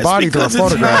feel her body through a because it's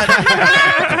photograph.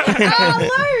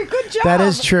 Oh, good job. That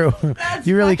is true.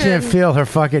 You really can't feel her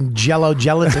fucking jello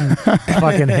gelatin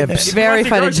fucking hips. Very Take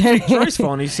Troy's photogenic.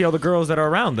 phone. You see all the girls that are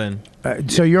around. Then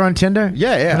So you're on Tinder?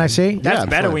 Yeah. Can I see? that's Yeah,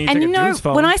 better fine. when you And take you a know, dude's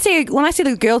phone. when I see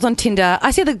the girls on Tinder,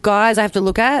 I see the guys I have to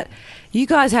look at. You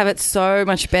guys have it so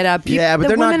much better. Yeah, but the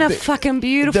they're not- women are they- fucking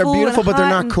beautiful. They're beautiful, and but they're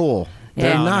hot not and- cool. They're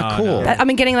Yeah. not cool. I've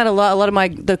been getting that a lot. A lot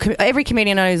of every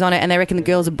comedian I know is on it, and they reckon the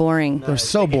girls are boring. They're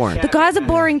so boring. The guys are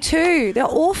boring too. They're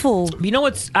awful. You know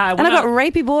what's? And I got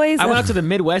rapey boys. I went out to the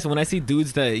Midwest, and when I see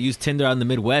dudes that use Tinder out in the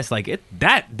Midwest, like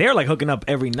they're like hooking up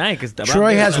every night. Cause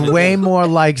Troy has way more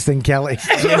likes than Kelly.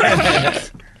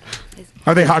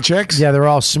 Are they hot chicks? Yeah, they're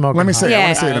all smoking. Let me hot. see. Yeah, I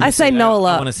want to see them. I say no a I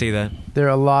lot. want to see that. There are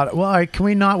a lot. Well, all right, can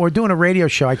we not? We're doing a radio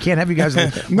show. I can't have you guys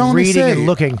No, let me reading say, and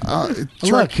looking. Troy-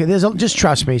 Look, just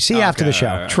trust me. See you after the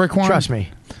show. Troy Kwan? Trust me.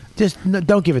 Just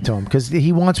don't give it to him because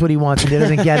he wants what he wants and he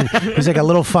doesn't get it. He's like a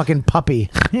little fucking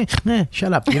puppy.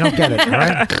 Shut up. You don't get it. All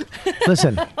right.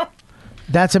 Listen.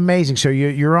 That's amazing. So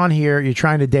you're on here. You're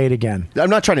trying to date again. I'm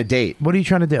not trying to date. What are you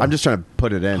trying to do? I'm just trying to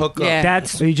put it in. Hook up. Yeah.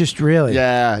 That's So you just really.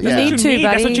 Yeah. You Yeah. need to, buddy.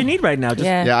 That's what you need right now. Just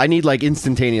Yeah. Yeah, I need like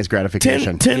instantaneous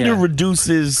gratification. Tinder Yeah.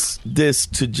 reduces this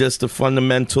to just a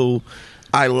fundamental.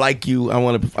 I like you. I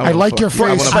want to. I like your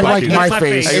face. I like my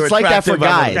face. It's like that for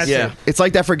guys. Yeah. It's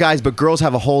like that for guys, but girls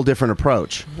have a whole different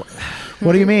approach.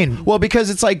 What do you mean? Well,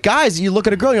 because it's like guys, you look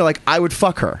at a girl and you're like, I would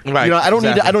fuck her. Right, You know, I don't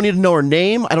exactly. need to know her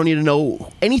name. I don't need to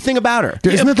know anything about her.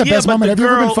 Dude, isn't it the Yeah, best but moment? the Have you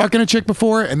ever been girl- fucking a chick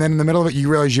before, and then in the middle of it, you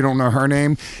realize you don't know her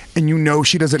name, and you know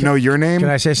she doesn't know your name? Can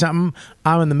I say something?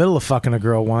 I'm in the middle of fucking a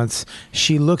girl once.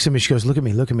 She looks at me. She goes, look at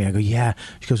me. I go, yeah.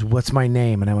 She goes, what's my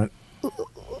name? And I went,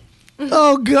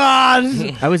 oh, God.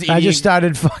 I just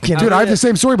started fucking. Dude, I had the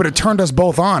same story, but it turned us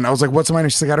both on. I was like, what's my name?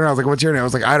 She's like, I don't know. I was like, what's your name? I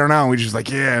was like, I don't know. And we just like,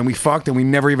 yeah, and we fucked, and we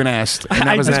never even asked. And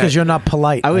that was That's that. because you're not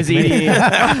polite. I was like me. eating.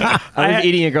 I was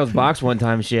eating a girl's box one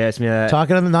time. She asked me that.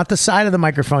 Talking to them, not the side of the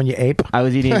microphone, you ape. I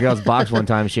was eating a girl's box one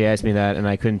time. She asked me that, and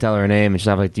I couldn't tell her name. And she's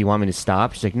like, "Do you want me to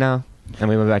stop?" She's like, "No." And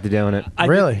we went back to doing it.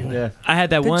 Really? Yeah. I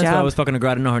had that Good once where I job. was fucking a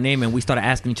girl. I didn't know her name, and we started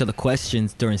asking each other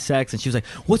questions during sex. And she was like,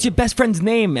 "What's your best friend's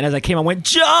name?" And as I came, I went,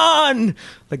 "John."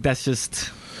 Like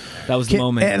that was the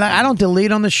moment. And I don't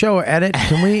delete on the show or edit.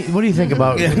 Can we? What do you think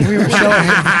about? Can we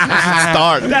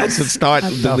Start. That's a start.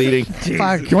 Deleting.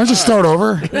 Fuck. You want to just start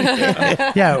over?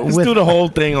 Yeah, Let's do the whole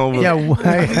thing over. Yeah.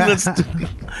 Let's do-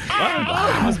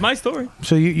 That's my story.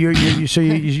 So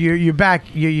you're back.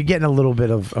 You're getting a little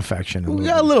bit of affection.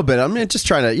 Yeah, a little bit. I mean, just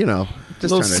trying to,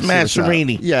 just Little trying to see what's up.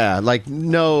 smash-a-rainy. Yeah, like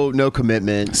no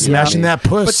commitment. Smashing that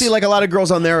puss. But see, like a lot of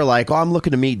girls on there are like, "Oh, I'm looking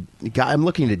to meet, I'm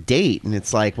looking to date," and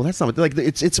it's like, well, that's not like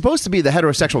it's supposed to be the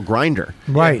heterosexual grinder,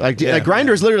 Right. Like Grindr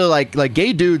is literally like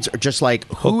gay dudes are just like,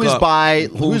 who Hook is up. by,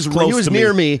 Who's who close is to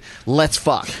near me. me, let's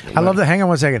fuck. I love that. Hang on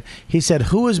one second. He said,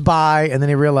 "Who is by?" And then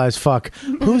he realized, "Fuck,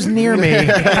 who's near me?"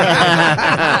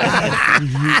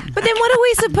 But then what are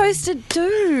we supposed to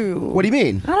do? What do you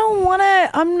mean? I don't want to.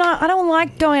 I don't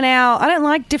like going out. I don't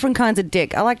like different kinds of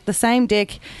dick. I like the same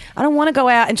dick. I don't want to go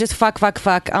out and just fuck.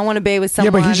 I want to be with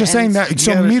someone. Yeah, but he's just saying that.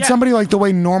 So meet somebody like the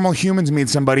way normal humans meet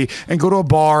somebody and go to a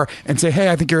bar and say, hey,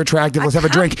 I think you're attractive. Let's have a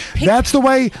drink. That's the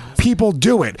way people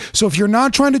do it. So if you're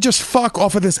not trying to just fuck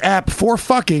off of this app for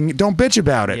fucking, don't bitch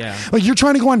about it. Yeah. Like you're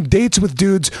trying to go on dates with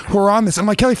dudes who are on this. I'm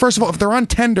like, Kelly, first of all, if they're on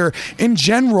Tinder, in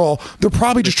general, they're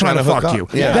probably just trying to hook fuck up. you.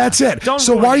 Yeah. That's it.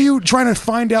 So why are you trying to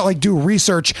find out, like do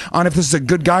research on if this is a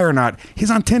good guy or not?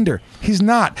 He's on Tinder. He's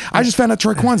not. I just found out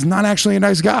Troy Kwan's not actually a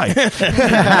nice guy.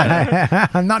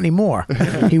 Not anymore.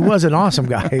 He was an awesome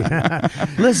guy.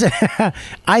 Listen,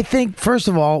 I think, first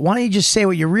of all, why don't you just say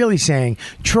what you're really saying?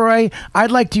 Troy,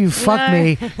 I'd like you fuck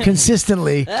me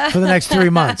consistently for the next 3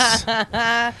 months.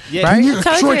 Yeah. Right?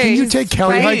 Troy, can you take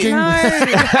Kelly hiking? No.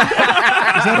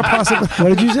 Is that a possibility? What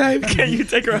did you say? Can you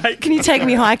take her hiking? Can you take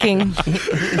me hiking?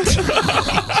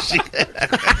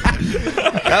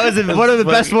 That was one of the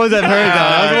best ones I've heard, though.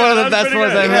 That was one of the best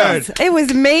ones I've heard. It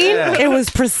was mean. It was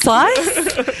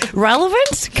precise,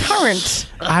 relevant, current.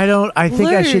 I think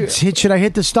I should I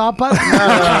hit the stop button?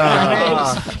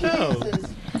 No.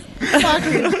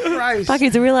 Fucking Christ. Fuck,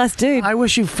 he's a real ass dude. I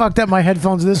wish you fucked up my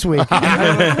headphones this week.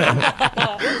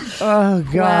 Oh,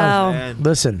 God. Wow.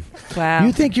 Listen. Wow.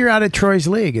 You think you're out of Troy's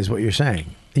league is what you're saying.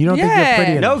 You don't think you're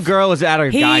pretty enough. No girl is out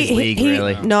of guy's league,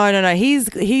 really. No.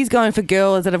 He's going for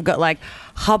girls that have got like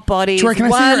hot bodies. Troy,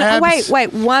 can I see your abs?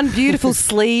 Wait. One beautiful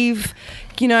sleeve.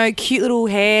 You know, cute little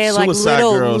hair, like Suicide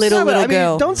girls. little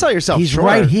girl. Don't sell yourself He's short.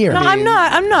 right here. No, I'm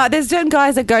not. There's certain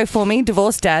guys that go for me,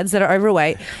 divorced dads that are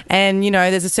overweight, and you know,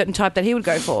 there's a certain type that he would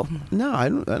go for. No, I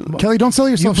don't. Kelly, don't sell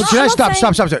yourself short.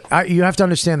 Stop. You have to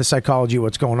understand the psychology of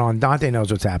what's going on. Dante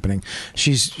knows what's happening.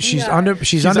 She's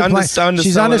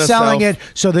underselling it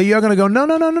so that you're going to go,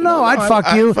 no, I'd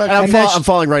fuck you. I'm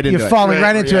falling right into it. You're falling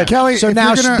right into it. Kelly, so if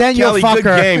now you're gonna- then you'll Kelly, fuck good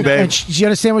her. game, babe. And you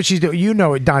understand what she's doing. You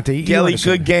know it, Dante. You Kelly,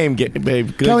 understand. good game, babe.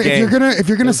 Good Kelly, game. if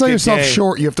you're gonna sell Good yourself game.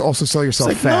 short, you have to also sell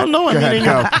yourself It's like, fat. no, I Go mean,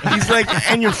 ahead, go. he's like,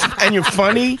 and you're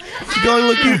funny. You go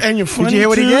look, and you're funny. Did you hear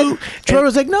what he too. did? Troy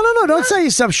was like, no, don't sell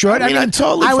yourself short. I mean, I'd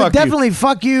totally I would fuck you. definitely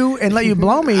fuck you and let you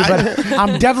blow me, but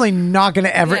I'm definitely not going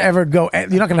to ever go. You're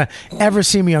not going to ever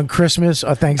see me on Christmas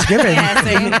or Thanksgiving,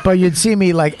 but you'd see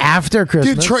me like after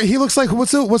Christmas. Dude, Troy, he looks like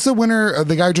what's the winner?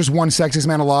 The guy who just won Sexiest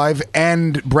Man Alive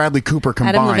and Bradley Cooper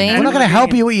combined. Levine. We're not going to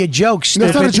help you with your jokes.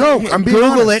 That's not a joke. I'm being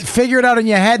Google honest. it, figure it out in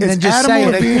your head, and It's then just Adam say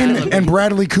it. Levine and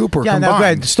Bradley Cooper Yeah, no, go combined.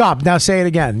 ahead. Stop. Now say it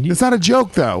again. It's not a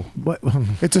joke, though. What?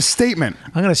 It's a statement.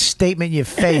 I'm going to statement your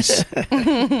face. What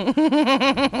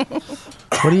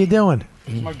are you doing?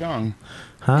 It's my gong.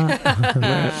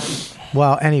 Huh?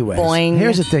 Well, anyways, Boing.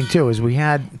 here's the thing too: is we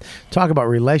had talk about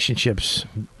relationships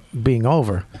being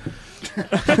over.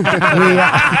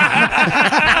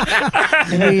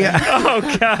 Oh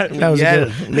God, That was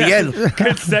good. Miguel.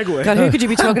 good segue. God, who could you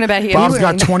be talking about here? Bob's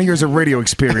got 20 years of radio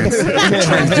experience.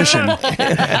 Transition.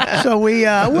 So we,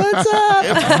 what's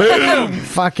up? Boom.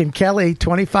 Fucking Kelly,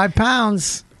 25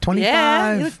 pounds,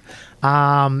 25.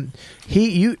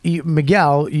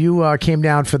 Miguel, you came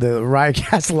down for the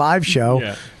Riotcast live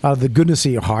show, The Goodness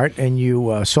of Your Heart, and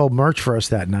you sold merch for us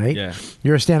that night. Yeah.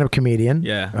 You're a stand-up comedian.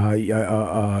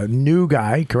 Yeah. New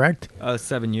guy, correct?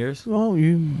 7 years. Well,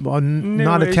 you are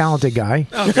not a Newish. talented guy.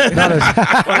 Okay. Not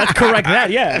Well, let's correct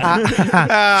that. Yeah.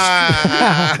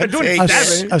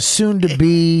 a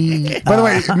soon-to-be. By the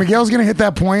way, Miguel's going to hit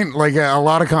that point like a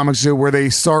lot of comics do where they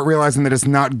start realizing that it's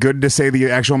not good to say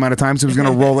the actual amount of time, so he's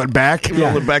going to roll it back.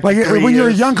 Roll it back Like to 3 when you're a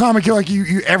years. young comic, you're like,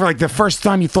 you ever, like the first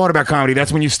time you thought about comedy,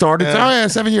 that's when you started. Yeah. Oh, yeah,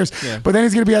 7 years. Yeah. But then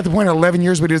he's going to be at the point of 11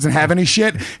 years where he doesn't have any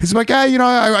shit. He's like, I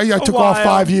took off while.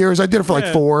 5 years. I did it for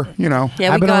like 4, Yeah, I've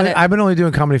we got been it. I've been only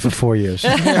doing comedy for 4 years.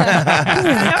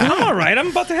 I'm all right. I'm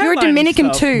about to headline. You're a Dominican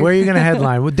stuff. too. Where are you going to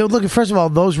headline? Well, look, first of all,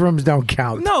 those rooms don't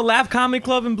count. No, Laugh Comedy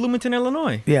Club in Bloomington,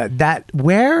 Illinois. Yeah,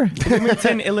 where?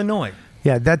 Bloomington, Illinois.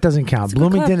 Yeah, that doesn't count.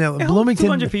 Bloomington, It holds Bloomington.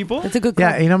 200 people. It's a good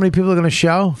club. Yeah, you know how many people are going to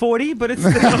show? 40, but it's.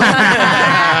 But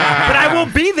I will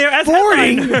be there as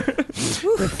 40.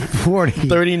 40.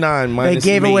 39 They minus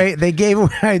gave me. away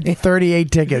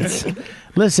 38 tickets.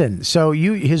 Listen, so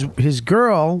his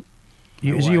girl,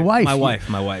 is your wife? My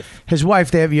wife. His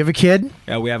wife. You have a kid.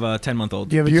 Yeah, we have a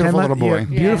 10-month-old. You have Beautiful a little boy.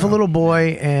 Beautiful little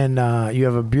boy, and you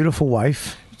have a beautiful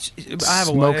wife. I have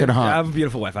a Smoking wife. hot. I have a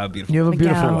beautiful wife. You have a beautiful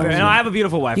Miguel. wife. No, I have a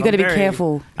beautiful wife. You gotta I'm be very-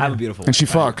 careful. I have a beautiful And she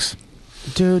wife. fucks.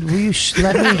 Dude, will you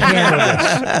let me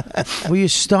handle this? Will you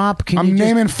stop? Can I'm you just-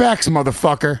 naming facts,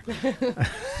 motherfucker.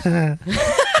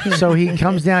 So he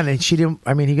comes down and she didn't.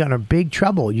 I mean, he got in a big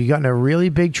trouble. You got in a really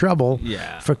big trouble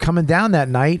for coming down that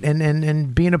night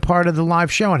and being a part of the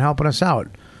live show and helping us out.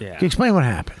 Yeah. Can you explain what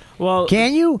happened? Well,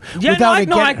 can you? Yeah, Without it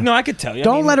I could tell you.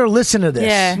 Don't let her listen to this.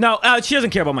 Yeah. No, she doesn't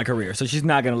care about my career, so she's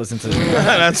not going to listen to this.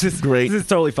 That's just great. This is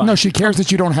totally fine. No, she cares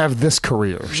that you don't have this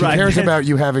career. She Right. cares about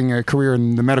you having a career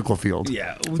in the medical field.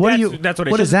 Yeah. That's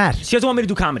what is that? She doesn't want me to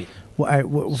do comedy.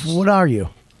 What are you?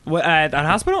 At a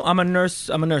hospital? I'm a nurse.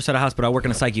 I'm a nurse at a hospital. I work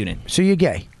in a psych unit. So you're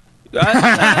gay?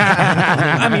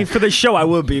 I mean, for the show, I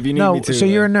would be if you need me to. So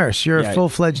you're a nurse. You're a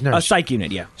full-fledged nurse. A psych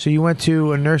unit, yeah. So you went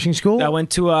to a nursing school? I went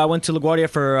to LaGuardia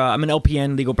for. I'm an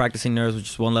LPN, legal practicing nurse, which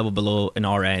is one level below an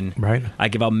RN. Right. I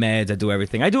give out meds. I do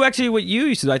everything. I do actually what you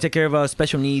used to do. I take care of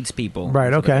special needs people.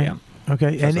 Right. Okay. Yeah.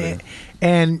 Okay.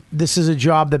 And this is a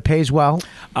job that pays well.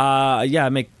 Yeah, I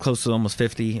make close to almost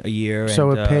 50 a year.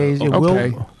 So and, it pays. It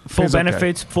will full pays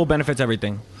benefits. Full benefits.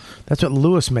 Everything. That's what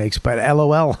Lewis makes, but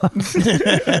LOL.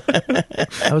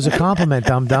 That was a compliment,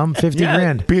 dum-dum. 50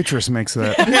 grand. Beatrice makes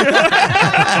that.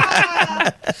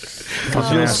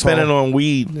 She'll spend it on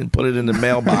weed and put it in the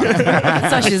mailbox.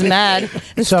 That's why she's mad.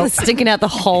 It's stinking out the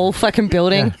whole fucking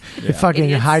building. You're fucking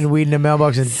hiding weed in the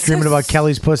mailbox and dreaming about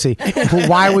Kelly's pussy.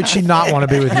 Why would she not want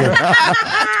to be with you?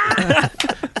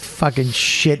 Fucking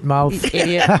shit mouth.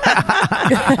 Idiot.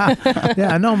 Yeah,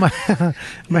 I know.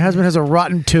 My husband has a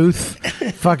rotten tooth.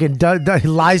 Fucking he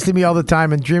lies to me all the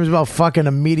time and dreams about fucking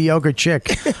a mediocre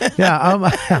chick.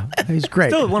 Yeah, he's great.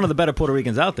 Still one of the better Puerto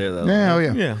Ricans out there, though.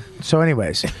 Yeah, yeah. So,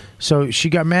 anyways, so she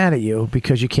got mad at you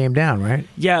because you came down, right?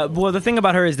 Yeah. Well, the thing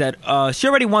about her is that she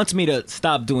already wants me to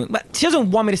stop doing. But she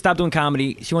doesn't want me to stop doing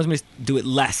comedy. She wants me to do it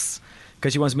less.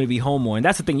 Because she wants me to be home more, and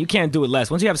that's the thing. You can't do it less.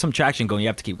 Once you have some traction going, you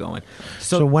have to keep going.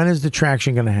 So when is the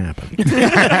traction going to happen?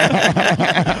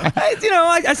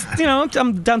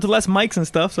 I'm down to less mics and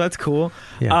stuff, so that's cool.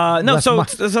 Yeah. So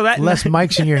that less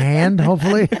mics in your hand,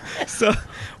 hopefully.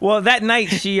 Well, that night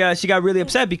she got really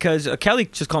upset because Kelly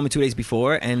just called me 2 days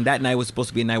before, and that night was supposed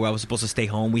to be a night where I was supposed to stay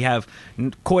home. We have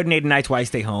coordinated nights where I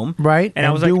stay home, right? And I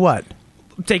was do like, what?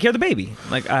 Take care of the baby.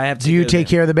 Like I have. To Do you take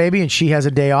care of the baby and she has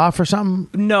a day off or something?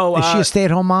 No. Is she a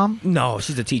stay-at-home mom? No,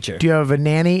 she's a teacher. Do you have a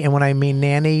nanny? And when I mean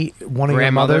nanny, one of your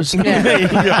Grandmother. mothers,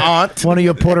 Your aunt, one of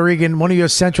your Puerto Rican, one of your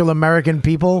Central American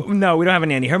people. No, we don't have a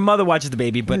nanny. Her mother watches the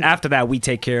baby, but after that, we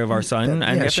take care of our son.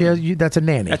 Yeah, she has, that's a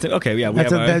nanny. Okay, yeah.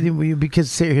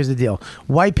 Because here's the deal: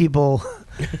 white people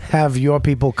have your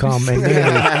people come, and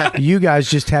nanny. You guys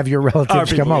just have your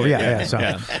relatives come over. Yeah. So, all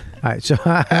right.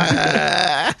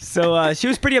 So she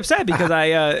was pretty upset because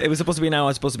it was supposed to be an hour. I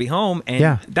was supposed to be home,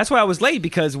 and that's why I was late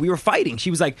because we were fighting. She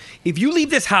was like, "If you leave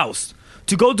this house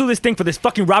to go do this thing for this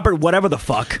fucking Robert, whatever the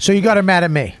fuck." So you got her mad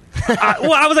at me.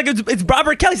 Well, I was like, it's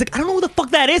Robert Kelly. She's like, I don't know who the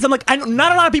fuck that is. I'm like,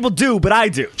 not a lot of people do, but I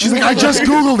do. She's like, I just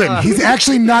Googled him. He's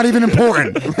actually not even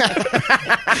important.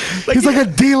 He's like a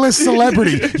D-list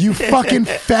celebrity. You fucking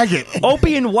faggot.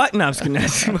 Opie and what? No, I'm just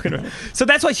kidding. So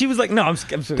that's why she was like, no, I'm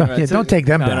don't take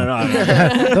them down.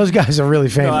 No. Those guys are really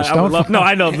famous.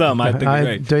 I know them. I think they're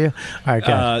great. Do you? All right,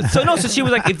 guys. So she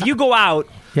was like, if you go out,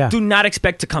 Yeah. do not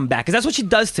expect to come back because that's what she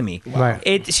does to me.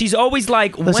 Right. She's always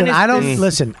like, listen, when is this?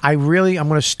 Listen. I'm going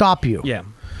to stop you. Yeah.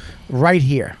 Right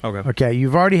here. Okay.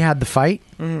 You've already had the fight.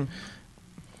 Mm-hmm.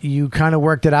 You kind of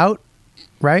worked it out,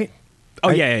 right? Oh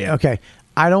yeah. Okay.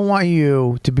 I don't want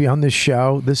you to be on this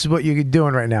show. This is what you're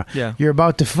doing right now. Yeah. You're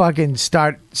about to fucking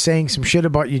start saying some shit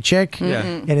about your chick. Yeah.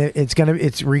 And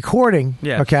it's recording.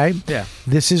 Yeah. Okay. Yeah.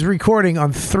 This is recording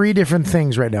on 3 different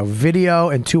things right now: video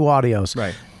and 2 audios.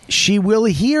 Right. She will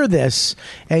hear this,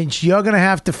 and you're gonna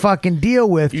have to fucking deal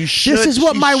with. This is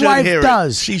what she my should wife hear it.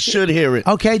 does. She should hear it.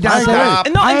 Okay, Dante. Stop.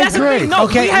 No, and that's the thing. No,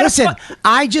 we okay, had listen.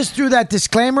 I just threw that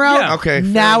disclaimer out. Yeah. Okay,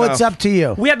 Now fair it's enough. up to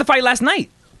you. We had the fight last night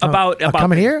about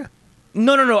coming here.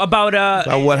 No, about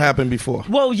what happened before?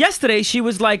 Well, yesterday she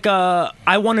was like,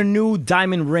 I want a new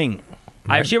diamond ring.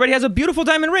 She already has a beautiful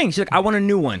diamond ring. She's like, I want a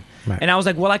new one. Right. And I was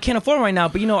like, well, I can't afford one right now,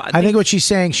 but I think what she's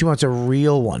saying, she wants a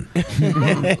real one.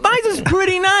 Mine's is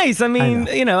pretty nice. I mean,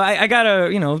 I got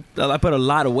I put a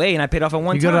lot away and I paid off at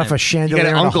one You time. got it off a chandelier. You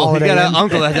got an uncle. You got an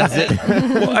uncle that does it.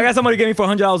 Well, I got somebody who gave me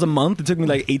 $400 a month. It took me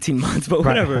like 18 months, but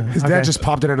whatever. His dad just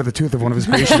popped it out of the tooth of one of his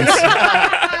patients.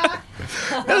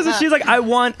 So she's like, I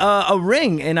want a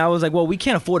ring, and I was like, well, we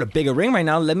can't afford a bigger ring right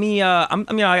now. Let me.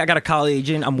 I got a college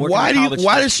agent. I'm working.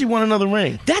 Why does she want another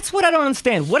ring? That's what I don't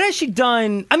understand. What has she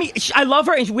done? I mean, I love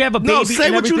her, and we have a baby. No, say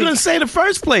and what you were everything. gonna say in the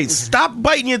first place. Stop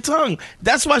biting your tongue.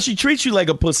 That's why she treats you like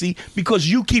a pussy because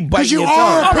you keep biting your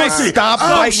tongue. All right, Stop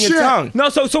biting your tongue. No,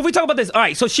 so if we talk about this, all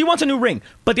right. So she wants a new ring,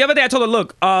 but the other day I told her,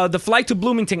 look, the flight to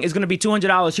Bloomington is going to be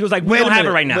 $200. She was like, we don't have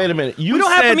it right now. Wait a minute. We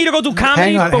don't have for me to go do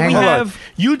comedy, but we have.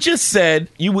 You just said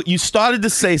you started to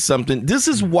say something. This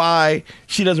is why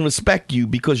she doesn't respect you,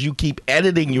 because you keep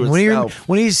editing yourself.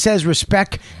 When he says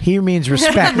respect, he means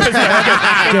respect.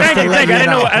 Thank you. I didn't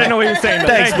know what you were saying.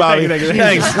 Thanks, Bobby.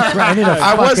 Thanks.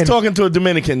 I was talking to a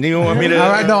Dominican. You want me to?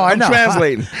 All right, no, I know. I'm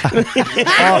translating.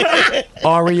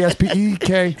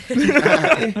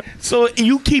 RESPEK. So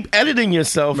you keep editing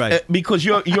yourself because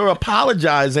you're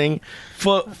apologizing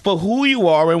for who you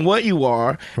are and what you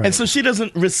are, and so she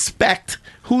doesn't respect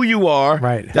who you are.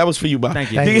 Right. That was for you, Bob.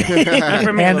 Thank you.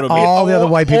 And all the other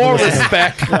white people. Or listening.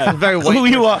 respect who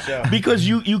you are, because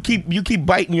you keep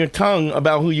biting your tongue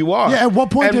about who you are. Yeah. At what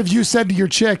point And have you said to your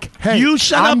chick, "Hey, you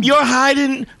shut up? You're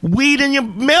hiding weed in your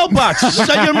mailbox.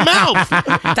 Shut your mouth.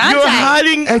 You're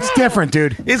hiding. It's different,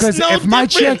 dude. It's Because no if my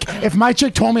different.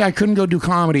 chick told me I couldn't go do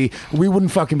comedy, we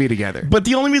wouldn't fucking be together. But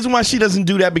the only reason why she doesn't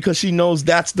do that because she knows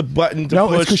that's the button to No,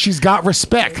 push. it's because she's got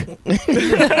respect.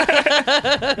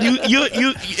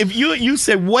 If you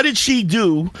said, what did she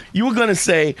do? You were gonna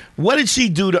say, what did she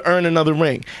do to earn another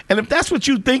ring? And if that's what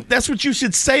you think, that's what you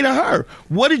should say to her.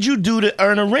 What did you do to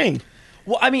earn a ring?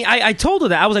 Well, I mean, I told her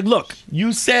that. I was like, look.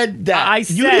 You said that.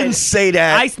 You didn't say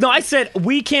that. I said,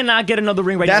 we cannot get another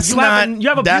ring right That's now. not. You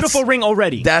have a beautiful ring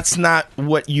already. That's not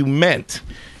what you meant.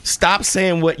 Stop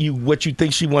saying what you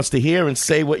think she wants to hear and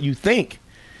say what you think.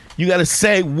 You got to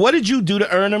say, what did you do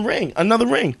to earn a ring? Another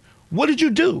ring. What did you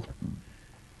do?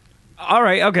 All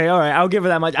right. I'll give her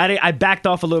that much. I backed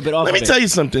off a little bit. Let me tell you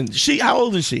something. How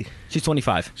old is she? She's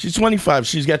 25. She's 25.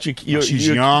 She's got She's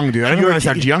young, dude. I didn't realize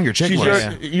how young your chick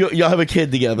was. Y'all have a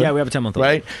kid together. Yeah, we have a 10-month-old.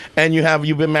 Right? And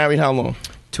you've been married how long?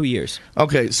 2 years.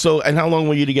 Okay, so, and how long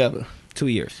were you together? 2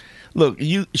 years. Look,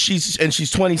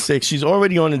 she's 26. She's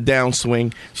already on a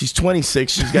downswing. She's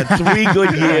 26. She's got 3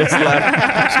 good years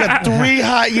left. She's got 3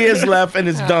 hot years left, and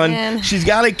it's done. Man. She's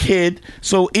got a kid.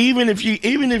 So even if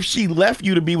she left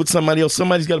you to be with somebody else,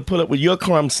 somebody's got to put up with your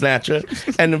crumb snatcher,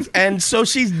 and so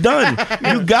she's done.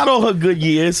 You got all her good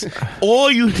years. All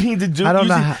you need to do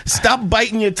is stop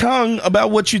biting your tongue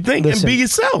about what you think and be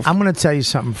yourself. I'm going to tell you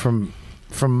something from.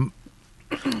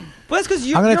 Well, that's because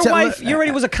your wife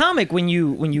already was a comic when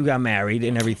you got married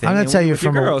and everything. I'm going to tell you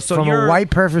from a white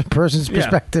person's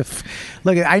perspective.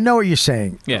 Look, I know what you're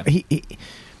saying. Yeah.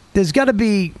 There's got to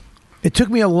be. It took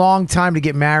me a long time to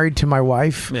get married to my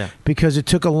wife because it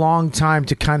took a long time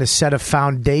to kind of set a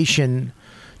foundation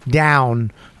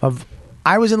down of.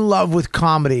 I was in love with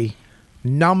comedy,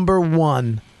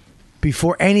 #1,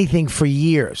 before anything for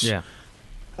years. Yeah.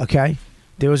 Okay.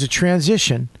 There was a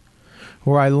transition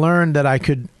where I learned that I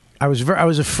could. I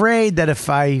was afraid that if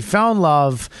I fell in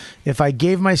love, if I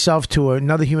gave myself to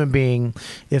another human being,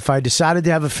 if I decided to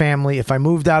have a family, if I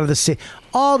moved out of the city,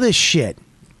 all this shit,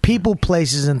 people,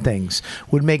 places, and things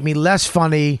would make me less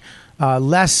funny,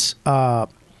 less not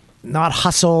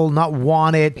hustle, not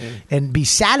wanted, and be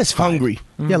satisfied. Hungry.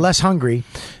 Yeah, less hungry.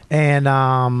 And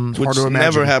which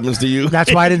never happens to you.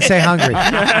 That's why I didn't say hungry.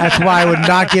 That's why I would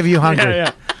not give you hungry.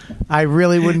 Yeah. I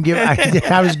really wouldn't give.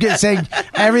 I was saying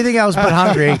everything else but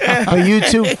hungry. But you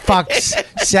two fucks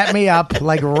set me up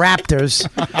like raptors,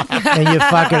 and you're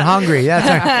fucking hungry. That's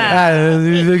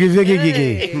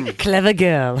Clever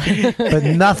girl. But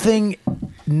nothing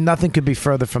could be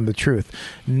further from the truth.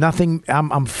 Nothing.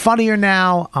 I'm funnier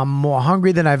now. I'm more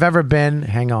hungry than I've ever been.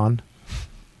 Hang on.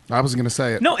 I was going to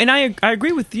say it. No, and I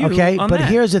agree with you. Okay, on but that.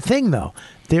 here's the thing, though.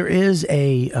 There is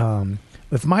a.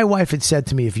 If my wife had said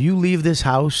to me, "If you leave this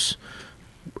house,"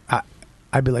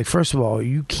 I'd be like, first of all,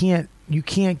 you can't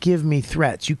give me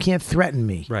threats. You can't threaten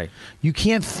me. Right. You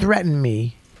can't threaten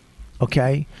me,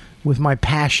 okay, with my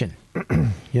passion.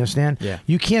 You understand? Yeah.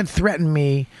 You can't threaten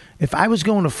me. If I was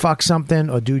going to fuck something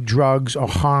or do drugs or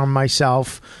harm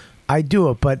myself, I'd do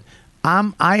it. But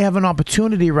I have an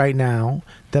opportunity right now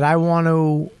that I want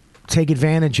to take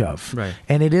advantage of. Right.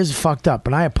 And it is fucked up.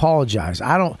 And I apologize.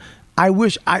 I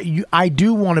wish I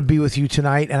do want to be with you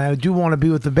tonight, and I do want to be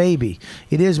with the baby.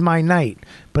 It is my night,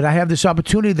 but I have this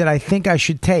opportunity that I think I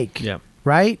should take. Yeah.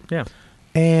 Right? Yeah.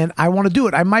 And I want to do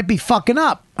it. I might be fucking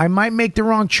up. I might make the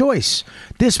wrong choice.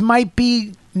 This might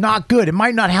be not good. It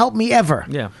might not help me ever.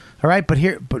 Yeah. All right, but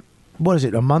what is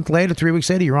it? A month later, 3 weeks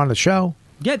later, you're on the show.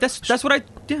 Yeah, that's what I.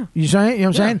 Yeah. You saying? You know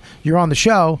what I'm saying? You're on the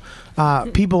show.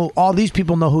 All these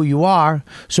people know who you are.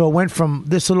 So it went from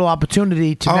this little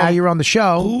opportunity to now you're on the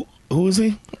show. Who is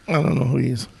he? I don't know who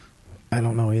he is. I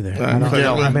don't know either.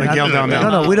 Miguel down there.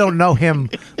 No, we don't know him.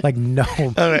 Like, no.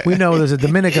 right. We know there's a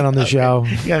Dominican on the show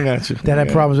Yeah, I got you. that had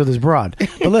problems with his broad.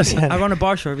 But listen. I run a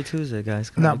bar show every Tuesday, guys.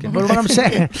 Come No, on, give but me-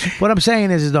 what I'm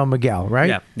saying is though, Miguel, right?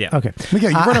 Yeah, yeah. Okay.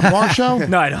 Miguel, you run a bar show?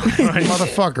 No, I don't.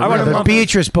 Motherfucker. I run a really.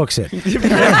 Beatrice books it.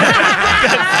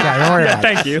 Yeah, don't worry about it.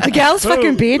 Thank you. The gal's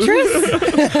fucking Beatrice?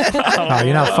 Oh,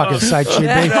 you know how fucking sight she'd be?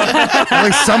 At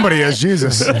least somebody is,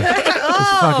 Jesus.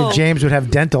 Fucking James would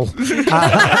have dental.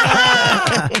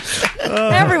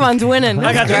 Everyone's winning.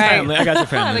 I got That's your great. family. I got your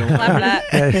family.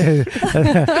 Clap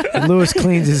that. Lewis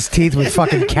cleans his teeth with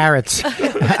fucking carrots.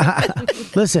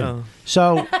 Listen,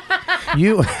 so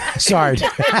you, sorry. Should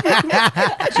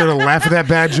have laughed at that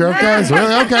bad joke, guys.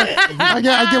 Really? Okay. I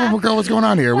get what's going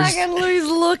on here. We just Fucking Lou's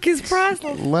look is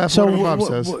priceless. laugh So, what Bob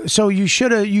says. so you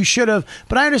should have,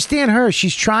 but I understand her.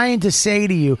 She's trying to say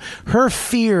to you, her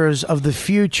fears of the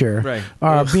future Right.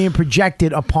 are being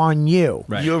projected upon you.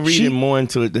 Right. You're reading more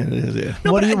into it than it is. Yeah.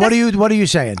 What are you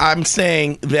saying? I'm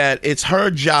saying that it's her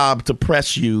job to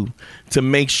press you to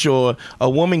make sure a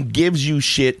woman gives you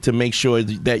shit to make sure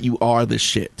that you are the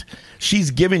shit.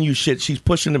 She's giving you shit. She's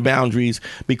pushing the boundaries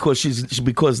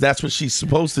because that's what she's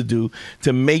supposed to do,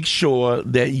 to make sure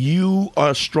that you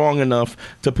are strong enough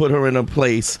to put her in a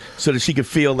place so that she can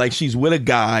feel like she's with a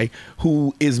guy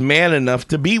who is man enough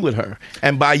to be with her.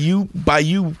 And by you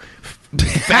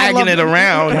fagging it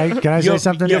around. Can I say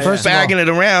something? You're First of all- fagging it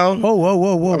around.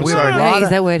 Whoa. I'm We sorry. have a lot Use of-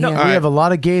 that word here. We have a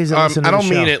lot of gays that listen to I the don't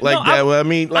mean show. it like that. I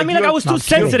mean, like I was too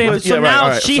sensitive, so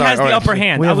now she has the upper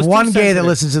hand. We I have was one too gay that sensitive.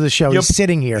 listens to the show. He's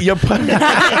sitting here.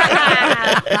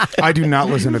 I do not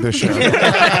listen to this show.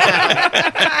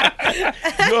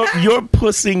 You're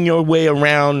pussing your way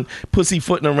around,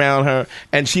 pussyfooting around her,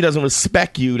 and she doesn't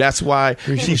respect you. That's why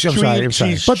she's I'm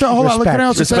sorry. But hold on, can I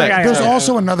also say, Respect. there's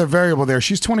also another variable there.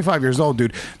 She's 25 years old,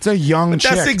 dude. It's a young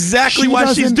chick. that's exactly She why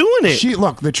she's doesn't- doing it.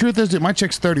 Look, the truth is that my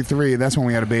chick's 33. That's when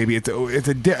we had a baby. I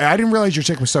didn't realize your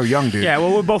chick was so young, dude. Yeah,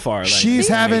 well, we both are. Like, She's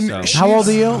having. How old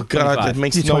are you? Oh, God, that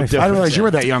makes He's no 25. difference. I didn't realize you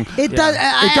were that young. It does.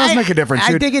 It does make a difference,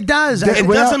 I dude. think it does. It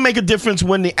Well- doesn't make a difference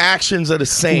when the actions are the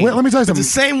same. Wait, let me tell you something.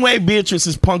 It's the same way Beatrice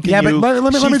is punking Yeah, you. but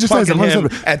let me she's just say punking something.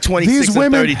 him at 26 These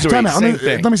women, and 33. time out. Same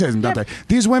thing. Let me say something, Dante.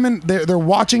 These women, they're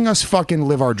watching us fucking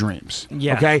live our dreams.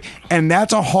 Yeah. Okay? And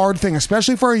that's a hard thing,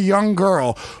 especially for a young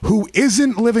girl who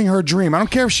isn't living her dream. I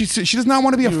don't care if she does not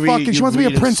want to be a fucking, she wants to be a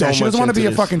reading princess. so She doesn't much want to be a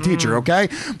into this. fucking teacher, okay?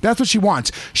 That's what she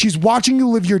wants. She's watching you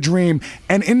live your dream,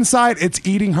 and inside it's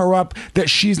eating her up that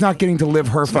she's not getting to live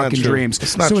her not fucking true. dreams.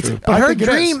 It's not So true. But I her think it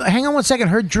is. dream, hang on one second,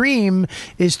 her dream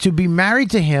is to be married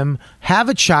to him, have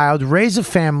a child, raise a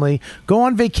family, go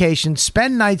on vacation,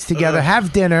 spend nights together,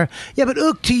 have dinner. Yeah, but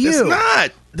to you. It's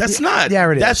not. That's not.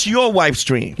 Yeah, it is. That's your wife's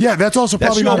dream. Yeah, that's also That's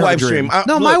probably your not her wife's dream. dream.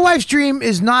 No, my Look, wife's dream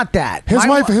is not that. His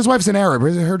My wife's an Arab.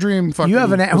 Her dream fucking You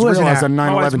have an- was who is an realized Arab? on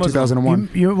My wife's 9/11, Muslim. 2001.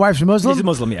 Your wife's Muslim? He's a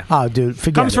Muslim, yeah. Oh, dude,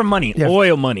 forget Comes it. from money, Yeah.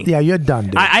 oil money. Yeah, you're done,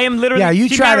 dude. I am literally. Yeah, you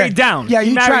she try married to, down. Yeah, She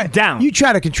you married try down. You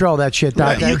try to control that shit,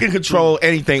 Dante. You can control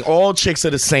anything. All chicks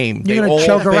are the same. You're They gonna all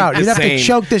choke her think out. the You'd have to same.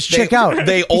 choke this chick out.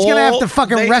 They He's gonna have to all-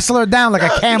 fucking they- wrestle her down like a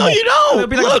camel. No, you don't. It'll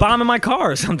be like a Look, bomb in my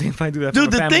car or something if I do that. dude,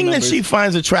 for the family thing members. that she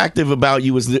finds attractive about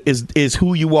you is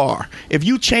who you are. If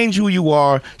you change who you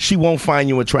are, she won't find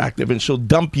you attractive, and she'll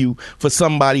dump you for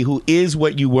somebody who is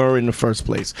what you were in the first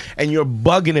place. And you're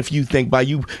bugging if you think by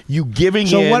you giving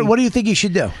So in. what do you think he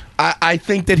should do? I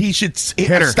think that he should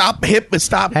her. stop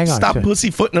Hang on, sure.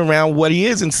 pussyfooting around what he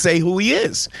is and say who he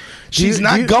is. Do you- She's do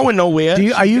not you- going nowhere.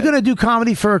 Are you going to do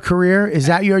comedy for a career? Is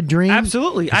that your dream?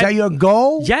 Absolutely. Is that your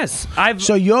goal? Yes.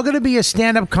 So you're going to be a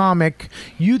stand-up comic.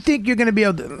 You think you're going to be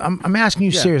able to, I'm asking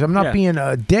you Yeah, serious. I'm not yeah. being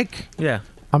a dick. Yeah.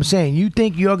 I'm saying you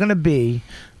think you're going to be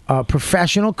a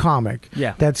professional comic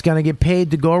Yeah. that's going to get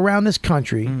paid to go around this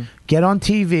country, get on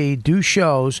TV, do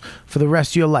shows for the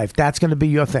rest of your life. That's going to be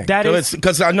your thing. That is.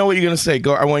 Because I know what you're going to say.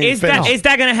 Go. I want you to finish. Is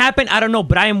that going to happen? I don't know,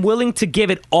 but I am willing to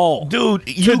give it all. Dude,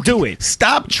 you do it.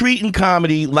 Stop treating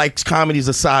comedy like comedy's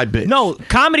a side bit. No,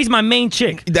 comedy's my main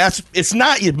chick. It's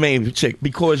not your main chick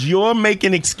because you're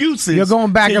making excuses. You're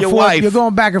going back to and your forth. wife. You're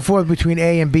going back and forth between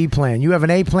A and B plan. You have an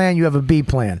A plan. You have a B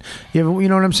plan. You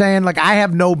know what I'm saying? Like I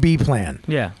have no B plan.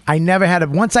 Yeah. I never had it.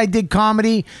 Once I did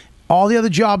comedy, all the other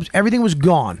jobs, everything was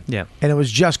gone. Yeah. And it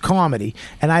was just comedy.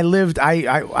 And I lived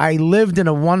in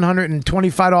a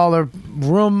 $125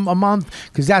 room a month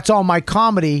because that's all my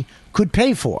comedy could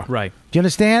pay for. Right. Do you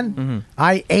understand?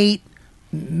 I ate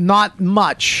not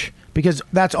much because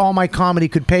that's all my comedy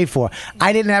could pay for.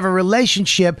 I didn't have a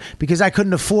relationship because I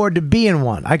couldn't afford to be in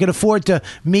one. I could afford to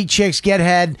meet chicks, get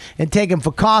head, and take them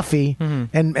for coffee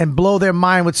and blow their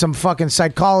mind with some fucking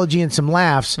psychology and some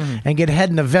laughs and get head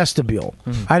in a vestibule.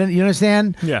 I didn't. You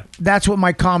understand? Yeah. That's what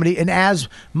my comedy. And as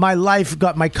my life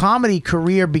got, my comedy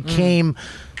career became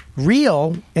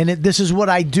real, and this is what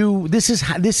I do. This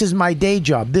is my day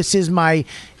job. This is my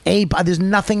there's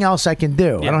nothing else I can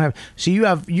do. I don't have. So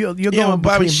you're going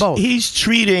between both. He's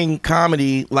treating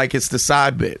comedy like it's the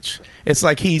side bitch. It's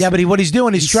like he's but what he's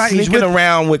doing is he's sneaking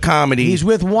around with comedy. He's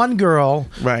with one girl,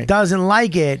 right? Doesn't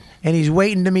like it, and he's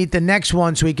waiting to meet the next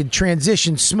one so he can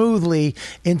transition smoothly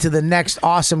into the next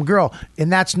awesome girl.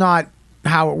 And that's not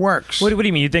how it works. What do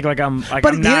you mean? You think like I'm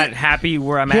not happy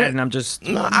where I'm at, and I'm just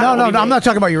no. I'm not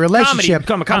talking about your relationship.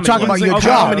 I'm talking about your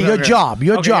job. Your job.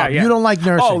 Your job. You don't like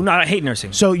nursing. Oh no, I hate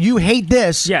nursing. So you hate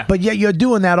this, but yet you're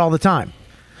doing that all the time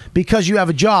because you have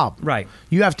a job. Right.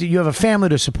 You have a family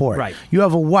to support. Right. You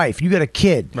have a wife. You got a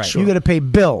kid. Right. You got to pay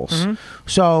bills.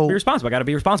 So be responsible. I got to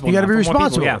be responsible. You got to be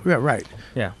responsible. People, yeah. Right.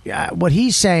 Yeah. What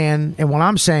he's saying and what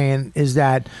I'm saying is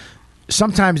that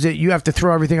sometimes you have to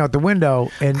throw everything out the window.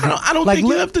 And I don't think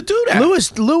you have to do that.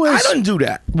 Lewis. I don't do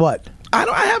that. What?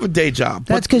 I have a day job.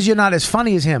 That's because you're not as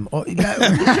funny as him. You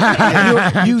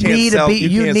need a B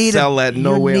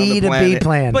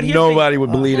plan. But nobody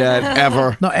would believe that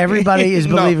ever. No, everybody is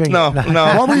believing. No.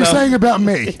 What were you saying about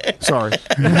me? Sorry.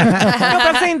 No,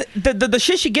 but I'm saying the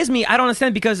shit she gives me, I don't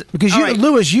understand because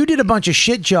Lewis, you did a bunch of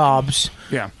shit jobs.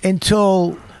 Yeah.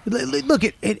 Until. Look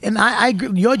at it, and I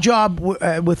agree. Your job with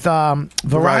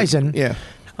Verizon. Yeah.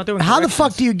 How the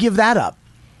fuck do you give that up?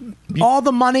 All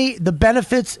the money, the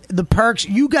benefits, the perks.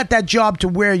 You got that job to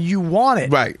where you want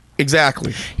it. Right.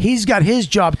 Exactly. He's got his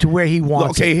job to where he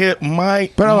wants it. Here,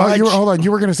 hold on.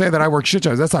 You were going to say that I work shit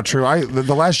jobs. That's not true.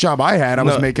 The last job I had, I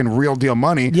was making real deal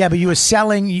money. Yeah, but you were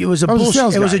selling. It was a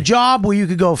bullshit. It was a job where you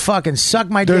could go fucking suck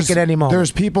my dick at any moment.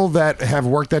 There's people that have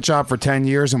worked that job for 10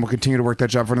 years and will continue to work that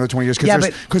job for another 20 years.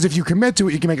 Because if you commit to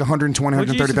it, you can make $120,000,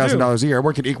 $130,000 a year. I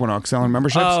worked at Equinox selling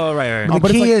memberships. Oh, right. The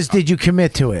key is, did you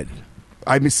commit to it?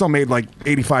 I still made like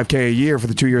 $85K a year for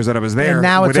the 2 years that I was there. And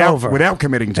now it's over without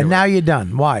committing to it. And now you're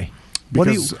done. Why?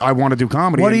 Because I want to do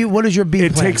comedy. What is your B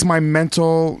plan? It takes my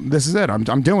mental. This is it.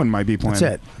 I'm doing my B plan. That's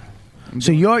it.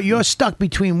 So you're stuck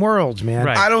between worlds, man.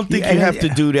 Right. I don't think you have to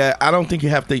do that. I don't think you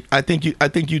have to. I think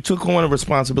you took on a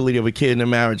responsibility of a kid in a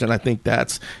marriage, and I think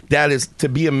that is to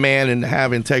be a man and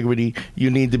have integrity.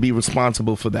 You need to be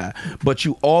responsible for that. But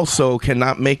you also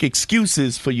cannot make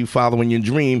excuses for you following your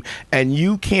dream, and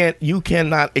you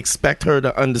cannot expect her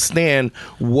to understand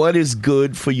what is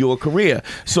good for your career.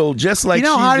 So just like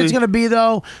how hard it's going to be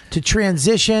though to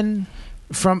transition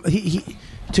from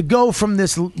to go from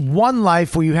this one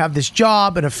life where you have this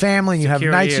job and a family and you have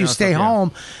nights you stay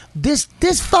home. This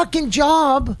fucking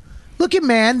job. Look at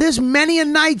there's many a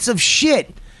nights of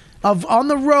shit. On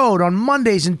the road on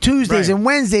Mondays and Tuesdays and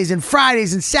Wednesdays and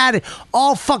Fridays and Saturdays,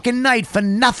 all fucking night for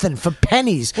nothing, for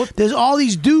pennies. There's all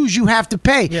these dues you have to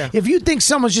pay. Yeah. If you think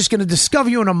someone's just going to discover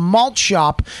you in a malt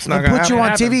shop and put you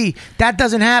on TV, that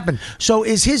doesn't happen. So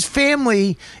is his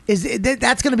family,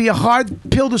 that's going to be a hard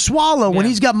pill to swallow when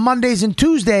he's got Mondays and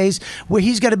Tuesdays where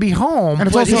he's got to be home.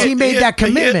 And he made that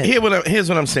commitment. Here's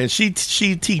what I'm saying. She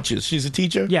teaches. She's a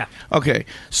teacher? Yeah. Okay.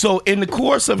 So in the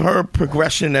course of her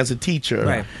progression as a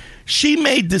teacher, she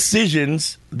made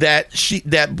decisions that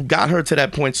got her to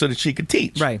that point so that she could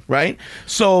teach. Right.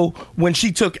 So when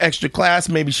she took extra class,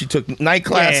 maybe she took night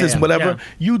classes, whatever,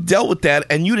 you dealt with that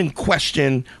and you didn't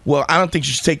question, well, I don't think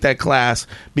you should take that class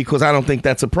because I don't think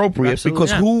that's appropriate.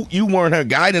 Absolutely you weren't her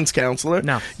guidance counselor.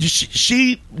 No.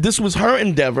 This was her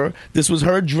endeavor. This was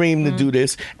her dream to do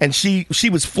this. And she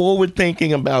was forward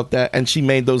thinking about that and she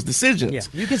made those decisions. Yeah.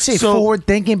 You can say forward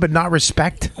thinking, but not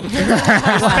respect. Respect.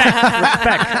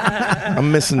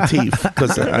 I'm missing teeth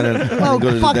because I didn't go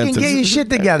to the fucking dentist. get your shit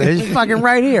together. It's fucking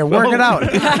right here. Work it out.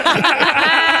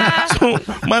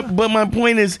 But my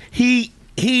point is,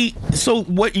 so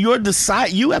what you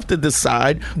have to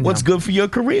decide what's good for your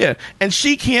career, and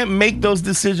she can't make those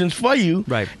decisions for you.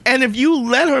 Right. And if you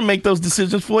let her make those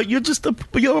decisions for you,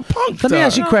 you're a punk. Let me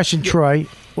ask you a question, Troy.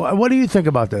 What do you think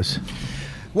about this?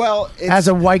 Well, as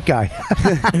a white guy,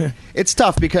 it's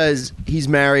tough because he's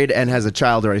married and has a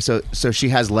child already, so she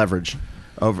has leverage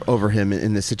over him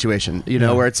in this situation.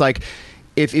 Where it's like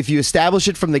if you establish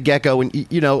it from the get-go, and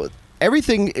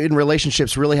everything in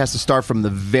relationships really has to start from the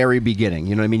very beginning.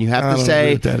 You know what I mean? You have I to don't say,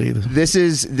 agree with that either. this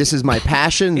is my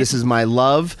passion, this is my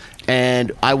love,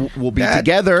 and I will be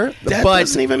together. That but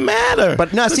doesn't even matter.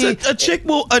 But now, see, a chick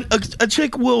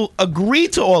will agree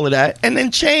to all of that and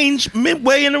then change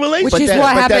midway in the relationship. Which is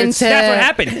what happened to... That's what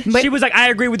happened. She was like, I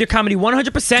agree with your comedy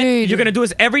 100%. You're going to do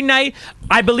this every night.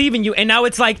 I believe in you. And now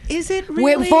it's like, is it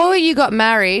really? Before you got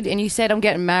married and you said, I'm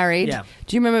getting married, Yeah.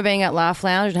 do you remember being at Laugh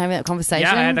Lounge and having that conversation?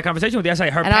 Yeah, I had that conversation with you. I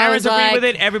said, her And I parents was agree like- with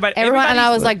it. Everybody. And I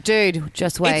was like, dude,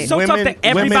 just wait. It's so tough that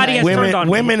everybody has turned on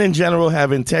me. Women in general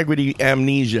have integrity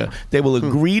amnesia. They will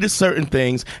agree to certain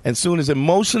things, and soon as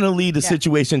emotionally the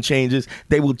situation changes,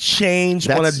 they will change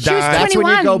on a dime. That's when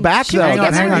you go back, though.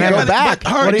 That's when you go back.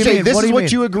 What do you Say, mean? this What do is you what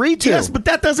mean? you agreed to. Yes, but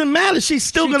that doesn't matter. She's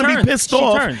still She going to be turned. pissed She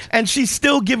off, turned. and she's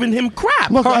still giving him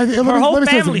crap. Look, let me say this.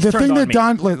 family's The turned thing on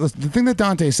that me. the thing that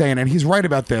Dante's saying, and he's right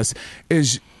about this,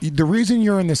 is the reason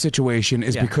you're in this situation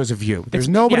is Yeah. because of you. There's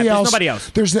It's- nobody yeah, there's else. nobody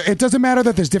else. It doesn't matter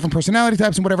that there's different personality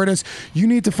types and whatever it is. You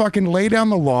need to fucking lay down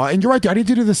the law. And you're right. I need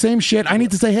to do the same shit. I need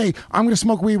to say, hey, I'm going to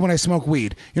smoke weed when I smoke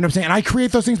weed. You know what I'm saying? And I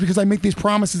create those things because I make these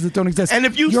promises that don't exist. And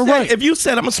if you're said, right. If you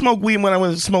said I'm gonna smoke weed when I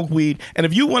want to smoke weed, and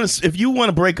if you want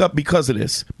to break up because of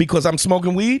this, because I'm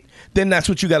smoking weed, then that's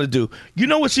what you got to do. You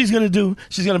know what she's gonna do?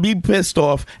 She's gonna be pissed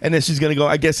off, and then she's gonna go,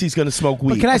 I guess he's gonna smoke weed.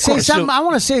 But can I Of say course, something? she'll- I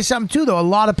want to say something too, though. A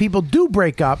lot of people do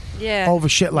break up Yeah. over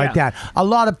shit like that. A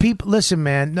lot of people. Listen,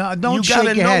 man. No, don't You shake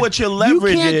gotta your know head. what your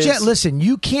leverage you can't is. Listen,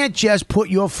 you can't just put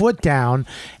your foot down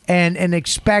and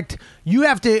expect. You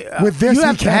have to. With this, you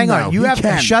have he to can hang now. on. You He have to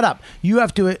can. shut up. You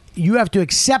have to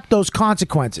accept those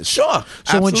consequences. Sure.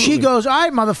 So when she absolutely. goes, all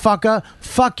right, motherfucker,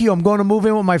 fuck you. I'm going to move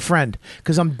in with my friend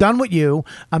because I'm done with you.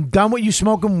 I'm done with you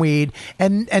smoking weed.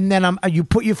 And then you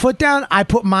put your foot down. I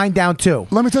put mine down too.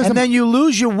 Let me tell you and something. then you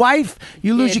lose your wife.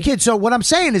 You lose your kid. So what I'm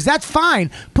saying is that's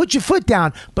fine. Put your foot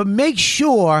down, but make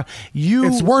sure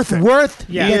It's worth it.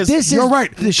 Yeah. that this You're is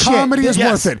right. the shit. Comedy is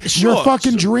Yes, worth it. sure. Your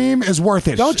fucking dream is worth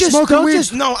it. Don't just Smoking don't weed,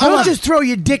 just No, don't I'm just throw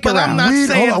your dick But around. I'm not Weed-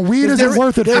 saying hold on, weed isn't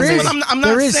worth it for There me. is, I'm not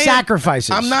there is saying- sacrifices.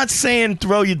 I'm not saying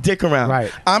throw your dick around.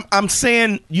 Right. I'm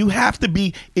saying you have to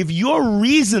be, if you're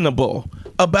reasonable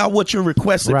about what you're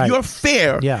requesting, Right. you're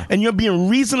fair, Yeah. and you're being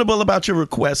reasonable about your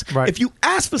request. Right. If you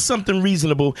ask for something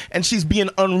reasonable and she's being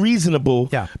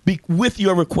unreasonable with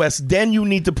your request, then you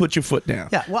need to put your foot down.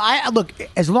 Yeah, well, I look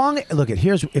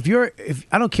here's if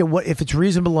I don't care if it's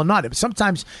reasonable or not.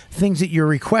 Sometimes things that your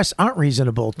requests aren't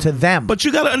reasonable to them. But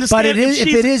you got to understand. But it is if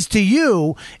she's- it is to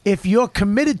you, if you're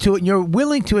committed to it and you're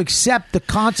willing to accept the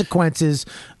consequences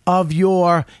of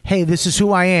your hey, this is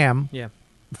who I am. Yeah.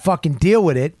 Fucking deal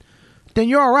with it. Then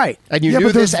you're all right. And you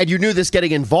knew this, and you knew this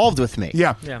getting involved with me.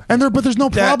 Yeah. Yeah. And but there's no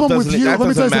That problem with doesn't- you. that Let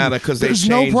me tell you doesn't matter something. 'cause they There's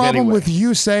no changed problem anyway. with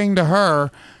you saying to her,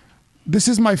 this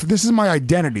is my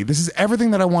identity. This is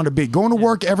everything that I want to be. Going to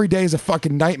work every day is a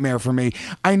fucking nightmare for me.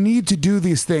 I need to do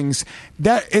these things.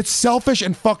 That it's selfish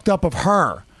and fucked up of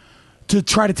her to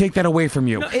try to take that away from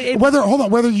you.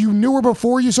 Whether you knew her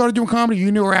before you started doing comedy, you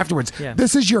knew her afterwards. Yeah.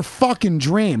 This is your fucking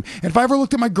dream. And if I ever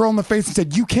looked at my girl in the face and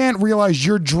said, "You can't realize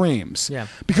your dreams Yeah.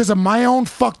 because of my own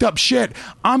fucked up shit,"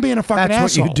 I'm being a fucking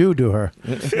That's asshole. what you do to her.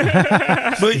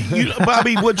 But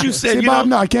Bobby, what you said, See, you Bob,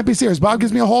 know, no, I can't be serious. Bob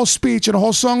gives me a whole speech and a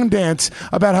whole song and dance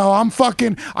about how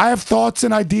I have thoughts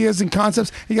and ideas and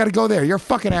concepts. You got to go there. You're a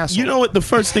fucking asshole. You know what? The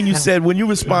first thing you said when you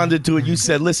responded to it, you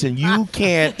said, "Listen, you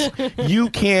can't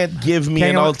give me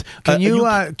Can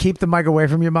you keep the mic away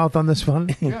from your mouth on this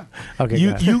one? Yeah. Okay. You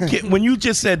go ahead. you can, when you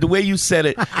just said the way you said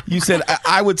it, you said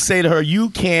I would say to her, you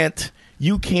can't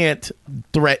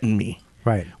threaten me."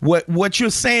 Right. What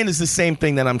you're saying is the same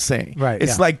thing that I'm saying. Right,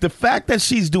 It's yeah. like the fact that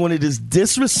she's doing it is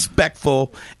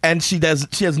disrespectful, and she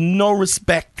has no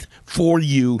respect for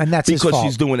you, And that's his because fault.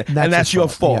 she's doing it, And and that's that's his your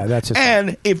fault. fault. Yeah, that's his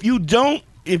and if you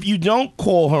don't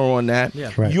call her on that,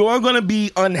 Right. you're going to be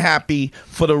unhappy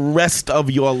for the rest of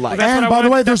your life. And by the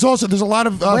way, there's a lot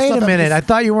of Wait stuff a that- minute. I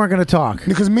thought you weren't going to talk.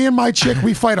 because me and my chick,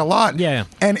 we fight a lot. Yeah.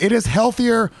 And it is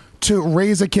healthier to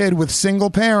raise a kid with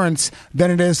single parents than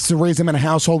it is to raise them in a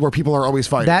household where people are always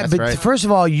fighting. But first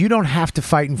of all, you don't have to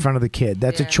fight in front of the kid.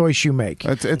 That's a choice you make.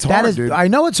 It's That hard, is- dude. I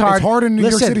know it's hard. It's hard in New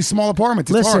York Listen. City, small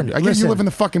apartments. It's Listen, hard. I guess listen. you live in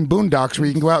the fucking boondocks where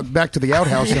you can go out back to the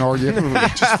outhouse and argue.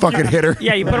 Just fucking hit her.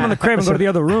 Yeah, you put him in the crib and go to the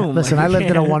other room. Listen, Like, I you lived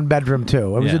in a can't- one bedroom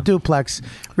too. It was Yeah. a duplex,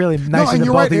 really No, nice and in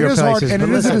you're both right. of It your is hard, places. and but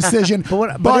it is a listen, decision.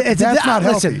 But That's not healthy.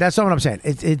 Listen, that's not what I'm saying.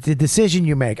 It's a decision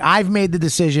you make. I've made the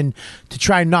decision to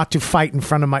try not to fight in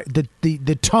front of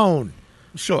the tone.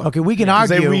 Sure. Okay, we can 'Cause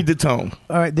argue. They read the tone.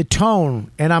 All right, the tone,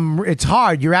 and it's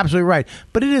hard. You're absolutely right,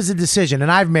 but it is a decision,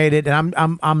 and I've made it, and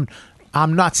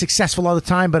I'm not successful all the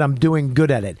time, but I'm doing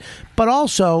good at it. But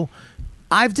also,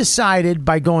 I've decided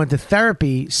by going to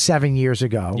therapy 7 years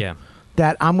ago. Yeah.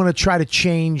 that I'm going to try to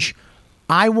change.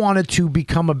 I wanted to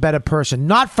become a better person,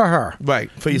 not for her.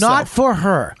 Right, for yourself. Not for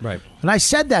her. Right. And I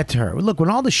said that to her. Look, when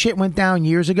all the shit went down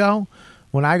years ago,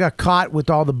 when I got caught with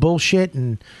all the bullshit,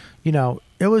 and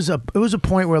it was a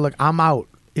point where, like, I'm out.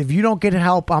 If you don't get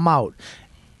help, I'm out.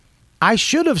 I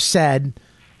should have said,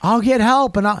 I'll get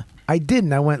help, and I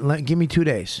didn't. I went, give me 2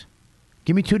 days.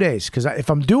 Give me 2 days, because if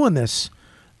I'm doing this,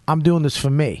 I'm doing this for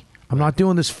me. I'm not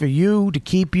doing this for you, to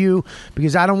keep you,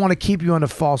 because I don't want to keep you under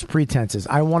false pretenses.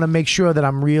 I want to make sure that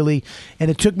I'm really...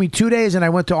 And it took me 2 days, and I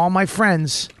went to all my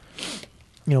friends.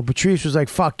 Patrice was like,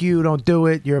 fuck you, don't do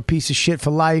it. You're a piece of shit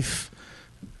for life.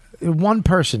 One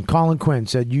person, Colin Quinn,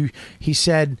 said, he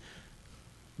said,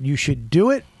 you should do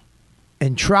it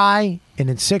and try, and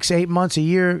in 6-8 months, a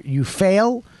year, you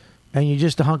fail, and you're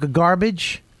just a hunk of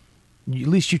garbage. At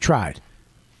least you tried.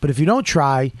 But if you don't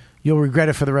try, you'll regret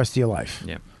it for the rest of your life.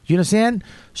 Yeah. You understand?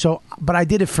 So, but I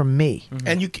did it for me,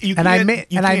 and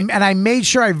I made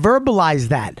sure I verbalized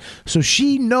that, so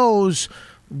she knows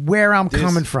where I'm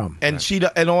coming from. And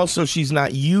and also she's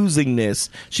not using this.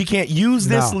 She can't use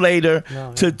this later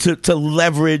to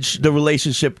leverage the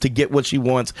relationship to get what she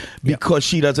wants because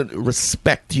she doesn't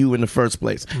respect you in the first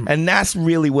place. And that's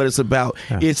really what it's about.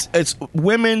 It's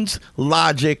women's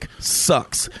logic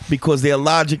sucks because their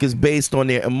logic is based on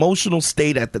their emotional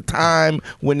state at the time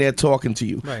when they're talking to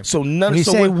you. Right. So when you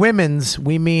say women's,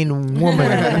 we mean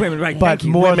woman. Women, right? But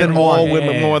more than all one.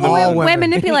 women, more than all one. We're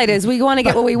manipulators. We want to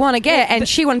get what we want to get, and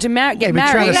she wanted to get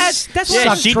married.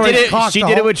 She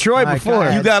did it with Troy before.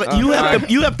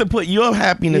 You have to put your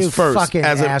happiness You first. fucking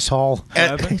as asshole.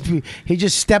 He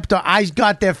just stepped on. I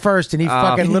got there first, and he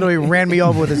fucking literally ran me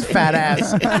over with his fat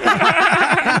ass.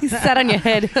 He sat on your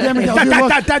head. Yeah, I mean, dude,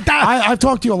 look, I've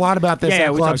talked to you a lot of this. Yeah,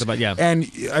 at we clubs, talked about And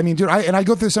I mean, dude, I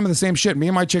go through some of the same shit. Me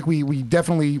and my chick,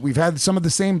 we've had some of the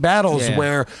same battles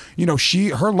where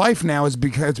her life now has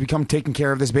become taking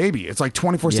care of this baby. It's like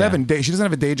 24/7. She doesn't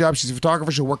have a day job. She's a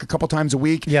photographer. She'll work a couple times a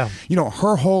week. Yeah.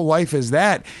 Her whole life is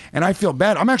that, and I feel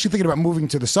bad. I'm actually thinking about moving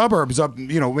to the suburbs up,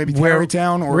 maybe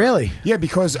Tarrytown or really,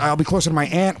 because I'll be closer to my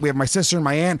aunt. We have my sister and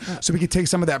my aunt, so we could take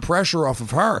some of that pressure off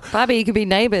of her. Bobby, you could be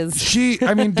neighbors.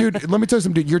 I mean, dude, let me tell you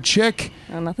something, dude. Your chick,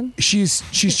 nothing. She's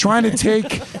trying to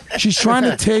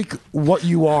take what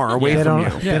you are away from you.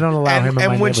 They don't allow him in my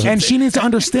neighborhood. And she needs to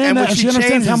understand that. And she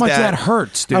understands how much that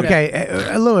hurts, dude.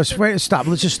 Okay, Lewis, stop.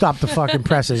 Let's just stop the fucking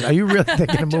presses. Are you really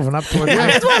thinking of moving up towards? I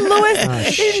just want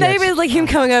Lewis. His neighbors like him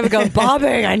coming over, going, Bobby,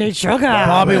 I need sugar.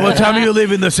 Bobby, what time are you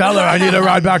leaving the cellar? I need a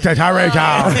ride back to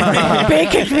Tarrytown.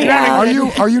 Bacon me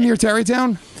out. Are you near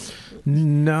Tarrytown?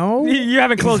 No, you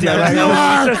haven't closed yet.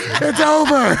 Right? It's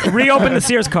over. Reopen the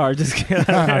Sears card. Just kidding.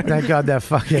 Thank God that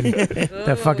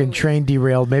fucking train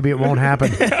derailed. Maybe it won't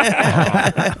happen.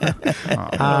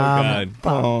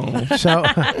 So,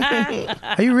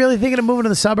 are you really thinking of moving to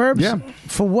the suburbs? Yeah.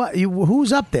 For what?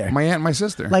 Who's up there? My aunt and my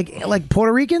sister. Like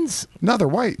Puerto Ricans? No, they're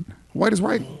white. White is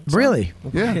white. Really?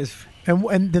 Yeah.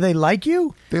 And do they like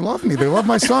you? They love me. They love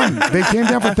my son. They came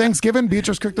down for Thanksgiving.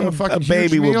 Beatrice cooked them a fucking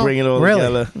baby huge will meal. bring it all Really?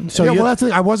 together. So well, that's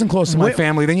it. I wasn't close to my Wait-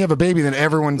 family. Then you have a baby, then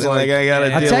everyone's like, I gotta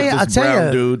deal with I'll this tell brown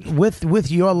you, dude.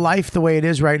 with your life the way it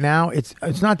is right now,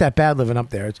 it's not that bad living up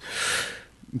there.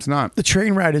 It's not. The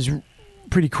train ride is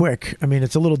pretty quick. I mean,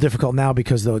 it's a little difficult now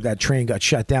because that train got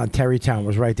shut down. Tarrytown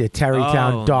was right there.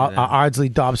 Tarrytown, Ardsley,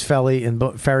 Dobbs Ferry, and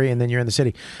then you're in the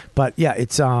city. But yeah,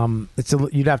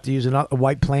 you'd have to use a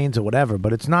white planes or whatever,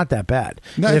 but it's not that bad.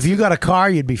 No, And if you got a car,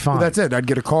 you'd be fine. That's it. I'd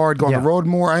get a car. I'd go on the road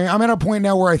more. I'm at a point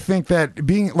now where I think that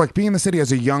being in the city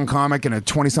as a young comic and a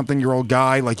 20-something-year-old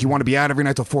guy, like you want to be out every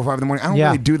night till 4 or 5 in the morning. I don't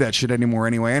really do that shit anymore.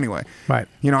 Anyway. Right.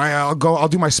 I'll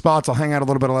do my spots. I'll hang out a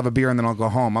little bit. I'll have a beer and then I'll go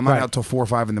home. I'm not out till 4 or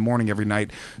 5 in the morning every night.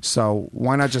 So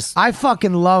why not just? I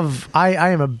fucking love. I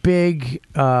am a big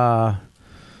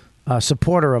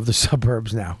supporter of the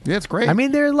suburbs now. Yeah, it's great. I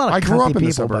mean, there are a lot of I grew up in the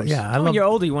people, suburbs. but yeah, When you're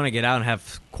older, you want to get out and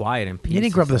have quiet and peace. You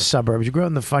didn't grow up in the suburbs. You grew up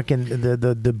in the fucking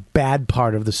the bad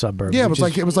part of the suburbs. Yeah, it was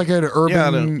like an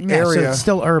urban So area. it's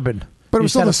still urban. But it You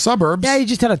was still just had the suburbs. Yeah, you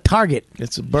just had a Target.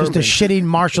 It's suburban. Just a shitty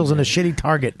Marshalls and a shitty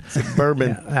Target.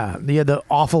 Suburban. Yeah, the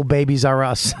awful babies are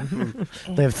us.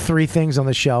 They have 3 things on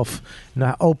the shelf.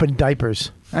 Open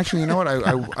diapers. Actually, you know what?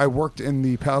 I worked in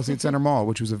the Palisade Center Mall,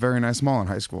 which was a very nice mall in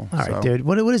high school. All right, dude.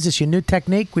 What is this? Your new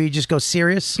technique where you just go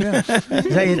serious? Yeah. Is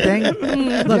that your thing?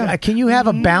 Look, can you have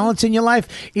a balance in your life?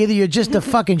 Either you're just a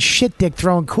fucking shit dick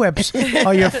throwing quips,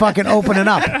 or you're fucking opening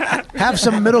up. Have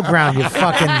some middle ground, you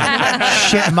fucking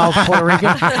shit mouth Puerto Rican.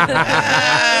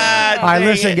 All right,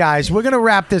 listen, guys, we're going to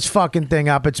wrap this fucking thing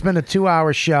up. It's been a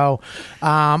 2-hour show.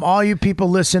 All you people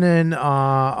listening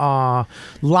live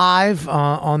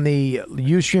on the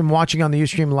Ustream, watching on the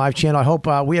Ustream live channel, I hope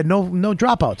we had no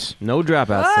dropouts. No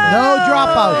dropouts today. No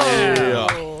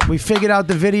dropouts. We figured out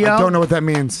the video. I don't know what that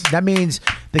means. That means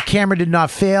the camera did not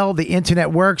fail. The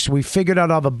internet works. We figured out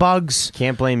all the bugs.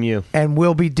 Can't blame you. And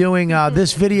we'll be doing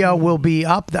this video will be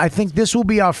up. I think this will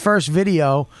be our first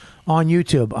video on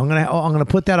YouTube. I'm gonna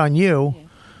put that on you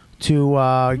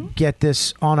to get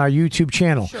this on our YouTube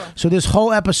channel. Sure. So this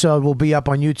whole episode will be up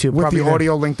on YouTube. With the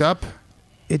audio linked up?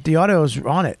 The audio is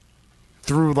on it.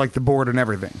 Through like the board and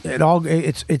everything.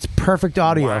 It's perfect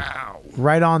audio. Wow.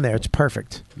 Right on there. It's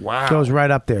perfect. Wow. Goes right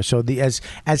up there. So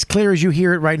as clear as you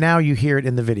hear it right now, you hear it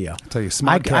in the video. I'll tell you,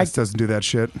 Smodcast doesn't do that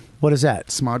shit. What is that?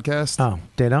 Smodcast? Oh,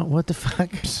 they don't? What the fuck?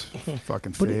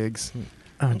 Fucking figs.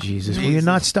 Oh, Jesus. Will you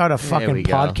not start a fucking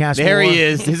podcast There war? he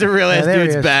is. He's a real ass there he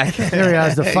dude's is. back. There he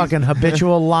is, the fucking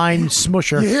habitual line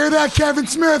smusher. You hear that, Kevin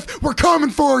Smith? We're coming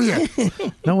for you.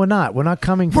 No, we're not. We're not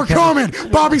coming for We're coming.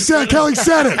 Bobby said, Kelly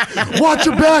said it. Watch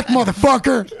your back,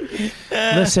 motherfucker.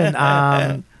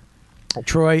 Listen,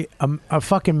 Troy, a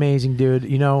fucking amazing dude.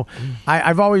 You know,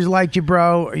 I've always liked you,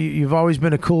 bro. You've always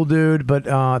been a cool dude, but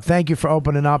thank you for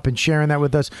opening up and sharing that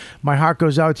with us. My heart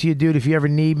goes out to you, dude. If you ever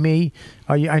need me,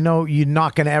 I know you're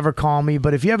not going to ever call me,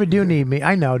 but if you ever do need me,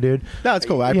 I know, dude. No, it's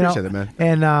cool. I appreciate it, man.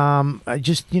 And I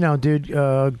just, dude,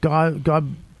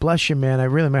 God bless you,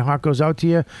 man. My heart goes out to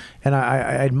you, and I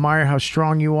admire how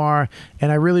strong you are, and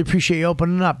I really appreciate you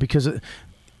opening up because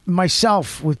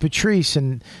myself with Patrice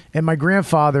and my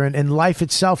grandfather and life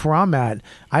itself where I'm at,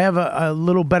 I have a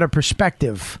little better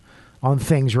perspective on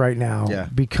things right now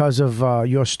because of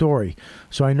your story.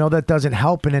 So I know that doesn't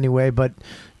help in any way, but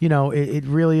it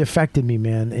really affected me,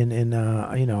 man. And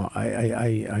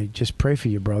I just pray for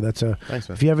you, bro. Thanks, man.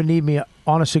 If you ever need me,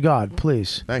 honest to God,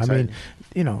 please. Thanks,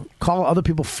 call other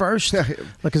people first,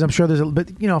 because I'm sure there's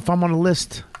if I'm on a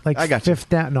list. Like I got fifth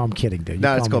down. No, I'm kidding, dude.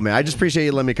 No, it's cool, man. I just appreciate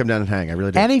you letting me come down and hang. I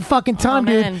really do. Any fucking time,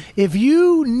 dude. If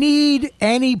you need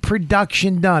any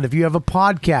production done, if you have a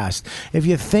podcast, if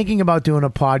you're thinking about doing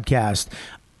a podcast,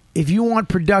 if you want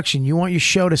production, you want your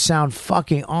show to sound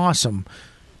fucking awesome,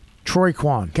 Troy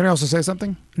Kwan. Can I also say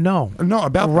something? No. No,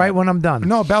 about right that. when I'm done.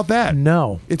 No, about that.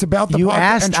 No. It's about the You podcast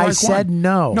asked, and Troy I said Kwan.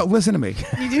 no. No, listen to me.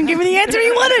 You didn't give me the answer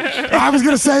you wanted. I was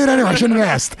going to say it anyway. I shouldn't have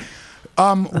asked.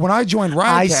 When I joined Riotcast,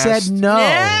 I said no.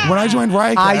 Yeah. When I joined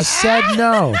Riotcast, I said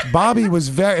no. Bobby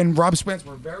was and Rob Spence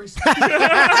were very specific.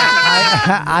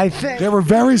 I think They were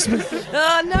very specific.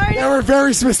 Oh, no. They were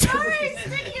very specific.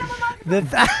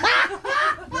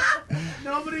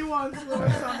 Nobody wants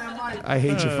Lewis on that mic. I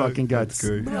hate your fucking guts.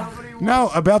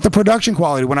 No, about the production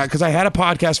quality. Because I had a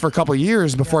podcast for a couple of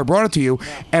years before I brought it to you,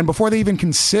 and before they even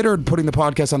considered putting the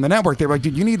podcast on the network, they were like,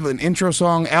 dude, you need an intro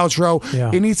song, outro.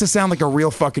 Yeah. It needs to sound like a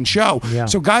real fucking show. Yeah.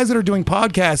 So guys that are doing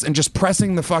podcasts and just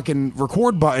pressing the fucking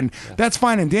record button, that's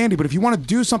fine and dandy, but if you want to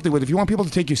do something with it, if you want people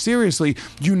to take you seriously,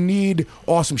 you need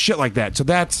awesome shit like that. So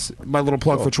that's my little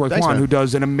plug for Troy Thanks, Kwan, man. who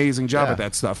does an amazing job at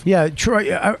that stuff. Yeah,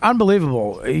 Troy,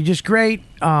 unbelievable. You're just great.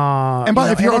 And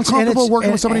if you're uncomfortable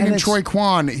working with somebody named it's- Troy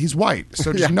Kwan, he's white.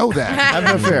 So just know that. Have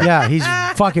no fear. Yeah, he's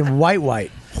fucking white.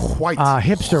 White.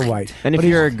 Hipster white. And if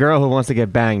you're a girl who wants to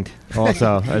get banged,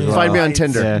 also as well. Find me on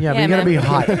Tinder. Yeah, but you gotta be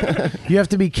hot. You have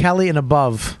to be Kelly and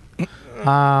above.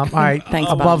 All right,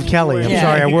 Thanks, above Bob. Kelly. I'm Yeah.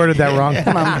 sorry, I worded that wrong.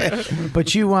 Come on. But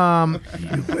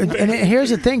here's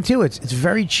the thing too. It's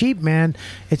very cheap, man.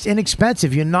 It's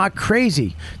inexpensive. You're not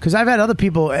crazy. Because I've had other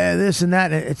people this and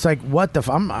that. And it's like, what the?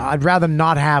 I'd rather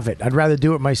not have it. I'd rather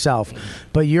do it myself.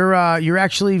 But you're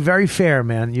actually very fair,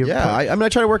 man. I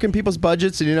try to work in people's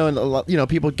budgets, and and a lot,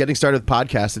 people getting started with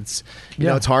podcasts. It's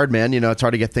it's hard, man. It's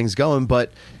hard to get things going,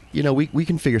 but. We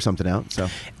can figure something out. So,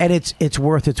 and it's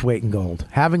worth its weight in gold.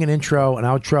 Having an intro, an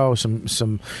outro,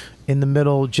 some in the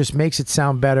middle just makes it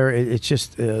sound better. It's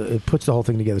just it puts the whole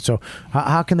thing together. So,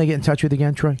 how can they get in touch with you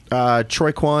again, Troy?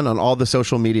 Troy Kwan on all the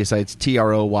social media sites,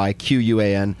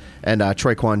 TroyQuan, and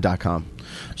TroyKwan.com.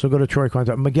 So go to Troy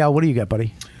Kwan. Miguel, what do you got,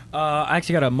 buddy? I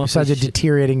actually got a monthly. Besides a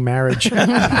deteriorating marriage.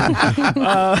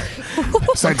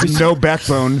 Besides no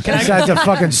backbone. Besides a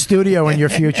fucking studio in your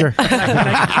future. Can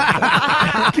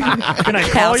I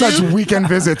call Such you? weekend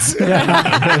visits.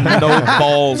 No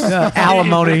balls.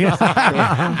 Alimony.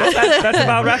 That's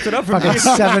about wraps it up for Fucking me.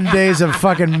 7 days of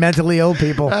fucking mentally ill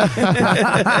people.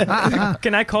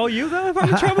 Can I call you though if I'm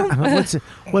in trouble?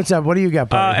 What's up? What do you got,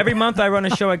 buddy? Every month I run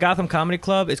a show at Gotham Comedy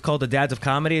Club. It's called The Dads of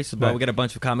Comedy. It's about we get a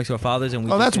bunch of comics who are fathers and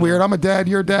we. Oh, that's weird. I'm a dad.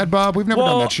 You're a dad, Bob. We've never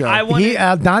done that show.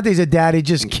 Dante's a dad. He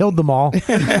just killed them all.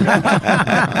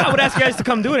 I would ask you guys to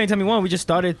come do it anytime you want. We just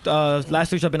started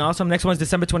last week's. I've been awesome. Next one's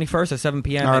December 21st at 7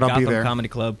 p.m. All right, at I'll be Gotham there. Comedy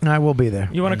Club. I will be there.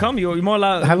 You want to come? You're more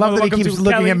allowed. I love that he welcome keeps to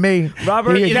looking Kelly. at me.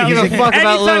 Robert, He you know, gives a fuck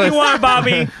about anytime Lewis. you want,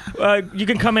 Bobby. You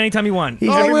can come anytime you want.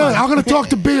 Oh, really? I'm going to talk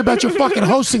to B about your fucking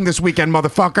hosting this weekend,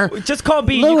 motherfucker. Just call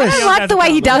B. Lewis. I don't like the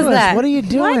way he does Lewis, that. what are you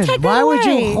doing? Why Why would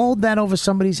away? you hold that over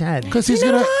somebody's head? Because he's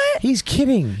going to... He's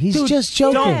kidding. He's just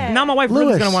joking. Now my wife really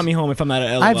Lewis, is going to want me home if I'm not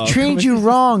at LOL. I've trained you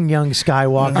wrong, young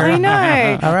Skywalker. I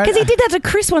know. All right. Because he did that to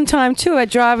Chris one time too at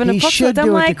driving a He Foxwoods. should I'm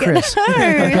do it like, to Chris. no,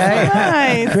 it's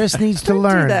nice. Chris needs to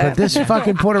learn, that. but this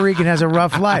fucking Puerto Rican has a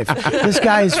rough life. This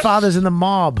guy, his father's in the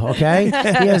mob, okay? He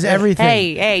has everything.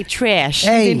 Hey, trash.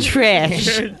 Hey. He's in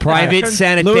trash. Private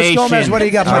sanitation. Louis Gomez, what do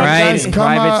you got? All right, Guys,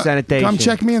 private sanitation. Come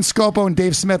check me and Scopo and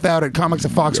Dave Smith out at Comics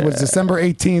of Foxwoods, December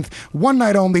 18th. One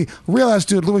night only. Real ass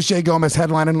dude, Louis J. Gomez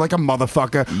headlining like a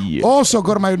motherfucker. Also,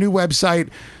 go to my new website.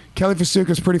 Kelly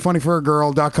Fasuka's pretty funny for a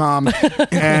girl.com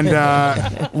and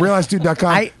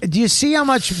realizedude.com. Do you see how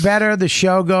much better the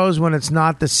show goes when it's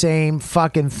not the same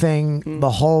fucking thing the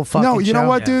whole fucking show? No, you know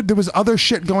what, dude? There was other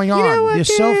shit going on. You're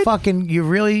so fucking. You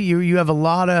really. You have a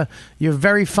lot of. You're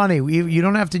very funny. You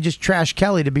don't have to just trash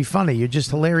Kelly to be funny. You're just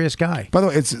a hilarious guy. By the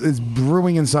way, it's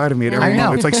brewing inside of me at every I know.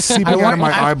 moment. It's like seeping out of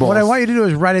my eyeballs. What I want you to do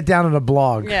is write it down in a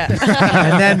blog. Yeah.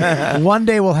 And then one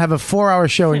day we'll have a 4-hour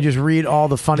show and just read all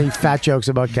the funny fat jokes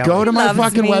about Kelly. Go to my Loves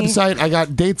fucking me. website. I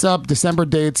got dates up, December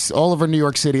dates, all over New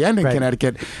York City and in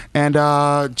Connecticut. And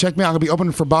check me out. I'll be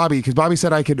opening for Bobby because Bobby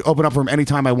said I could open up for him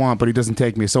anytime I want, but he doesn't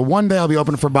take me. So one day I'll be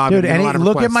opening for Bobby. Dude, I'm getting a lot of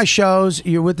look at requests. my shows.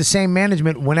 You're with the same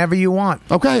management whenever you want.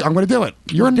 Okay, I'm going to do it.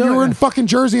 You were in fucking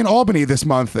Jersey and Albany this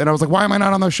month, and I was like, why am I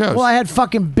not on those shows? Well, I had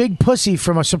fucking Big Pussy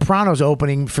from a Sopranos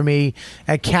opening for me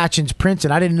at Catchin's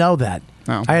Princeton. I didn't know that.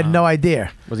 Oh. I had no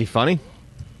idea. Was he funny?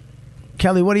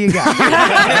 Kelly, what do you got?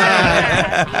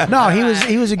 No, he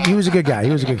was a good guy. He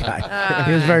was a good guy.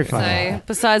 He was very funny. So,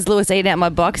 besides Lewis eating out my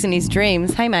box in his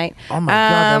dreams, hey mate. Oh my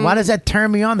god! Why does that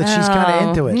turn me on? That she's kind of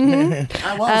into it.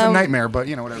 Well, it was a nightmare, but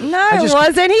you know, whatever. No, it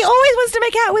wasn't. He always wants to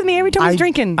make out with me every time he's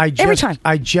drinking. Every time.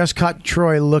 I just caught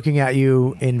Troy looking at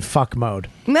you in fuck mode.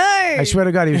 No. I swear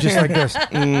to God, he was just like this.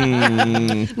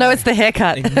 No, it's the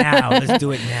haircut. Now, let's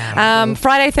do it now.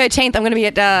 Friday 13th, I'm going to be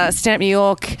at Stand Up New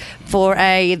York for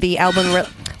the album.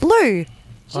 Blue.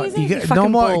 Jesus, No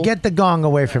more. bull. Get the gong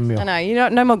away from you. I know, you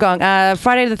don't. No more gong.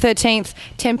 Friday the 13th,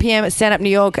 10 p.m. at Stand Up New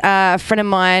York. A friend of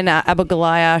mine,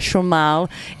 Abigalia Shumal,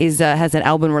 has an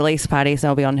album release party, so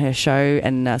I'll be on her show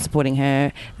and supporting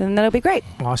her, and that'll be great.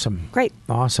 Awesome. Great.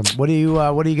 Awesome. What do you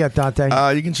got, Dante?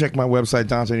 You can check my website,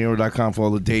 DanteNero.com, for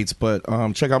all the dates, but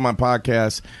check out my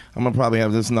podcast. I'm going to probably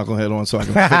have this knucklehead on so I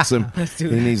can fix him.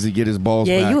 He needs to get his balls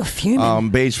back. Yeah, you were fuming.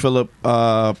 Beige Phillip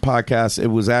podcast, it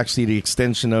was actually the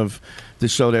extension of the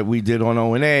show that we did on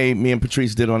O&A. Me and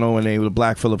Patrice did on O&A with the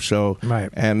Black Phillip show. Right.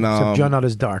 And Except you're not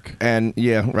as dark. And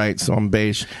yeah, right. So I'm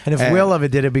beige. And if Will ever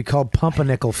did, it'd be called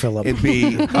Pumpernickel Phillip. It'd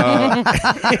be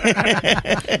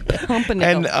Pumpernickel.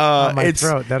 and my it's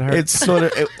throat, that hurt. It's sort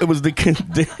of it was the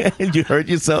you hurt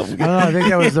yourself. I don't know. I think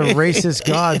that was the racist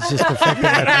gods just affecting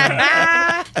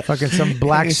that thing. Fucking some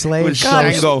black slave was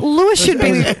ghost. Shango. Lewis should be.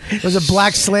 It was a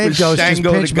black slave With ghost just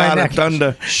Shango, the pinched my god neck. of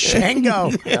thunder.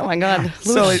 Shango. Oh my God.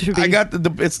 So Lewis should be. I got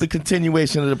it's the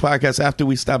continuation of the podcast. After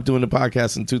we stopped doing the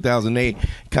podcast in 2008,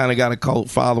 kind of got a cult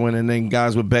following, and then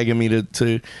guys were begging me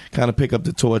to kind of pick up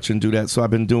the torch and do that. So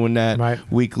I've been doing that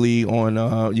weekly on.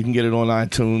 You can get it on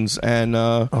iTunes, and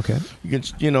okay, you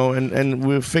can and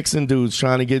we're fixing dudes,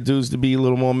 trying to get dudes to be a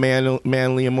little more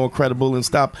manly and more credible, and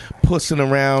stop pussing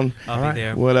around. I'll be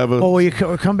there. Whatever. Well, will you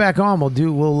come back on? We'll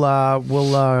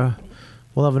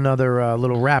have another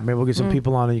little rap. Maybe we'll get some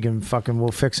people on, and you can we'll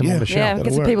fix them on the show. Yeah,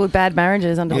 get some people with bad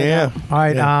marriages under the belt. All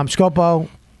right, Scopo.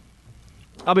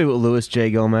 I'll be with Louis J.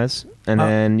 Gomez, and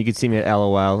then you can see me at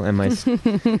LOL and my.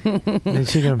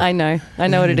 I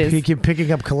know what it is. He keep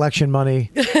picking up collection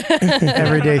money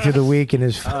every day through the week, and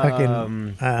his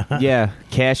fucking. Yeah,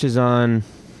 cash is on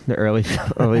the early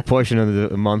portion of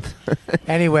the month.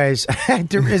 Anyways,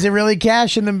 is it really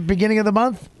cash in the beginning of the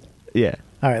month? Yeah.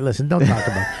 All right, listen, don't talk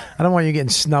about it. I don't want you getting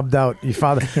snubbed out. Your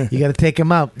father, you got to take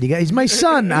him out. He's my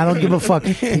son. I don't give a fuck.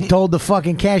 He told the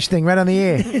fucking cash thing right on the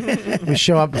air. We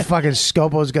show up, the fucking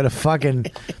Scopo's got a fucking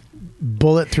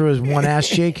bullet through his one ass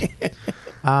cheek.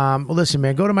 Well, listen,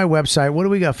 man, go to my website. What do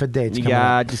we got for dates? You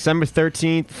got December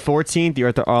 13th, 14th. You're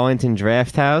at the Arlington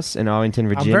Draft House in Arlington,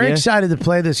 Virginia. I'm very excited to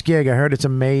play this gig. I heard it's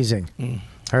amazing.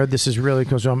 I heard this is really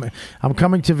cool. So I'm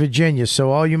coming to Virginia.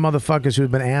 So all you motherfuckers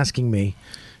who've been asking me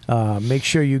Make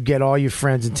sure you get all your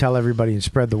friends and tell everybody and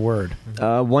spread the word.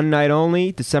 One night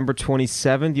only, December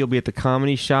 27th. You'll be at the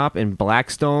Comedy Shop in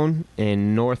Blackstone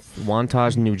in North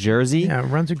Wantage, New Jersey. Yeah,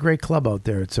 runs a great club out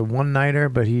there. It's a one-nighter,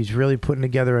 but he's really putting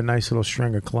together a nice little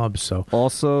string of clubs. So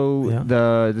also,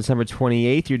 the December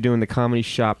 28th, you're doing the Comedy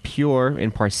Shop Pure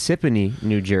in Parsippany,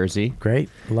 New Jersey. Great,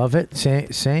 love it.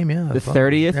 Same, yeah. The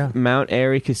 30th, Mount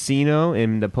Airy Casino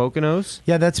in the Poconos.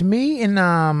 Yeah, that's me, and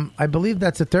I believe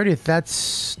that's the 30th.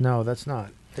 That's not.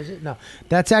 Is it? No,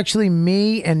 that's actually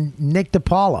me and Nick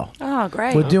DiPaolo. Oh,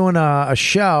 great. We're doing a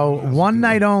show, one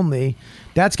night only.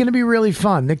 That's going to be really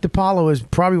fun. Nick DiPaolo is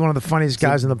probably one of the funniest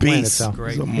guys on the planet. So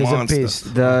Great. He's a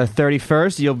beast. The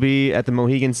 31st, you'll be at the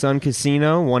Mohegan Sun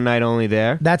Casino, one night only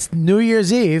there. That's New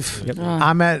Year's Eve. Yep.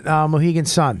 I'm at Mohegan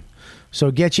Sun.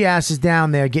 So get your asses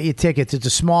down there. Get your tickets. It's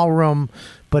a small room,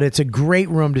 but it's a great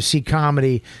room to see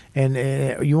comedy. And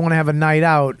you want to have a night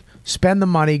out, spend the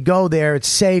money, go there. It's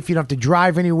safe. You don't have to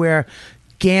drive anywhere.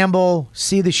 Gamble,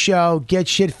 see the show, get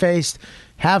shit-faced,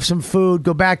 have some food,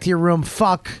 go back to your room,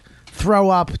 throw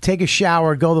up, take a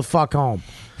shower, go the fuck home.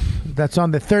 That's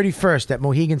on the 31st at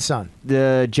Mohegan Sun.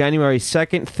 The January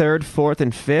 2nd, 3rd, 4th,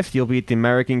 and 5th, you'll be at the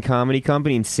American Comedy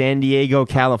Company in San Diego,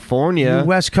 California. You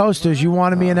West Coasters, you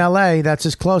wanted me in L.A. That's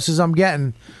as close as I'm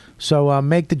getting. So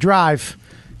make the drive.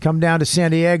 Come down to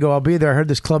San Diego. I'll be there. I heard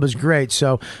this club is great.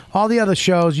 So all the other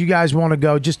shows you guys want to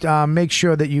go, just make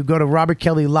sure that you go to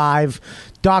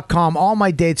robertkellylive.com. All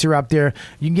my dates are up there.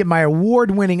 You can get my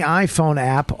award-winning iPhone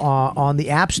app on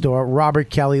the App Store, Robert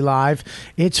Kelly Live.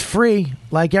 It's free,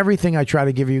 like everything I try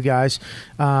to give you guys.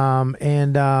 You go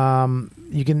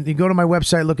to my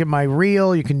website, look at my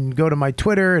reel. You can go to my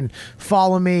Twitter and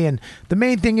follow me. And the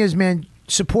main thing is, man,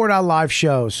 support our live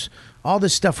shows. All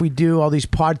this stuff we do, all these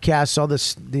podcasts, all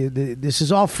this, this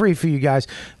is all free for you guys.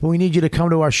 But we need you to come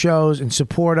to our shows and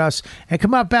support us, and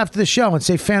come up after the show and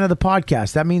say fan of the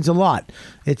podcast. That means a lot.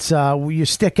 It's you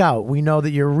stick out. We know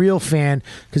that you're a real fan,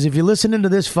 because if you're listening to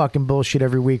this fucking bullshit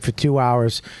every week for 2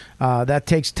 hours, that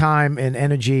takes time and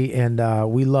energy, and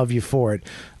we love you for it.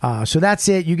 So that's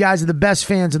it. You guys are the best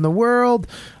fans in the world.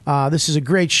 This is a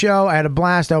great show. I had a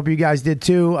blast. I hope you guys did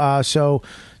too. So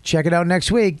check it out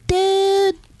next week,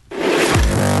 dude.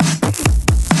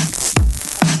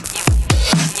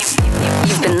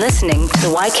 You've been listening to the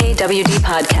YKWD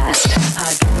podcast.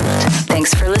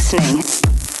 Thanks for listening.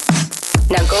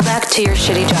 Now go back to your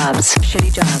shitty jobs.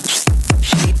 Shitty jobs.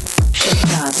 Shitty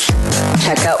jobs.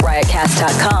 Check out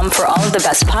riotcast.com for all of the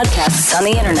best podcasts on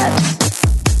the internet.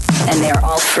 And they are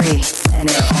all free.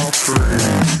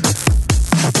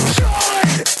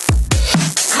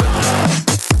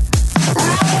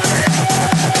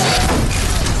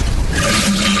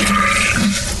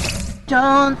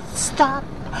 Don't stop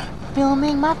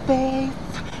filming my face.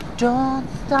 Don't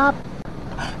stop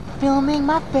filming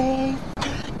my face.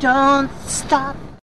 Don't stop